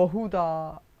ಬಳಸಬಹುದಾ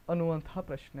ಅನ್ನುವಂತಹ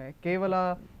ಪ್ರಶ್ನೆ. ಕೇವಲ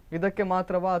ಇದಕ್ಕೆ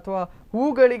ಮಾತ್ರವಾ ಅಥವಾ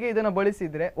ಹೂಗಳಿಗೆ ಇದನ್ನ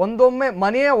ಬಳಸಿದ್ರೆ, ಒಂದೊಮ್ಮೆ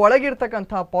ಮನೆಯ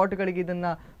ಒಳಗಿರ್ತಕ್ಕಂತಹ ಪಾಟ್ಗಳಿಗೆ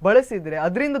ಇದನ್ನ ಬಳಸಿದ್ರೆ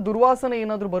ಅದರಿಂದ ದುರ್ವಾಸನೆ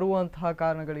ಏನಾದರೂ ಬರುವಂತಹ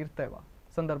ಕಾರಣಗಳಿರ್ತವ,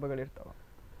 ಸಂದರ್ಭಗಳಿರ್ತವ?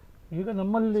 ಈಗ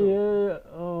ನಮ್ಮಲ್ಲಿ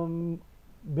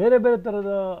ಬೇರೆ ಬೇರೆ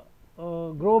ಥರದ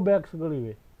ಗ್ರೋ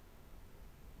ಬ್ಯಾಗ್ಸ್ಗಳಿವೆ.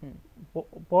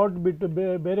 ಪಾಟ್ ಬಿಟ್ಟು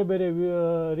ಬೇರೆ ಬೇರೆ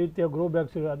ರೀತಿಯ ಗ್ರೋ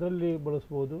ಬ್ಯಾಗ್ಸ್ ಇವೆ, ಅದರಲ್ಲಿ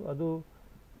ಬಳಸ್ಬೋದು. ಅದು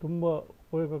ತುಂಬ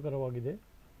ಉಪಯೋಗಕರವಾಗಿದೆ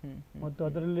ಮತ್ತು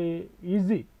ಅದರಲ್ಲಿ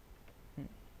ಈಸಿ.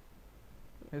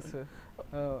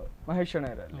 ಮಹೇಶ್,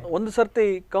 ಒಂದು ಸರ್ತಿ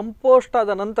ಕಂಪೋಸ್ಟ್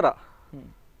ಆದ ನಂತರ,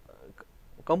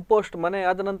 ಕಂಪೋಸ್ಟ್ ಮನೆ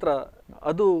ಆದ ನಂತರ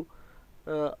ಅದು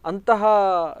ಅಂತಹ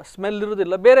ಸ್ಮೆಲ್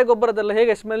ಇರುವುದಿಲ್ಲ. ಬೇರೆ ಗೊಬ್ಬರದೆಲ್ಲ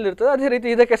ಹೇಗೆ ಸ್ಮೆಲ್ ಇರ್ತದೆ ಅದೇ ರೀತಿ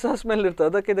ಇದಕ್ಕೆ ಸಹ ಸ್ಮೆಲ್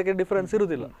ಇರ್ತದೆ, ಇದಕ್ಕೆ ಡಿಫರೆನ್ಸ್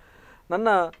ಇರುವುದಿಲ್ಲ. ನನ್ನ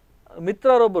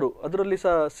ಮಿತ್ರರೊಬ್ಬರು, ಅದರಲ್ಲಿ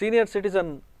ಸಹ ಸೀನಿಯರ್ ಸಿಟಿಸನ್,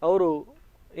 ಅವರು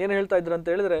ಏನು ಹೇಳ್ತಾ ಇದ್ರು ಅಂತ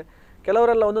ಹೇಳಿದರೆ,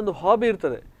 ಕೆಲವರೆಲ್ಲ ಒಂದೊಂದು ಹಾಬಿ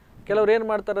ಇರ್ತದೆ. ಕೆಲವರು ಏನು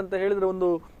ಮಾಡ್ತಾರೆ ಅಂತ ಹೇಳಿದರೆ, ಒಂದು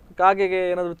ಕಾಗೆಗೆ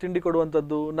ಏನಾದರೂ ತಿಂಡಿ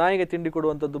ಕೊಡುವಂಥದ್ದು, ನಾಯಿಗೆ ತಿಂಡಿ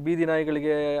ಕೊಡುವಂಥದ್ದು, ಬೀದಿ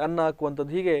ನಾಯಿಗಳಿಗೆ ಅನ್ನ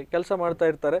ಹಾಕುವಂಥದ್ದು, ಹೀಗೆ ಕೆಲಸ ಮಾಡ್ತಾ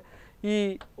ಇರ್ತಾರೆ. ಈ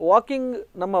ವಾಕಿಂಗ್,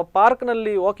 ನಮ್ಮ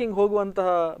ಪಾರ್ಕ್ನಲ್ಲಿ ವಾಕಿಂಗ್ ಹೋಗುವಂತಹ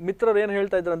ಮಿತ್ರರು ಏನು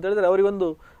ಹೇಳ್ತಾ ಇದ್ರು ಅಂತ ಹೇಳಿದರೆ,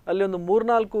 ಅವರಿಗೊಂದು ಅಲ್ಲಿ ಒಂದು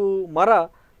 3-4 ಮರ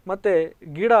ಮತ್ತು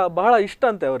ಗಿಡ ಬಹಳ ಇಷ್ಟ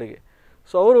ಅಂತೆ ಅವರಿಗೆ.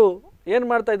 ಸೊ ಅವರು ಏನು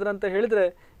ಮಾಡ್ತಾ ಇದ್ರು ಅಂತ ಹೇಳಿದರೆ,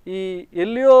 ಈ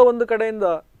ಎಲ್ಲಿಯೋ ಒಂದು ಕಡೆಯಿಂದ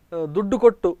ದುಡ್ಡು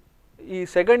ಕೊಟ್ಟು ಈ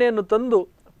ಸೆಗಣಿಯನ್ನು ತಂದು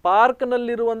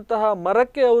ಪಾರ್ಕ್ನಲ್ಲಿರುವಂತಹ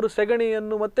ಮರಕ್ಕೆ ಅವರು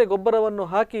ಸೆಗಣಿಯನ್ನು ಮತ್ತು ಗೊಬ್ಬರವನ್ನು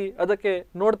ಹಾಕಿ ಅದಕ್ಕೆ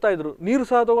ನೋಡ್ತಾ ಇದ್ರು. ನೀರು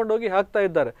ಸಹ ತಗೊಂಡೋಗಿ ಹಾಕ್ತಾ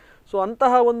ಇದ್ದಾರೆ. ಸೊ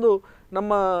ಅಂತಹ ಒಂದು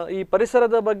ನಮ್ಮ ಈ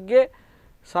ಪರಿಸರದ ಬಗ್ಗೆ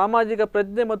ಸಾಮಾಜಿಕ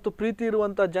ಪ್ರಜ್ಞೆ ಮತ್ತು ಪ್ರೀತಿ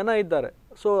ಇರುವಂಥ ಜನ ಇದ್ದಾರೆ.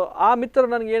 ಸೊ ಆ ಮಿತ್ರರು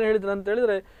ನನಗೆ ಏನು ಹೇಳಿದ್ರು ಅಂತ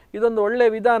ಹೇಳಿದರೆ, ಇದೊಂದು ಒಳ್ಳೆಯ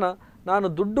ವಿಧಾನ, ನಾನು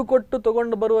ದುಡ್ಡು ಕೊಟ್ಟು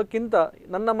ತೊಗೊಂಡು ಬರುವಕ್ಕಿಂತ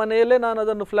ನನ್ನ ಮನೆಯಲ್ಲೇ ನಾನು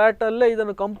ಅದನ್ನು ಫ್ಲ್ಯಾಟಲ್ಲೇ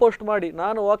ಇದನ್ನು ಕಂಪೋಸ್ಟ್ ಮಾಡಿ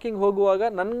ನಾನು ವಾಕಿಂಗ್ ಹೋಗುವಾಗ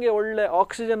ನನಗೆ ಒಳ್ಳೆ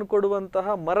ಆಕ್ಸಿಜನ್ ಕೊಡುವಂತಹ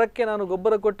ಮರಕ್ಕೆ ನಾನು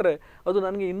ಗೊಬ್ಬರ ಕೊಟ್ಟರೆ ಅದು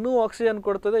ನನಗೆ ಇನ್ನೂ ಆಕ್ಸಿಜನ್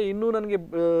ಕೊಡ್ತದೆ, ಇನ್ನೂ ನನಗೆ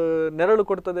ನೆರಳು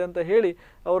ಕೊಡ್ತದೆ ಅಂತ ಹೇಳಿ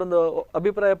ಅವರೊಂದು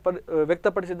ಅಭಿಪ್ರಾಯ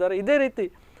ವ್ಯಕ್ತಪಡಿಸಿದ್ದಾರೆ. ಇದೇ ರೀತಿ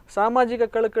ಸಾಮಾಜಿಕ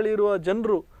ಕಳಕಳಿ ಇರುವ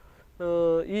ಜನರು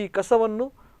ಈ ಕಸವನ್ನು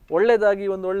ಒಳ್ಳೆಯದಾಗಿ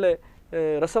ಒಂದು ಒಳ್ಳೆ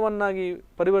ರಸವನ್ನಾಗಿ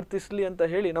ಪರಿವರ್ತಿಸಲಿ ಅಂತ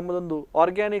ಹೇಳಿ ನಮ್ಮದೊಂದು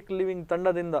ಆರ್ಗ್ಯಾನಿಕ್ ಲಿವಿಂಗ್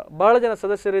ತಂಡದಿಂದ ಬಹಳ ಜನ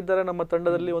ಸದಸ್ಯರಿದ್ದಾರೆ. ನಮ್ಮ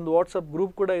ತಂಡದಲ್ಲಿ ಒಂದು ವಾಟ್ಸಪ್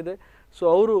ಗ್ರೂಪ್ ಕೂಡ ಇದೆ. ಸೊ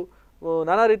ಅವರು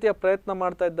ನಾನಾ ರೀತಿಯ ಪ್ರಯತ್ನ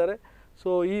ಮಾಡ್ತಾ ಇದ್ದಾರೆ. ಸೊ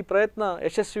ಈ ಪ್ರಯತ್ನ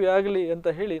ಯಶಸ್ವಿ ಆಗಲಿ ಅಂತ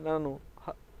ಹೇಳಿ ನಾನು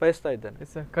ಬಯಸ್ತಾ ಇದ್ದೇನೆ.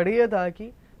 ಕಡೆಯದಾಗಿ,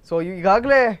 ಸೊ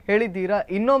ಈಗಾಗಲೇ ಹೇಳಿದ್ದೀರಾ,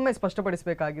 ಇನ್ನೊಮ್ಮೆ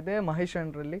ಸ್ಪಷ್ಟಪಡಿಸಬೇಕಾಗಿದೆ ಮಹೇಶ್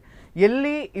ಅಣ್ಣರಲ್ಲಿ,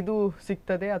 ಎಲ್ಲಿ ಇದು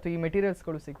ಸಿಗ್ತದೆ ಅಥವಾ ಈ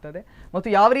ಮೆಟೀರಿಯಲ್ಸ್ಗಳು ಸಿಗ್ತದೆ ಮತ್ತು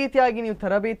ಯಾವ ರೀತಿಯಾಗಿ ನೀವು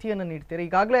ತರಬೇತಿಯನ್ನು ನೀಡ್ತೀರಿ?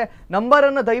 ಈಗಾಗಲೇ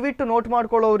ನಂಬರನ್ನು ದಯವಿಟ್ಟು ನೋಟ್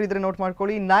ಮಾಡ್ಕೊಳ್ಳೋರು ಇದ್ರೆ ನೋಟ್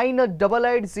ಮಾಡ್ಕೊಳ್ಳಿ,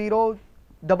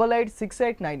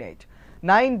 9880886898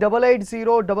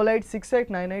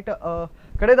 9880886898.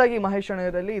 ಕಡೆದಾಗಿ ಮಹೇಶ್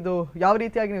ಅಣ್ಣರಲ್ಲಿ, ಇದು ಯಾವ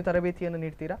ರೀತಿಯಾಗಿ ನೀವು ತರಬೇತಿಯನ್ನು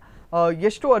ನೀಡ್ತೀರಾ,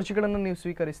 ಎಷ್ಟು ಅರ್ಜಿಗಳನ್ನು ನೀವು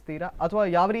ಸ್ವೀಕರಿಸ್ತೀರಾ ಅಥವಾ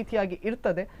ಯಾವ ರೀತಿಯಾಗಿ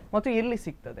ಇರ್ತದೆ ಮತ್ತು ಎಲ್ಲಿ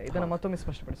ಸಿಗ್ತದೆ, ಇದನ್ನು ಮತ್ತೊಮ್ಮೆ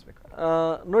ಸ್ಪಷ್ಟಪಡಿಸಬೇಕು.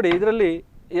 ನೋಡಿ, ಇದರಲ್ಲಿ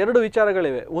 2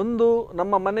 ವಿಚಾರಗಳಿವೆ. ಒಂದು,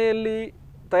 ನಮ್ಮ ಮನೆಯಲ್ಲಿ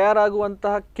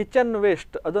ತಯಾರಾಗುವಂತಹ ಕಿಚನ್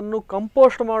ವೇಸ್ಟ್ ಅದನ್ನು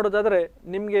ಕಂಪೋಸ್ಟ್ ಮಾಡೋದಾದರೆ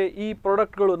ನಿಮಗೆ ಈ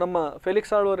ಪ್ರಾಡಕ್ಟ್ಗಳು ನಮ್ಮ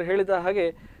ಫೆಲಿಕ್ಸ್ ಆಳ್ವರು ಹೇಳಿದ ಹಾಗೆ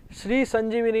ಶ್ರೀ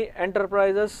ಸಂಜೀವಿನಿ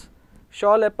enterprises,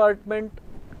 shawl apartment,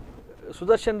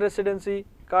 Sudarshan residency,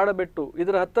 ಕಾಡಬೆಟ್ಟು,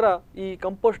 ಇದರ ಹತ್ತಿರ ಈ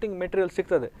ಕಂಪೋಸ್ಟಿಂಗ್ ಮೆಟೀರಿಯಲ್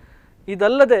ಸಿಗ್ತದೆ.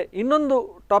 ಇದಲ್ಲದೆ ಇನ್ನೊಂದು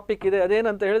ಟಾಪಿಕ್ ಇದೆ.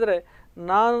 ಅದೇನಂತ ಹೇಳಿದರೆ,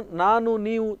 ನಾನು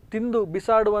ನೀವು ತಿಂದು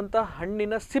ಬಿಸಾಡುವಂಥ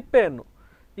ಹಣ್ಣಿನ ಸಿಪ್ಪೆಯನ್ನು,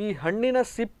 ಈ ಹಣ್ಣಿನ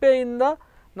ಸಿಪ್ಪೆಯಿಂದ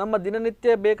ನಮ್ಮ ದಿನನಿತ್ಯ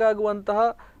ಬೇಕಾಗುವಂತಹ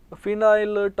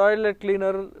phenyl, toilet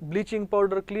cleaner, bleaching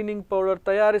powder, cleaning powder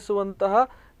ತಯಾರಿಸುವಂತಹ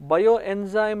bio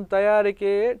enzyme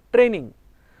ತಯಾರಿಕೆಯೇ training.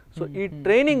 So ಈ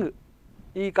ಟ್ರೈನಿಂಗ್,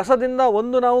 ಈ ಕಸದಿಂದ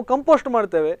ಒಂದು ನಾವು ಕಂಪೋಸ್ಟ್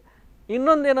ಮಾಡ್ತೇವೆ,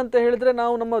 ಇನ್ನೊಂದು ಏನಂತ ಹೇಳಿದರೆ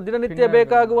ನಾವು ನಮ್ಮ ದಿನನಿತ್ಯ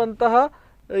ಬೇಕಾಗುವಂತಹ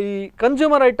ಈ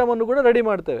ಕನ್ಸ್ಯೂಮರ್ ಐಟಮ್ ಅನ್ನು ಕೂಡ ರೆಡಿ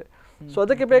ಮಾಡ್ತೇವೆ. ಸೊ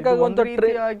ಅದಕ್ಕೆ ಬೇಕಾಗುವಂಥ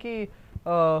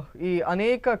ಈ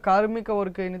ಅನೇಕ ಕಾರ್ಮಿಕ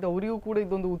ವರ್ಗ ಏನಿದೆ ಅವರಿಗೂ ಕೂಡ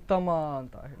ಇದೊಂದು ಉತ್ತಮ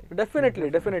ಅಂತ ಹೇಳಿ.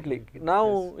 ಡೆಫಿನೆಟ್ಲಿ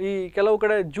ನಾವು ಈ ಕೆಲವು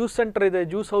ಕಡೆ ಜ್ಯೂಸ್ ಸೆಂಟರ್ ಇದೆ,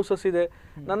 ಜ್ಯೂಸ್ ಹೌಸಸ್ ಇದೆ.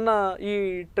 ನನ್ನ ಈ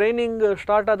ಟ್ರೈನಿಂಗ್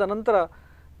ಸ್ಟಾರ್ಟ್ ಆದ ನಂತರ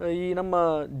ಈ ನಮ್ಮ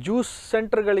ಜ್ಯೂಸ್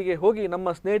ಸೆಂಟರ್ಗಳಿಗೆ ಹೋಗಿ ನಮ್ಮ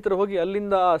ಸ್ನೇಹಿತರು ಹೋಗಿ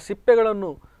ಅಲ್ಲಿಂದ ಆ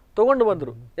ಸಿಪ್ಪೆಗಳನ್ನು ತೊಗೊಂಡು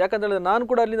ಬಂದರು. ಯಾಕಂತ ಹೇಳಿದ್ರೆ ನಾನು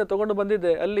ಕೂಡ ಅಲ್ಲಿಂದ ತೊಗೊಂಡು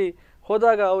ಬಂದಿದ್ದೆ. ಅಲ್ಲಿ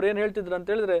ಹೋದಾಗ ಅವ್ರು ಏನು ಹೇಳ್ತಿದ್ರು ಅಂತ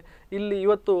ಹೇಳಿದ್ರೆ, ಇಲ್ಲಿ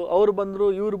ಇವತ್ತು ಅವರು ಬಂದರು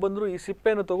ಇವರು ಬಂದರು, ಈ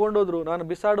ಸಿಪ್ಪೆಯನ್ನು ತೊಗೊಂಡೋದ್ರು, ನಾನು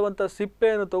ಬಿಸಾಡುವಂಥ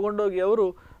ಸಿಪ್ಪೆಯನ್ನು ತೊಗೊಂಡೋಗಿ ಅವರು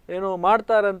ಏನೋ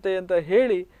ಮಾಡ್ತಾರಂತೆ ಅಂತ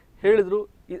ಹೇಳಿದರು.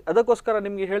 ಅದಕ್ಕೋಸ್ಕರ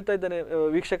ನಿಮಗೆ ಹೇಳ್ತಾ ಇದ್ದೇನೆ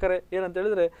ವೀಕ್ಷಕರೇ, ಏನಂತ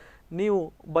ಹೇಳಿದ್ರೆ, ನೀವು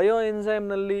ಬಯೋ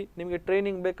ಎನ್ಸೈಮ್ನಲ್ಲಿ ನಿಮಗೆ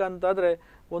ಟ್ರೈನಿಂಗ್ ಬೇಕಂತಾದರೆ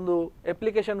ಒಂದು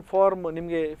ಅಪ್ಲಿಕೇಶನ್ ಫಾರ್ಮ್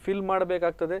ನಿಮಗೆ ಫಿಲ್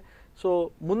ಮಾಡಬೇಕಾಗ್ತದೆ. ಸೊ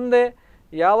ಮುಂದೆ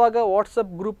ಯಾವಾಗ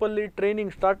ವಾಟ್ಸಪ್ ಗ್ರೂಪಲ್ಲಿ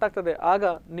ಟ್ರೈನಿಂಗ್ ಸ್ಟಾರ್ಟ್ ಆಗ್ತದೆ ಆಗ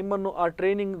ನಿಮ್ಮನ್ನು ಆ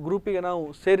ಟ್ರೈನಿಂಗ್ ಗ್ರೂಪಿಗೆ ನಾವು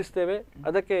ಸೇರಿಸ್ತೇವೆ.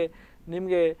 ಅದಕ್ಕೆ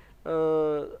ನಿಮಗೆ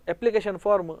ಅಪ್ಲಿಕೇಶನ್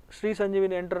ಫಾರ್ಮ್ ಶ್ರೀ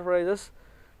ಸಂಜೀವಿನಿ enterprises,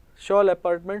 shawl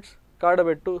apartments,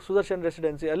 ಕಾಡಬೆಟ್ಟು, Sudarshan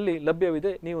residency ಅಲ್ಲಿ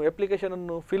ಲಭ್ಯವಿದೆ. ನೀವು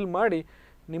ಅಪ್ಲಿಕೇಶನನ್ನು ಫಿಲ್ ಮಾಡಿ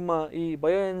ನಿಮ್ಮ ಈ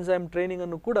ಬಯೋ ಎನ್ಸೈಮ್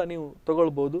ಟ್ರೈನಿಂಗನ್ನು ಕೂಡ ನೀವು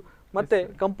ತಗೊಳ್ಬೋದು. ಮತ್ತು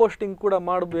ಕಂಪೋಸ್ಟಿಂಗ್ ಕೂಡ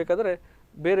ಮಾಡಬೇಕಾದ್ರೆ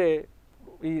ಬೇರೆ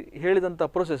ಈ ಹೇಳಿದಂಥ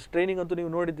ಪ್ರೊಸೆಸ್ ಟ್ರೈನಿಂಗ್ ಅಂತೂ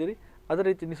ನೀವು ನೋಡಿದ್ದೀರಿ, ಅದೇ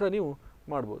ರೀತಿ ಸಹ ನೀವು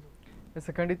ಮಾಡ್ಬೋದು. ಎಸ್,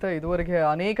 ಖಂಡಿತ ಇದುವರೆಗೆ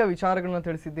ಅನೇಕ ವಿಚಾರಗಳನ್ನ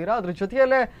ತಿಳಿಸಿದ್ದೀರಾ. ಅದ್ರ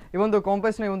ಜೊತೆಯಲ್ಲೇ ಈ ಒಂದು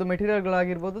ಕಾಂಪೋಸ್ಟ್ನ ಈ ಒಂದು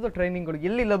ಮೆಟೀರಿಯಲ್ಗಳಾಗಿರ್ಬೋದು, ಟ್ರೈನಿಂಗ್ಗಳು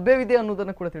ಎಲ್ಲಿ ಲಭ್ಯವಿದೆ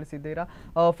ಅನ್ನೋದನ್ನು ಕೂಡ ತಿಳಿಸಿದ್ದೀರಾ.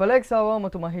 ಫೆಲೆಕ್ಸ್ ಆವ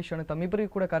ಮತ್ತು ಮಹೇಶ್ ಅಣ್ಣ,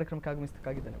 ತಮ್ಮಿಬ್ಬರಿಗೂ ಕೂಡ ಕಾರ್ಯಕ್ರಮಕ್ಕೆ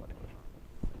ಆಗಮಿಸಬೇಕಾಗಿ ಧನ್ಯವಾದಗಳು.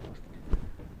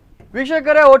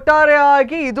 ವೀಕ್ಷಕರೇ,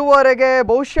 ಒಟ್ಟಾರೆಯಾಗಿ ಇದುವರೆಗೆ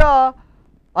ಬಹುಶಃ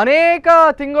ಅನೇಕ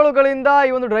ತಿಂಗಳುಗಳಿಂದ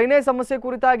ಈ ಒಂದು ಡ್ರೈನೇಜ್ ಸಮಸ್ಯೆ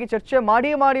ಕುರಿತಾಗಿ ಚರ್ಚೆ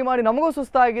ಮಾಡಿ ಮಾಡಿ ಮಾಡಿ ನಮಗೂ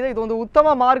ಸುಸ್ತಾಗಿದೆ. ಇದೊಂದು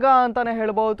ಉತ್ತಮ ಮಾರ್ಗ ಅಂತಾನೆ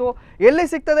ಹೇಳ್ಬೋದು. ಎಲ್ಲಿ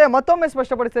ಸಿಗ್ತದೆ ಮತ್ತೊಮ್ಮೆ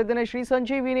ಸ್ಪಷ್ಟಪಡಿಸ್ತಾ ಇದ್ದೇನೆ, ಶ್ರೀ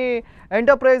ಸಂಜೀವಿನಿ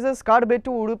ಎಂಟರ್ಪ್ರೈಸಸ್,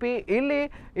 ಕಾಡಬೆಟ್ಟು, ಉಡುಪಿ. ಇಲ್ಲಿ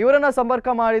ಇವರನ್ನ ಸಂಪರ್ಕ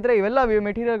ಮಾಡಿದರೆ ಇವೆಲ್ಲ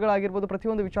ಮೆಟೀರಿಯಲ್ಗಳಾಗಿರ್ಬೋದು,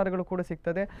 ಪ್ರತಿಯೊಂದು ವಿಚಾರಗಳು ಕೂಡ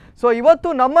ಸಿಗ್ತದೆ. ಸೊ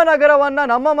ಇವತ್ತು ನಮ್ಮ ನಗರವನ್ನು,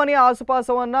 ನಮ್ಮ ಮನೆಯ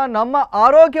ಆಸುಪಾಸವನ್ನು, ನಮ್ಮ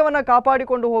ಆರೋಗ್ಯವನ್ನು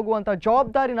ಕಾಪಾಡಿಕೊಂಡು ಹೋಗುವಂಥ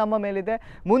ಜವಾಬ್ದಾರಿ ನಮ್ಮ ಮೇಲಿದೆ.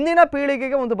 ಮುಂದಿನ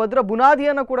ಪೀಳಿಗೆಗೆ ಒಂದು ಭದ್ರ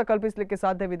ಬುನಾದಿಯನ್ನು ಕೂಡ ಕಲ್ಪಿಸಲಿಕ್ಕೆ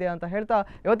ಸಾಧ್ಯವಿದೆ ಅಂತ ಹೇಳ್ತಾ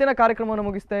ಇವತ್ತಿನ ಕಾರ್ಯಕ್ರಮವನ್ನು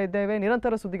ಮುಗಿಸ್ತಾ ಇದ್ದೇವೆ.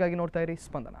 ನಿರಂತರ ಸುದ್ದಿಗಾಗಿ ನೋಡ್ತಾ ಇರಿ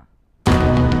ಸ್ಪಂದನ.